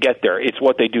good enough to get there. It's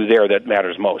what they do there that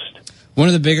matters most. One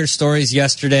of the bigger stories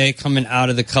yesterday coming out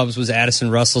of the Cubs was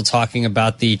Addison Russell talking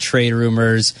about the trade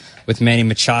rumors with Manny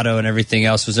Machado and everything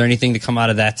else. Was there anything to come out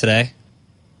of that today?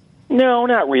 No,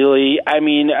 not really. I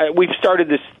mean, we've started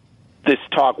this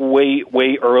talk way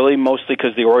early, mostly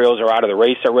because the Orioles are out of the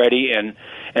race already, and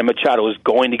Machado is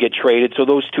going to get traded. So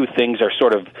those two things are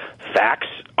sort of facts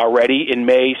already in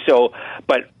May. So,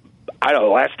 but I don't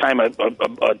know. Last time a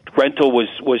rental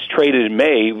was traded in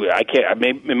May,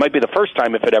 it might be the first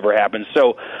time if it ever happens.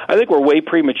 So I think we're way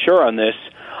premature on this.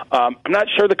 I'm not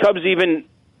sure the Cubs even,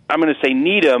 I'm going to say,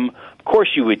 need him. Of course,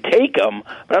 you would take him,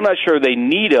 but I'm not sure they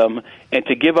need him. And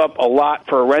to give up a lot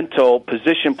for a rental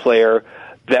position player,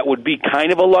 that would be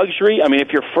kind of a luxury. I mean,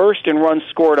 if you're first in runs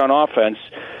scored on offense,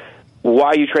 why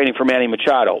are you trading for Manny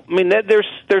Machado? I mean, there's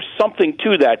something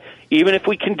to that. Even if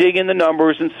we can dig in the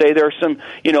numbers and say there's some,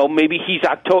 maybe he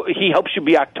helps you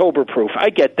be October proof.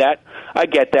 I get that.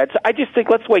 So I just think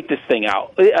let's wait this thing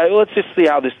out. Let's just see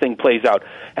how this thing plays out.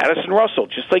 Addison Russell,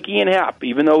 just like Ian Happ,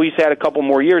 even though he's had a couple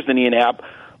more years than Ian Happ,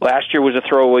 last year was a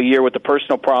throwaway year with the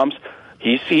personal problems.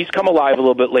 He's come alive a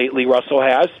little bit lately. Russell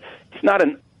has. He's not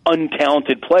an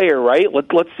untalented player, right?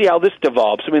 Let's see how this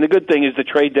develops. I mean, the good thing is the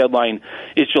trade deadline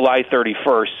is July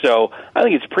 31st, so I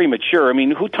think it's premature. I mean,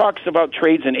 who talks about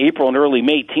trades in April and early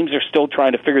May? Teams are still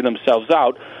trying to figure themselves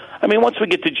out. I mean, once we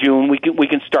get to June, we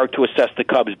can start to assess the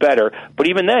Cubs better. But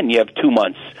even then, you have 2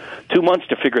 months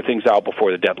to figure things out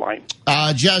before the deadline.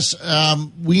 Jess,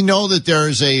 we know that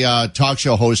there's a talk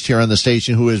show host here on the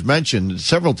station who has mentioned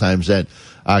several times that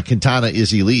Quintana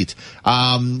is elite.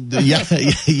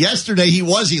 Yesterday he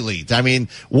was elite. I mean,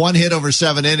 1 hit over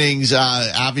 7 innings.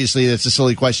 Obviously, that's a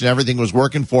silly question. Everything was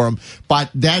working for him,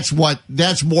 but that's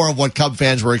more of what Cub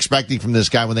fans were expecting from this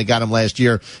guy when they got him last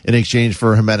year in exchange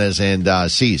for Jimenez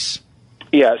and Cease.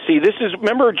 Yeah. See,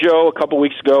 remember Joe a couple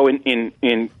weeks ago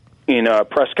in a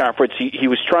press conference, he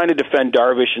was trying to defend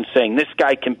Darvish and saying, this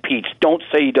guy competes. Don't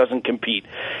say he doesn't compete.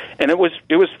 And it was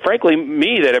frankly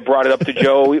me that had brought it up to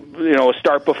Joe, a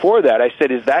start before that. I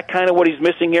said, is that kind of what he's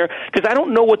missing here? Because I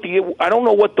don't know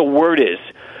what the word is.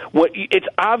 It's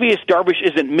obvious Darvish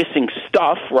isn't missing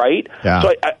stuff, right? Yeah.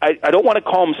 So I don't want to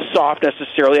call him soft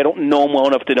necessarily. I don't know him well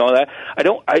enough to know that.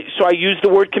 So I use the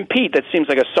word compete. That seems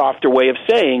like a softer way of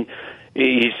saying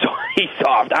he's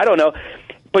soft. I don't know.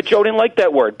 But Joe didn't like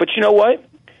that word. But you know what?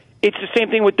 It's the same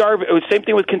thing with Darvish. It was the same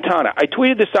thing with Quintana. I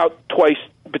tweeted this out twice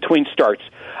between starts.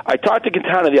 I talked to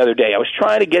Quintana the other day. I was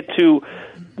trying to get to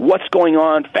what's going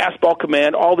on, fastball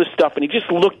command, all this stuff, and he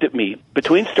just looked at me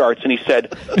between starts and he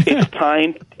said, "It's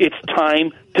time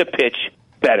to pitch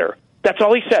better. That's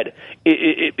all he said.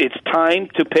 It's time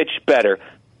to pitch better.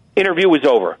 Interview was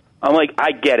over. I'm like,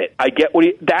 I get it. I get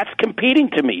that's competing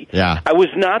to me. Yeah. I was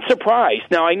not surprised.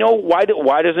 Now, I know why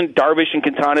doesn't Darvish and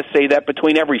Quintana say that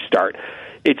between every start?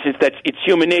 It's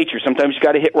human nature. Sometimes you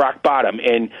got to hit rock bottom,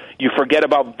 and you forget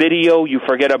about video, you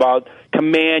forget about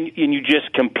command, and you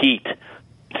just compete.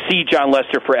 See John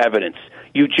Lester for evidence.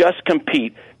 You just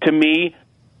compete. To me,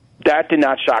 that did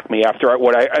not shock me after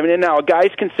I mean, now guys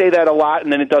can say that a lot,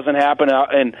 and then it doesn't happen,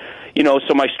 and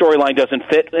so my storyline doesn't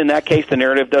fit in that case. The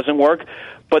narrative doesn't work.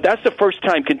 But that's the first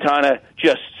time Quintana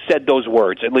just said those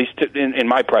words, at least in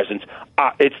my presence.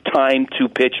 It's time to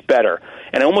pitch better.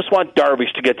 And I almost want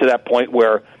Darvish to get to that point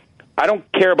where I don't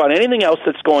care about anything else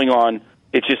that's going on.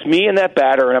 It's just me and that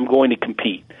batter, and I'm going to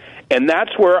compete. And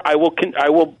that's where I will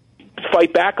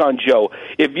fight back on Joe.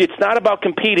 If it's not about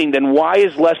competing, then why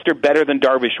is Lester better than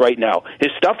Darvish right now?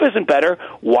 His stuff isn't better.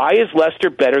 Why is Lester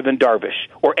better than Darvish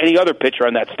or any other pitcher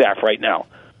on that staff right now?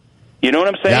 You know what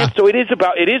I'm saying? Yeah. So it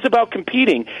is about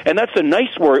competing, and that's a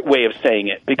nice way of saying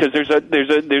it, because there's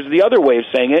the other way of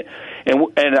saying it,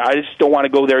 and I just don't want to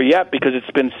go there yet because it's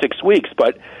been 6 weeks.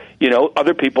 But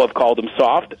other people have called him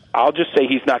soft. I'll just say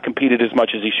he's not competed as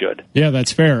much as he should. Yeah,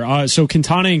 that's fair. So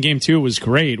Quintana in Game 2 was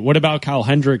great. What about Kyle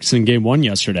Hendricks in Game 1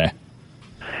 yesterday?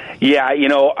 Yeah,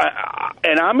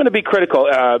 and I'm going to be critical.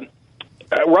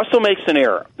 Russell makes an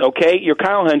error. Okay, you're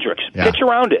Kyle Hendricks. Yeah. Pitch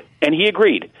around it, and he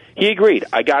agreed.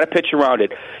 I got to pitch around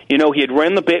it. He had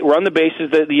run the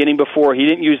bases the inning before. He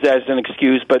didn't use that as an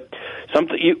excuse, but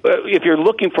if you're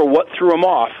looking for what threw him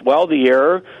off, well, the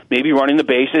error, maybe running the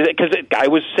bases, because the guy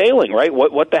was sailing, right?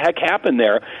 What the heck happened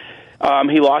there?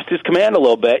 He lost his command a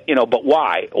little bit, but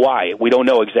why? Why? We don't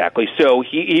know exactly. So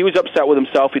he was upset with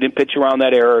himself. He didn't pitch around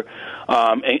that error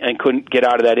and couldn't get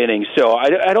out of that inning. So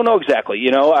I don't know exactly.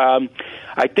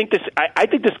 I think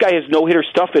this guy has no-hitter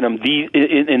stuff in him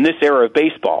in this era of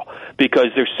baseball, because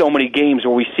there's so many games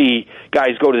where we see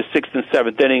guys go to the 6th and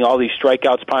 7th inning, all these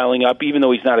strikeouts piling up, even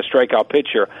though he's not a strikeout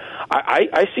pitcher.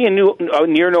 I see a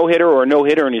near no-hitter or a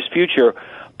no-hitter in his future,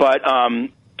 but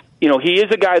he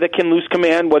is a guy that can lose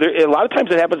command. A lot of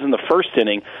times it happens in the first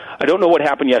inning. I don't know what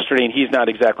happened yesterday, and he's not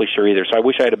exactly sure either, so I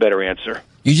wish I had a better answer.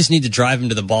 You just need to drive him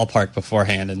to the ballpark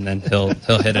beforehand, and then he'll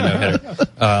hit a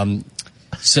no-hitter.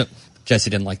 So Jesse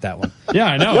didn't like that one. Yeah,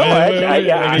 I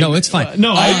know. No, it's fine.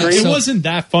 I agree. It wasn't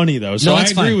that funny, though, so I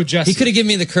agree with Jesse. He could have given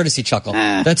me the courtesy chuckle.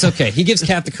 That's okay. He gives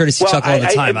Cap the courtesy chuckle all the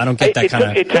time. I don't get that kind of...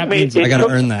 I got to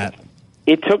earn that.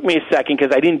 It took me a second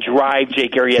because I didn't drive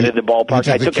Jake Arrieta to the ballpark.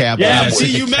 I took a cab. Yeah,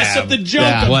 see, you messed up the joke.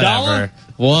 Yeah, whatever.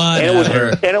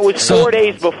 And it was 4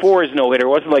 days before his no-hitter. It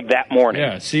wasn't like that morning.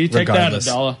 Yeah, see, take that,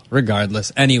 Abdallah.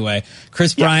 Regardless. Anyway,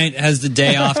 Chris Bryant has the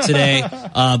day off today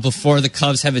before the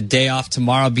Cubs have a day off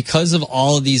tomorrow. Because of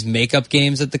all of these makeup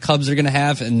games that the Cubs are going to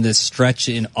have in this stretch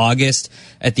in August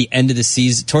at the end of the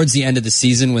season, towards the end of the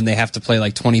season when they have to play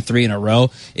like 23 in a row,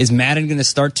 is Madden going to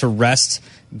start to rest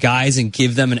guys and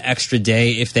give them an extra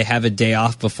day if they have a day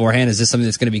off beforehand? Is this something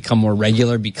that's going to become more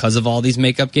regular because of all these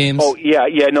makeup games? Oh, yeah,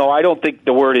 no, I don't think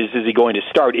the word is he going to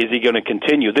start? Is he going to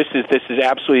continue? This is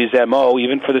absolutely his MO,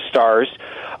 even for the Stars.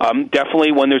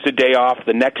 Definitely when there's a day off,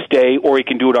 the next day, or he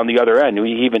can do it on the other end.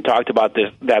 We even talked about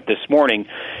this morning.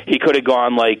 He could have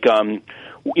gone like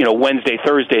Wednesday,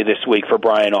 Thursday this week for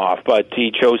Brian off, but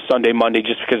he chose Sunday, Monday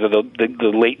just because of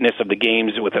the lateness of the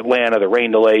games with Atlanta, the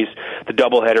rain delays, the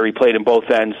doubleheader. He played in both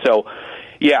ends. So,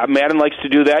 yeah, Madden likes to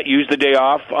do that, use the day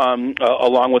off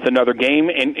along with another game,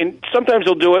 and sometimes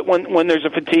he'll do it when there's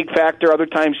a fatigue factor, other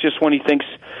times just when he thinks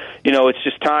it's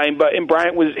just time. And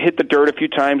Bryant hit the dirt a few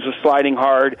times, was sliding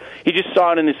hard. He just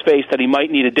saw it in his face that he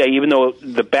might need a day, even though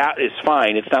the bat is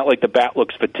fine. It's not like the bat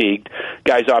looks fatigued.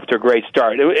 Guy's off to a great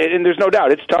start. And there's no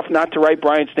doubt, it's tough not to write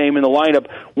Bryant's name in the lineup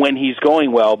when he's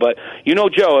going well. But,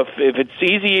 Joe, if it's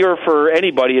easier for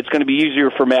anybody, it's going to be easier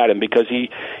for Madden because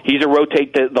he's a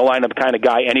rotate the lineup kind of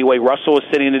guy anyway. Russell is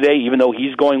sitting today, even though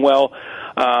he's going well.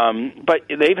 But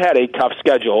they've had a tough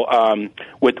schedule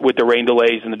with the rain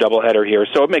delays and the doubleheader here,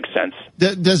 so it makes sense.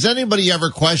 Does anybody ever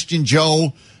question,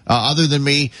 Joe, other than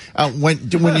me, when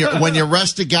you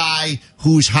rest a guy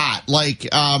who's hot? Like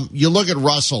you look at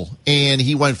Russell, and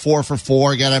he went 4 for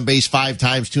 4, got on base 5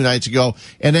 times 2 nights ago,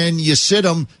 and then you sit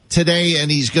him today,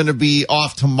 and he's going to be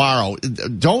off tomorrow.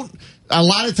 A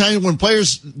lot of times when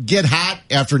players get hot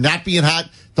after not being hot,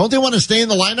 don't they want to stay in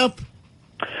the lineup?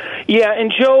 Yeah,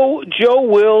 and Joe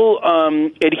will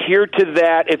adhere to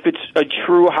that if it's a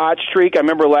true hot streak. I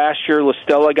remember last year, La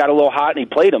Stella got a little hot, and he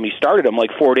played him. He started him like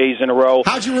 4 days in a row.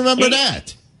 How'd you remember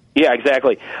that? Yeah,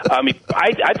 exactly. I mean,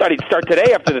 I thought he'd start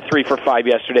today after the 3 for 5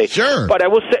 yesterday. Sure, but I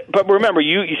will say. But remember,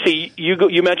 you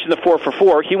mentioned the 4 for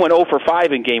 4. He went 0 for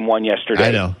 5 in Game 1 yesterday.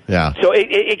 I know. Yeah. So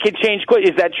it can change quick.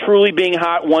 Is that truly being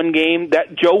hot one game?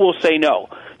 That Joe will say no.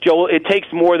 Joe, it takes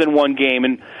more than one game,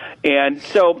 and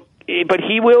so. But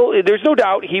he will. There's no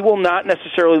doubt he will not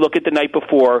necessarily look at the night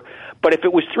before. But if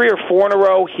it was 3 or 4 in a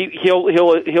row,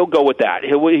 he'll go with that.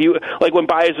 He like when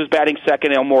Baez was batting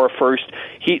second, Elmore first.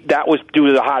 That was due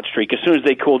to the hot streak. As soon as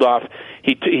they cooled off,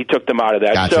 he took them out of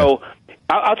that. Gotcha. So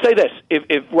I'll say this: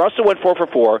 if Russell went 4 for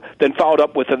 4, then followed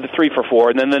up with the 3 for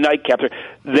 4, and then the nightcap,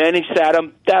 then he sat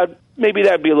him. Maybe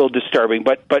that'd be a little disturbing,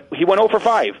 but he went 0 for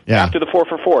 5 after the 4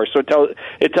 for 4, so it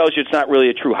tells you it's not really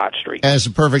a true hot streak. And it's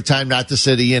a perfect time not to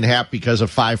sit Ian Happ because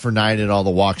of 5 for 9 and all the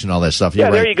walks and all that stuff.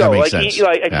 There you go.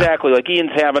 Exactly. Like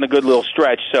Ian's having a good little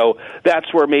stretch, so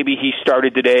that's where maybe he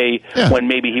started today when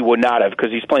maybe he would not have, because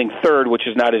he's playing third, which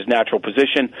is not his natural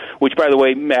position. Which, by the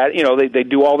way, Matt, they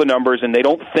do all the numbers, and they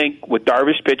don't think with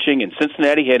Darvish pitching and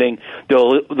Cincinnati hitting,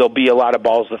 there'll be a lot of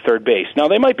balls to third base. Now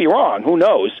they might be wrong, who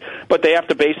knows? But they have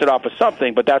to base it off of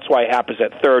something, but that's why Happ is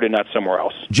at third and not somewhere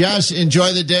else. Jess,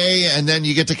 enjoy the day, and then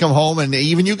you get to come home, and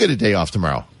even you get a day off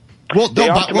tomorrow. We'll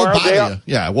buy you.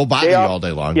 Yeah, we'll buy you all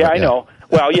day long. Yeah, I know.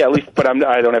 Well, yeah, at least, but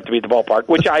I don't have to be at the ballpark,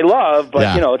 which I love, but,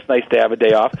 it's nice to have a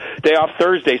day off. Day off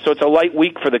Thursday, so it's a light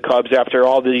week for the Cubs after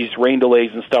all these rain delays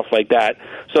and stuff like that,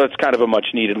 so it's kind of a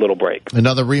much-needed little break.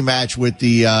 Another rematch with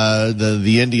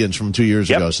the Indians from 2 years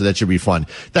ago, so that should be fun.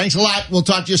 Thanks a lot. We'll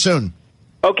talk to you soon.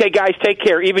 Okay, guys, take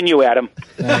care. Even you, Adam.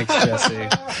 Thanks, Jesse.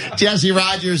 Jesse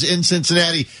Rogers in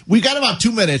Cincinnati. We got about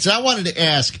 2 minutes, and I wanted to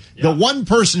ask the one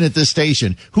person at this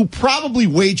station who probably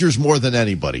wagers more than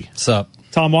anybody. What's up?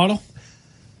 Tom Waddle?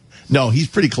 No, he's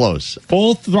pretty close.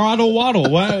 Full throttle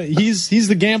Waddle. Well, he's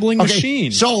the gambling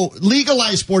machine. So,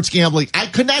 legalized sports gambling. I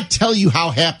could not tell you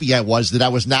how happy I was that I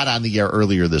was not on the air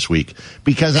earlier this week,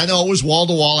 because I know it was wall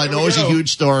to wall. I know it was a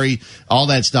huge story. All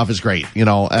that stuff is great.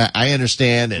 I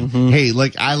understand. And hey,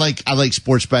 I like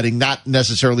sports betting, not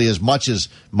necessarily as much as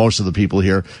most of the people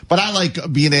here, but I like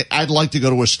I'd like to go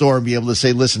to a store and be able to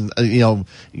say, listen, Lucas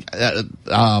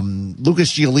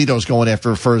Giolito's going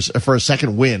after for a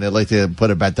second win. I'd like to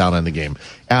put a bet down on the game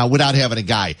without having a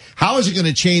guy. How is it going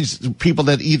to change people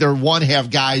that either one have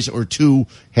guys or two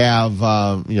have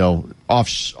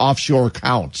offshore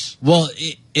accounts? Well,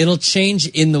 it'll change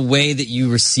in the way that you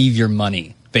receive your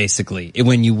money, basically,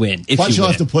 when you win. But you'll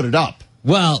have to put it up.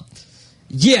 Well,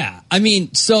 yeah. I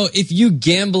mean, so if you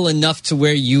gamble enough to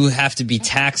where you have to be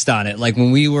taxed on it, like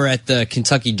when we were at the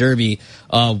Kentucky Derby,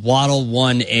 Waddle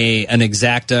won an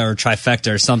exacta or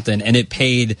trifecta or something, and it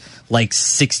paid like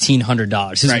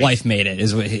 $1,600. His wife made it.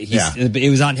 It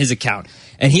was on his account.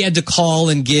 And he had to call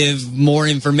and give more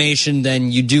information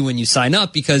than you do when you sign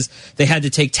up, because they had to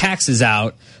take taxes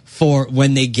out for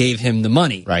when they gave him the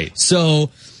money. Right. So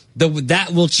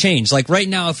that will change. Like right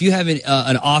now, if you have an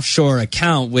offshore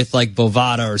account with like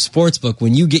Bovada or Sportsbook,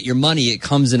 when you get your money, it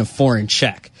comes in a foreign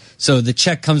check. So the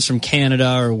check comes from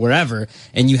Canada or wherever,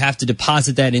 and you have to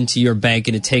deposit that into your bank,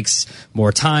 and it takes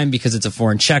more time because it's a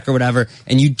foreign check or whatever.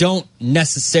 And you don't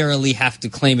necessarily have to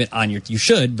claim it on you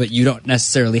should, but you don't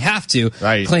necessarily have to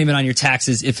claim it on your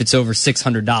taxes if it's over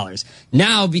 $600.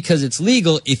 Now, because it's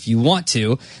legal, if you want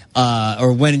to,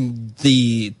 or when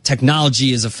the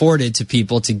technology is afforded to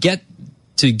people to get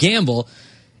to gamble,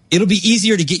 it'll be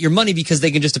easier to get your money because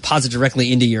they can just deposit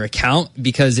directly into your account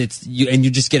because you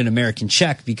just get an American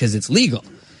check because it's legal.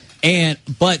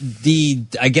 But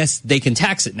I guess they can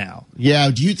tax it now. Yeah.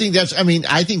 Do you think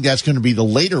I think that's going to be the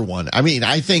later one. I mean,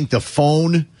 I think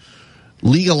the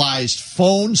legalized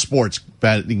phone sports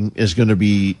betting is going to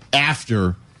be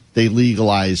after they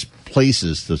legalize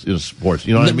places to sports.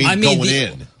 You know what I mean? Going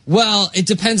in. Well, it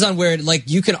depends on where,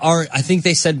 I think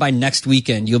they said by next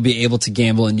weekend you'll be able to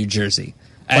gamble in New Jersey.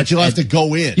 But you'll have to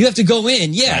go in. You have to go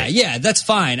in. Yeah, yeah, that's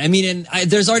fine. I mean,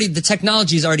 there's already, the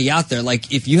technology is already out there.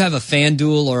 Like, if you have a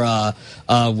FanDuel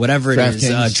or whatever it is,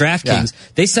 DraftKings,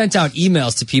 they sent out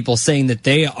emails to people saying that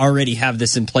they already have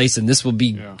this in place and this will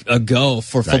be a go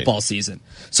for football season.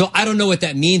 So I don't know what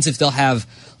that means, if they'll have,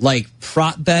 like,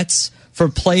 prop bets for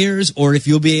players, or if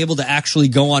you'll be able to actually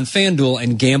go on FanDuel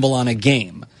and gamble on a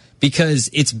game. Because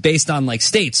it's based on, like,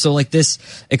 states. So, like, this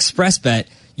Express Bet,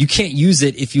 you can't use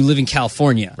it if you live in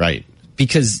California. Right.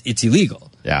 Because it's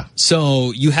illegal. Yeah.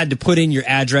 So you had to put in your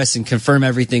address and confirm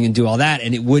everything and do all that,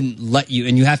 and it wouldn't let you.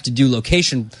 And you have to do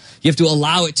location. You have to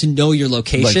allow it to know your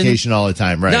location. Location all the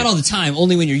time, right? Not all the time,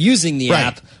 only when you're using the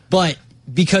app. But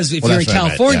because if you're in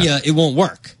California, it won't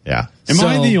work. Yeah. Am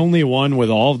I the only one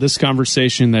with all of this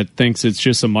conversation that thinks it's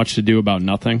just a much to do about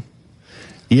nothing?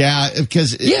 Yeah,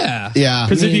 because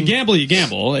Because if you gamble, you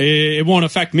gamble. It won't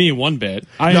affect me one bit.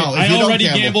 I already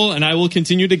gamble, and I will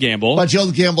continue to gamble. But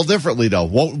you'll gamble differently, though.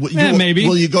 Maybe.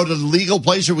 Will you go to the legal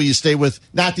place, or will you stay with?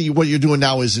 Not that what you're doing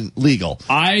now isn't legal.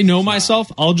 I know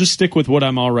myself. I'll just stick with what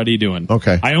I'm already doing.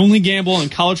 Okay. I only gamble in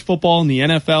college football and the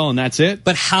NFL, and that's it.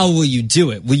 But how will you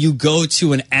do it? Will you go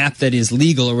to an app that is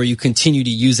legal, or will you continue to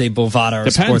use a Bovada or a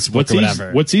sportsbook or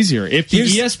whatever? What's easier? If the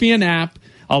ESPN app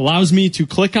allows me to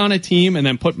click on a team and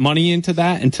then put money into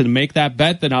that and to make that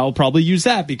bet, then I'll probably use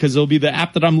that because it'll be the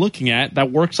app that I'm looking at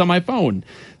that works on my phone.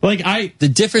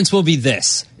 The difference will be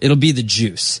this. It'll be the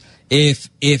juice.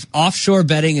 If offshore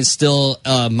betting is still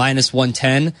minus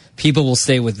 110, people will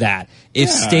stay with that. If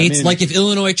if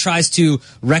Illinois tries to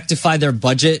rectify their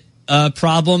budget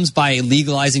problems by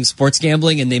legalizing sports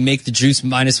gambling and they make the juice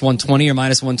minus 120 or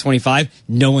minus 125,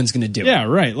 no one's going to do it. Yeah,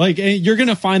 right. You're going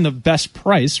to find the best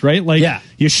price, right?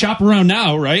 You shop around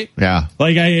now, right? Yeah.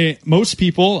 Most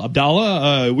people,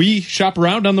 Abdallah, we shop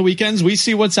around on the weekends. We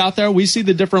see what's out there. We see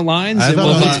the different lines.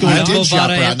 I did shop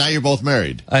around. Now you're both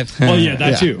married.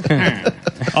 Too.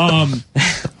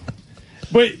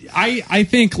 But I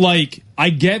think I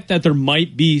get that there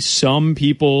might be some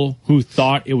people who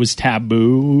thought it was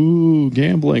taboo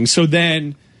gambling. So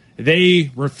then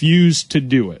they refused to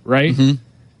do it, right? Mm-hmm.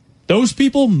 Those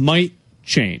people might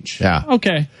change. Yeah.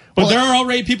 Okay. But there are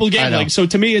already people gambling. So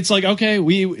to me, it's okay,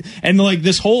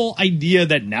 this whole idea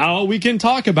that now we can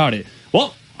talk about it.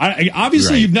 Well,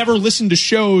 obviously you've never listened to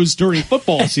shows during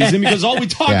football season because all we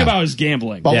talk about is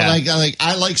gambling. But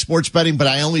I like sports betting, but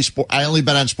I only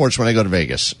bet on sports when I go to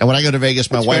Vegas. And when I go to Vegas,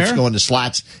 my wife's going to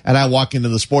slots, and I walk into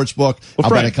the sports book.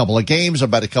 I'll bet a couple of games, I'll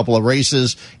bet a couple of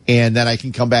races, and then I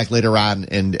can come back later on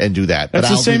and do that. That's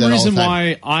the same reason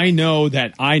why I know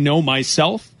that I know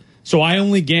myself. So I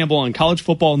only gamble on college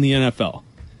football and the NFL.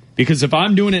 Because if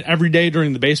I'm doing it every day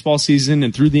during the baseball season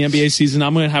and through the NBA season,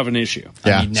 I'm going to have an issue.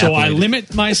 Yeah. So I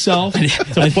limit myself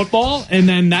to football, and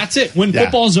then that's it. When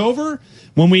football's over,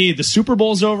 when the Super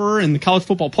Bowl's over and the college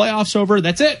football playoffs over,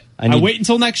 that's it. I wait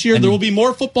until next year. There will be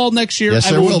more football next year. Yes,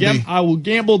 there will be. I will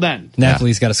gamble then.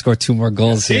 Napoli's got to score 2 more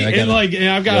goals here.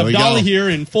 I've got Abdallah here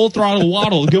in full throttle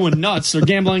waddle going nuts. They're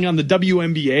gambling on the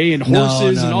WNBA and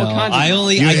horses and all kinds of I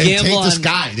gamble on the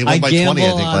sky. They won by 20, I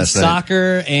think, last night.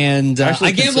 Soccer, and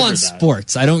I gamble on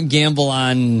sports. I don't gamble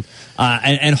on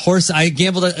and horse. I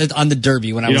gambled on the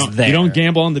Derby when I was there. You don't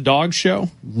gamble on the dog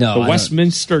show? No. The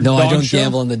Westminster dog show? No, I don't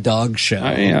gamble on the dog show.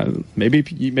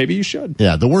 Maybe you should.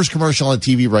 Yeah, the worst commercial on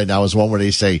TV right now is one where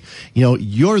they say,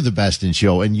 you're the best in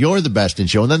show, and you're the best in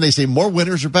show. And then they say, more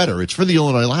winners are better. It's for the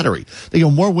Illinois Lottery. They go,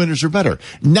 more winners are better.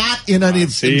 Not in a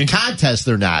contest,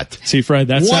 they're not. See, Fred,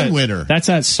 that's one winner. That's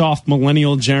that soft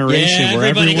millennial generation where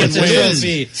everybody gets a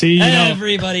trophy. See,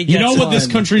 everybody gets what this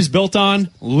country's built on?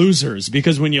 Losers.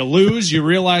 Because when you lose, you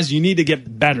realize you need to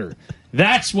get better.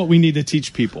 That's what we need to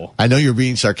teach people. I know you're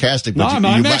being sarcastic, but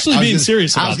I'm actually being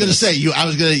serious. I was going to say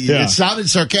it sounded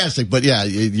sarcastic, but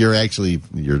you're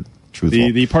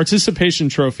truthful. The participation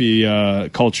trophy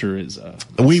culture is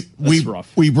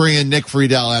rough. We bring in Nick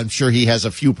Friedell. I'm sure he has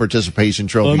a few participation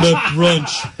trophies on the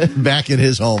brunch back in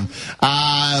his home.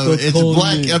 It's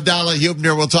Black Abdallah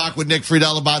Hubner. We'll talk with Nick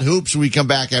Friedell about hoops. We come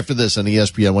back after this on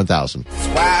ESPN 1000.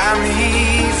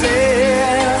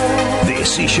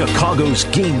 This is Chicago's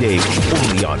Game Day,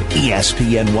 only on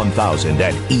ESPN 1000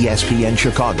 and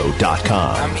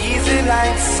ESPNChicago.com. I'm easy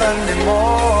like Sunday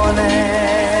morning.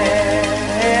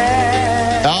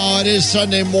 It is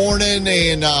Sunday morning,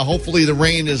 and hopefully the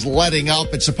rain is letting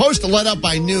up. It's supposed to let up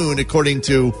by noon, according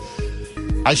to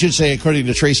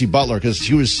Tracy Butler, because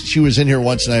she was in here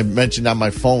once, and I mentioned on my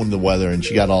phone the weather, and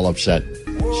she got all upset.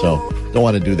 So don't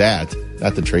want to do that.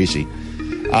 Not to Tracy.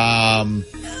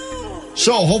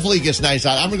 So hopefully it gets nice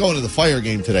out. I'm going to the Fire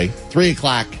game today, 3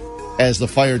 o'clock, as the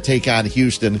Fire take on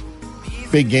Houston.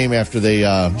 Big game after they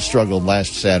struggled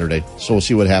last Saturday. So we'll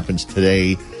see what happens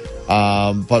today.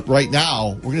 But right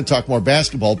now, we're going to talk more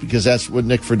basketball because that's what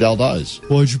Nick Friedell does.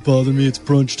 Why'd you bother me? It's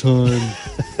brunch time.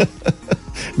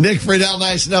 Nick Friedell,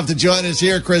 nice enough to join us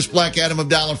here. Chris Black, Adam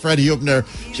Abdallah, Fred Hubner,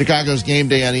 Chicago's Game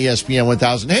Day on ESPN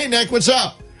 1000. Hey, Nick, what's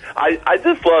up? I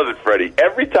just love it, Freddie.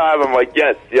 Every time I'm like,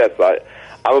 yes,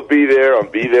 I'll be there. I'll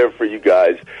be there for you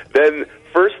guys. Then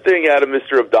first thing out of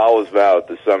Mr. Abdallah's mouth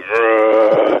is some,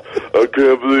 I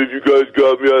can't believe you guys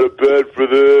got me out of bed for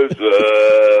this.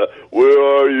 Where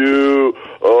are you?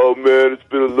 Oh, man, it's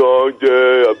been a long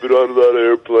day. I've been on a lot of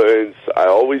airplanes. I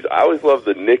always love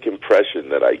the Nick impression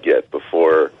that I get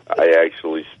before I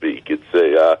actually speak. It's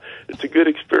a good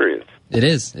experience. It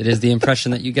is. It is the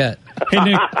impression that you get. Hey,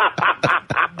 Nick.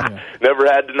 Never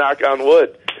had to knock on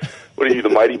wood. What are you, the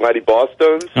mighty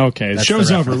Bosstones? Okay, the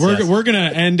show's over. We're going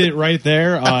to end it right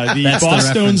there. The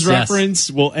Bosstones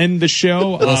reference will end the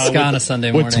show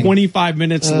Sunday with 25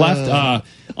 minutes left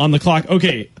on the clock.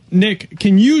 Okay, Nick,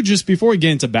 can you just, before we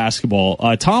get into basketball,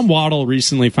 Tom Waddle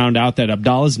recently found out that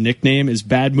Abdallah's nickname is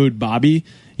Bad Mood Bobby.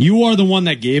 You are the one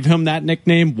that gave him that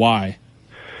nickname. Why?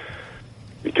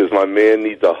 Because my man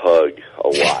needs a hug a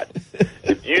lot.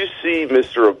 If you see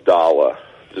Mr. Abdallah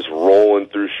just rolling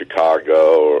through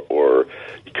Chicago or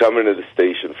you come into the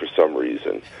station for some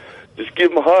reason, just give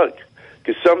him a hug.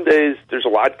 Because some days there's a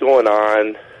lot going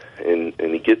on and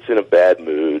he gets in a bad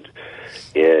mood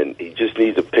and he just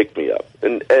needs a pick-me-up.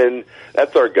 And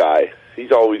that's our guy.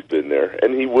 He's always been there,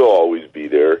 and he will always be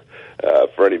there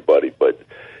for anybody. But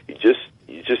you just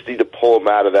need to pull him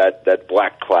out of that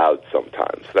black cloud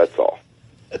sometimes. That's all.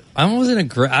 I wasn't a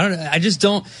great. I just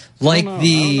don't like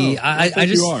the. I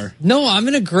just. You are. No, I'm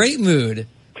in a great mood.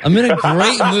 I'm in a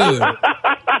great mood.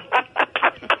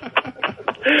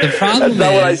 The problem That's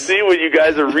not what I see when you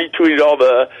guys are retweeting all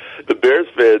the Bears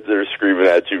fans that are screaming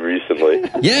at you recently.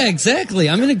 Yeah, exactly.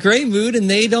 I'm in a great mood, and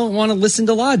they don't want to listen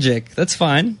to logic. That's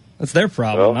fine. That's their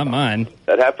problem, not mine.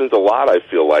 That happens a lot, I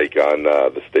feel like, on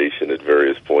the station at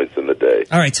various points in the day.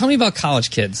 All right, tell me about college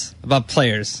kids, about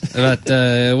players, about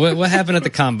what happened at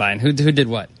the Combine. Who did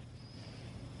what?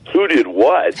 Who did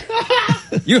what?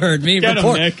 You heard me.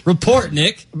 Report, Nick. Report,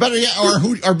 Nick. Better yet,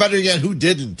 or better yet, who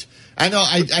didn't? I know.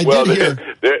 I did hear.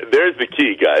 There's the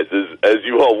key, guys. As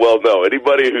you all well know,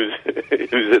 anybody who's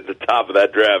at the top of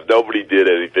that draft, nobody did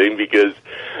anything because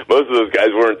most of those guys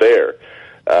weren't there.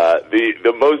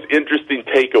 The most interesting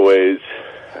takeaways,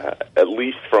 at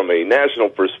least from a national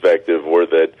perspective, were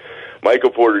that Michael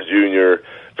Porter Jr.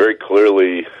 very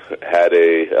clearly had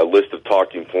a list of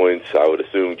talking points, I would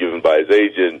assume, given by his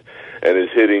agent, and is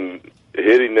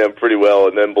hitting them pretty well,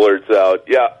 and then blurts out,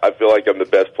 "Yeah, I feel like I'm the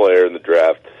best player in the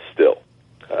draft still,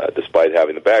 despite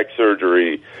having the back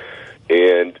surgery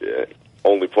and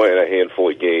only playing a handful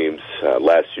of games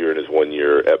last year in his 1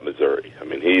 year at Missouri." I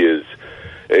mean, he is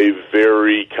a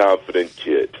very confident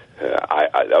kid.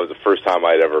 That was the first time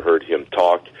I'd ever heard him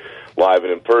talk live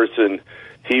and in person.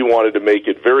 He wanted to make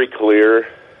it very clear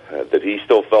that he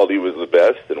still felt he was the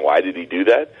best. And why did he do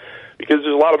that? Because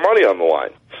there's a lot of money on the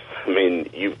line. I mean,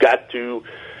 you've got to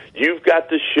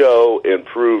show and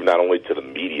prove not only to the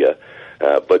media,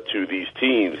 but to these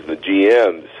teams and the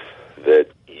GMs that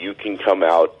you can come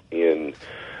out and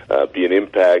be an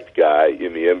impact guy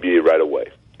in the NBA right away.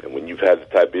 And when you've had the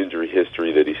type of injury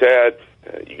history that he's had,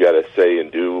 you got to say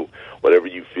and do whatever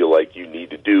you feel like you need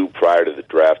to do prior to the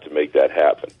draft to make that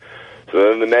happen. So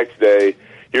then the next day,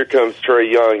 here comes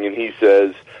Trae Young, and he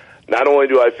says, not only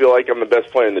do I feel like I'm the best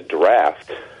player in the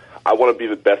draft, I want to be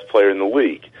the best player in the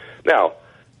league. Now,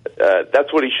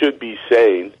 that's what he should be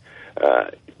saying,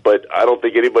 but I don't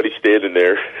think anybody standing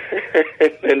there,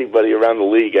 anybody around the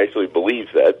league actually believes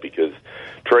that, because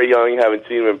Trae Young, haven't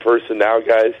seen him in person now,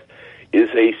 guys, is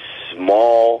a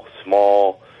small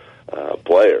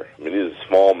player. I mean, he's a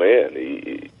small man.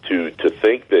 To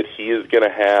think that he is going to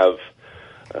have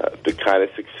the kind of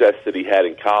success that he had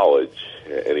in college,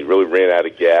 and he really ran out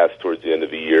of gas towards the end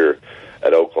of the year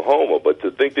at Oklahoma, but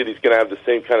to think that he's going to have the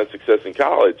same kind of success in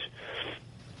college,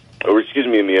 or excuse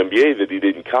me, in the NBA that he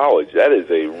did in college, that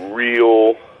is a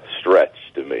real stretch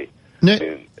to me. Nick,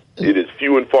 and it is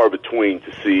few and far between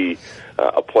to see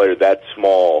a player that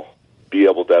small be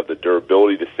able to have the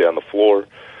durability to stay on the floor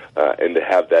and to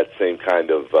have that same kind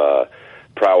of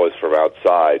prowess from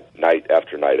outside night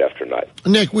after night after night.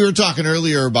 Nick, we were talking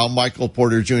earlier about Michael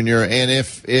Porter Jr., and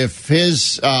if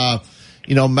his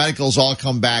medicals all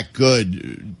come back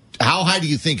good, how high do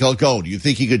you think he'll go? Do you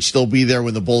think he could still be there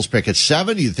when the Bulls pick at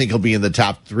 7? Do you think he'll be in the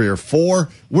top 3 or 4?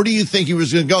 Where do you think he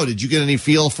was going to go? Did you get any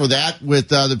feel for that with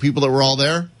the people that were all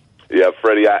there? Yeah,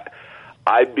 Freddie,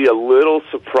 I'd be a little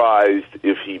surprised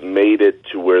if he made it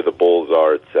to where the Bulls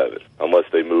are at 7, unless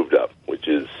they moved up, which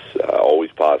is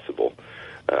always possible.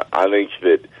 I think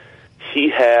that he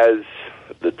has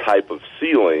the type of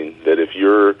ceiling that if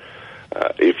you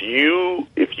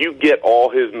get all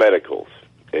his medicals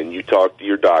and you talk to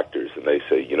your doctors and they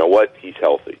say, you know what, he's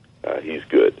healthy, he's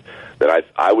good, then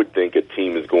I would think a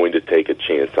team is going to take a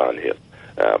chance on him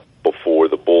before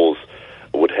the Bulls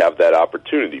would have that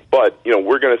opportunity. But,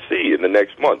 we're going to see in the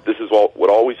next month. This is what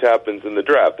always happens in the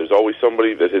draft. There's always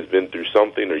somebody that has been through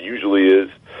something, or usually is.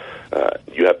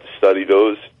 You have to study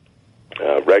those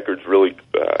records really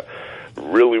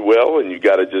well, and you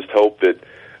got to just hope that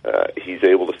he's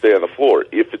able to stay on the floor.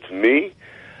 If it's me,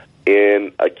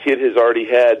 and a kid has already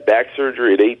had back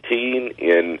surgery at 18,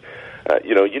 and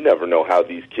You never know how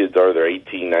these kids are. They're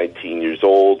 18, 19 years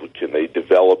old. Can they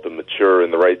develop and mature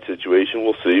in the right situation?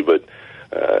 We'll see. But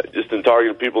just in talking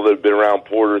to people that have been around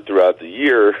Porter throughout the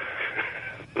year,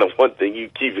 the one thing you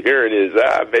keep hearing is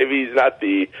maybe he's not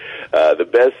the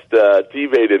best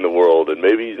teammate in the world, and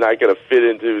maybe he's not going to fit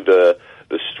into the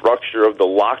structure of the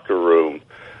locker room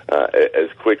as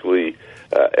quickly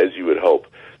as you would hope.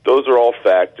 Those are all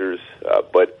factors,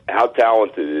 but how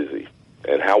talented is he?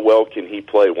 And how well can he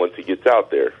play once he gets out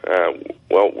there?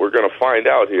 Well, we're going to find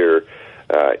out here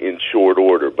in short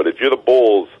order. But if you're the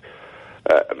Bulls,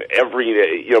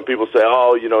 people say,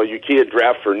 you can't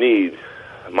draft for need.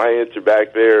 My answer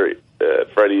back there,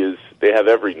 Freddie, is they have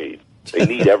every need. They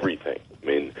need everything. I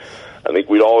mean, I think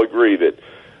we'd all agree that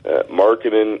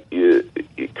Markkanen,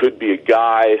 it could be a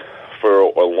guy for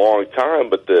a long time,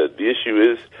 but the issue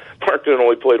is Markkanen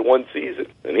only played one season,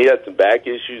 and he had some back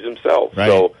issues himself. Right.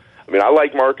 So, I mean, I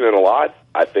like Markkanen a lot.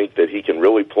 I think that he can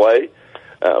really play,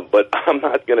 but I'm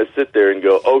not going to sit there and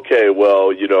go, okay, well,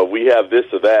 we have this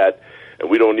or that, and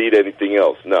we don't need anything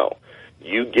else. No.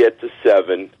 You get to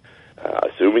 7,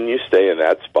 assuming you stay in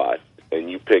that spot, and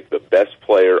you pick the best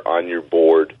player on your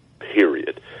board,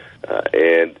 period.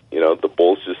 And the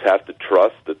Bulls just have to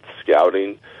trust that the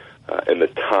scouting and the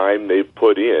time they've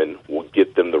put in will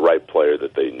get them the right player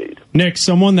that they need. Nick,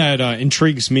 someone that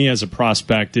intrigues me as a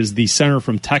prospect is the center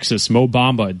from Texas, Mo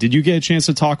Bamba. Did you get a chance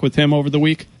to talk with him over the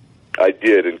week? I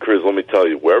did, and Chris, let me tell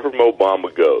you, wherever Mo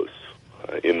Bamba goes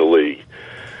in the league,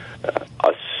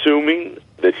 assuming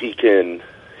that he can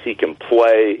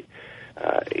play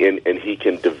and he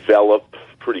can develop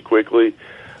pretty quickly,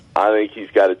 I think he's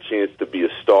got a chance to be a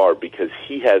star because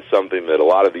he has something that a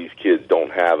lot of these kids don't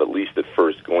have, at least at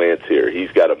first glance here. He's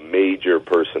got a major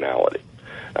personality.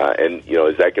 And,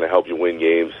 is that going to help you win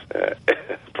games?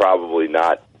 Probably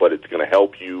not, but it's going to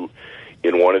help you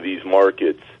in one of these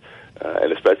markets,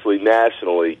 and especially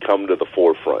nationally, come to the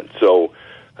forefront. So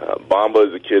Bamba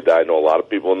is a kid that I know a lot of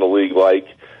people in the league like.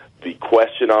 The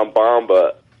question on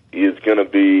Bamba is going to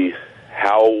be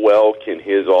how well can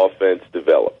his offense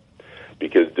develop?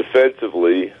 Because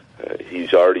defensively,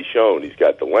 he's already shown he's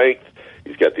got the length,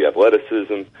 he's got the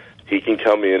athleticism, he can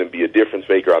come in and be a difference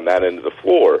maker on that end of the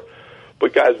floor.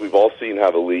 But guys, we've all seen how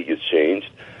the league has changed.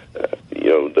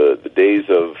 The days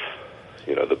of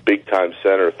the big time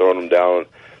center throwing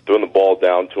the ball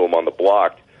down to him on the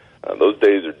block, those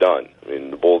days are done. I mean,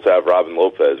 the Bulls have Robin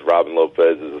Lopez. Robin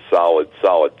Lopez is a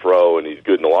solid pro, and he's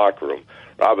good in the locker room.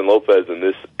 Robin Lopez in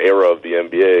this era of the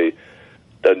NBA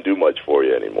doesn't do much for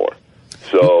you anymore.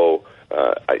 So,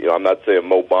 I'm not saying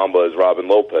Mo Bamba is Robin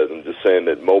Lopez. I'm just saying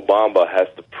that Mo Bamba has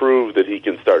to prove that he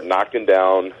can start knocking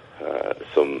down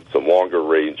some longer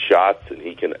range shots, and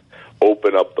he can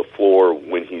open up the floor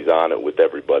when he's on it with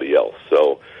everybody else.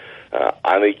 So,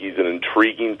 I think he's an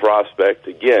intriguing prospect.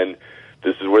 Again,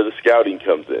 this is where the scouting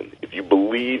comes in. If you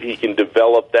believe he can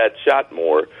develop that shot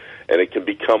more and it can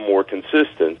become more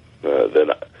consistent,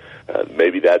 then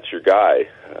maybe that's your guy.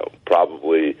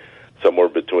 Probably somewhere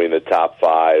between the top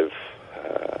 5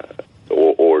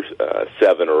 or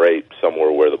 7 or 8,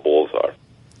 somewhere where the Bulls are.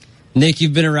 Nick,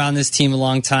 you've been around this team a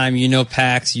long time. You know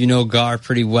Pax, you know Gar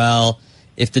pretty well.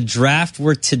 If the draft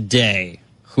were today,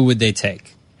 who would they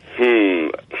take?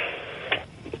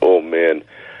 Oh, man.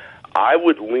 I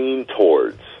would lean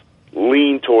towards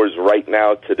right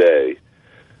now today,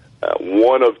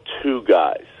 one of 2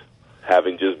 guys,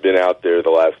 having just been out there the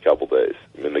last couple days.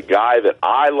 I mean, the guy that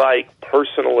I like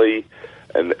personally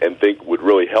and think would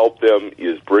really help them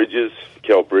is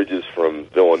Kel Bridges from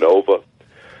Villanova.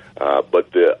 But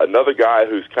another guy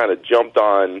who's kind of jumped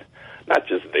on not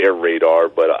just their radar,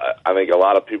 but I think a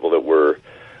lot of people that were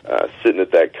sitting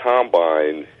at that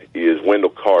combine is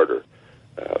Wendell Carter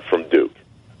from Duke.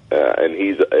 And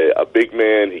he's a big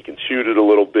man. He can shoot it a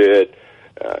little bit.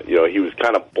 He was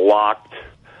kind of blocked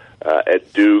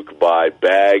at Duke by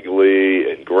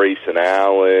Bagley and Grayson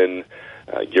Allen.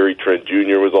 Gary Trent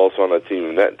Jr. was also on that team,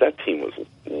 and that team was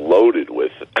loaded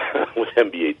with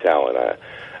NBA talent.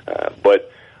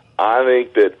 But I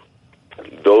think that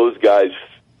those guys,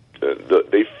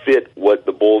 they fit what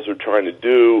the Bulls are trying to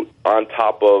do on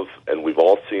top of, and we've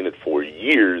all seen it for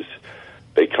years,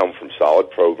 they come from solid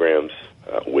programs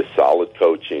with solid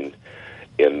coaching,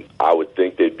 and I would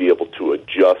think they'd be able to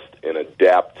adjust and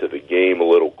adapt to the game a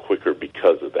little quicker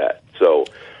because of that. So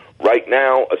right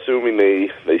now, assuming they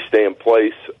stay in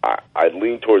place, I'd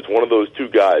lean towards one of those 2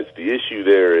 guys. The issue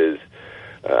there is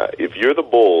if you're the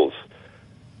Bulls,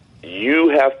 you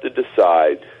have to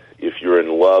decide if you're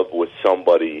in love with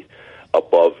somebody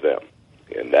above them.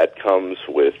 And that comes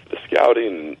with the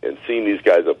scouting and seeing these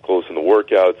guys up close in the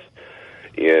workouts.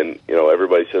 And,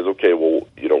 everybody says, okay, well,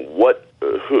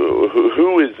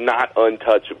 who is not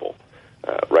untouchable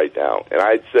right now? And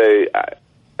I'd say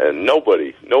nobody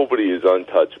is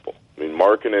untouchable. I mean,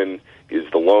 Markkanen is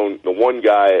the one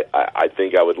guy I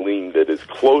think I would lean that is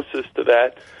closest to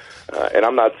that. And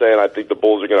I'm not saying I think the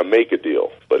Bulls are going to make a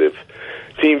deal, but if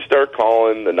teams start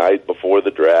calling the night before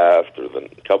the draft or the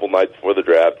couple nights before the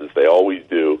draft, as they always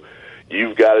do,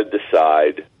 you've got to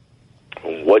decide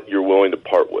what you're willing to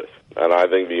part with. And I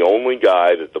think the only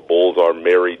guy that the Bulls are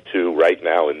married to right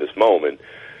now in this moment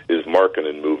is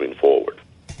Markkanen moving forward.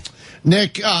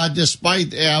 Nick,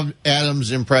 despite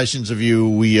Adam's impressions of you,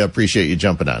 we appreciate you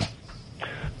jumping on.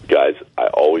 Guys, I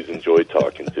always enjoy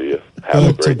talking to you. Have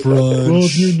a great brunch.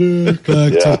 Love you, Nick.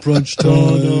 Back to brunch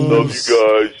time. Love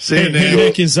you guys. See you, Nick. Hey,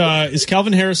 Nick, is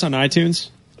Calvin Harris on iTunes?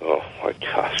 Oh, my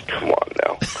gosh. Come on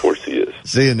now. Of course he is.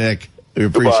 See you, Nick. We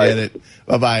appreciate it.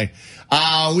 Bye-bye.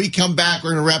 We come back.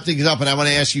 We're going to wrap things up, and I want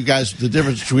to ask you guys the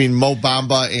difference between Mo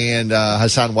Bamba and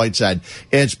Hassan Whiteside.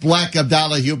 It's Black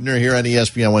Abdallah Hubner here on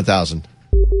ESPN 1000.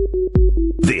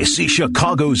 This is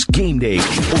Chicago's Game Day,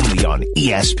 only on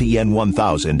ESPN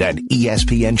 1000 at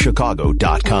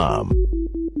ESPNChicago.com.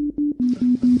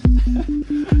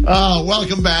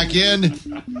 Welcome back in.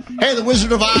 Hey, the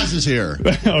Wizard of Oz is here.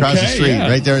 Across the street,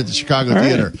 right there at the Chicago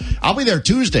Theater. I'll be there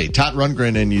Tuesday. Todd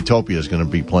Rundgren and Utopia is going to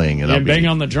be playing. And I'll bang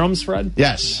on the drums, Fred?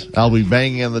 Yes. I'll be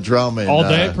banging on the drum. And, all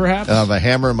day, perhaps? I have a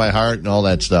hammer in my heart and all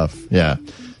that stuff. Yeah.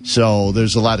 So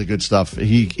there's a lot of good stuff.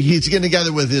 He's getting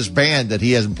together with his band that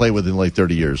he hasn't played with in like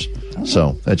 30 years.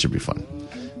 So that should be fun.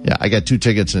 Yeah, I got 2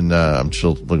 tickets, and I'm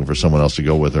still looking for someone else to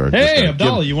go with. Hey,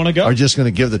 Abdallah, you want to go? Or just going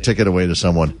to give the ticket away to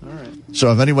someone. All right.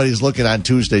 So if anybody's looking on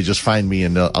Tuesday, just find me,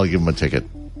 and I'll give them a ticket.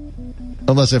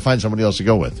 Unless I find somebody else to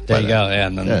go with. There you go.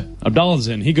 Yeah. Abdallah's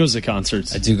in. He goes to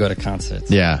concerts. I do go to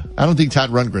concerts. Yeah. I don't think Todd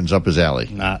Rundgren's up his alley.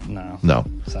 No.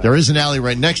 Sorry. There is an alley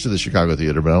right next to the Chicago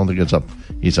Theater, but I don't think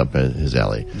he's up his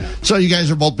alley. No. So you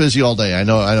guys are both busy all day. I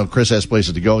know Chris has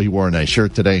places to go. He wore a nice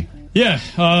shirt today. Yeah.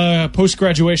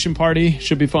 Post-graduation party.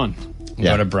 Should be fun.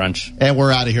 Go to brunch. And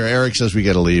we're out of here. Eric says we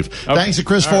got to leave. Okay. Thanks to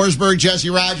Chris Forsberg, Jesse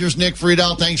Rogers, Nick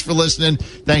Friedell. Thanks for listening.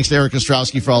 Thanks to Eric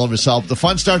Ostrowski for all of his help. The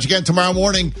fun starts again tomorrow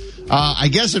morning. I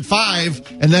guess at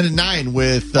 5, and then at 9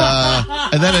 with Cap.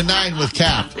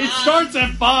 It starts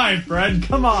at 5, Fred.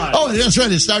 Come on. Oh, that's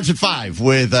right. It starts at 5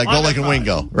 with Go Like a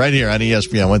Wingo right here on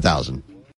ESPN 1000.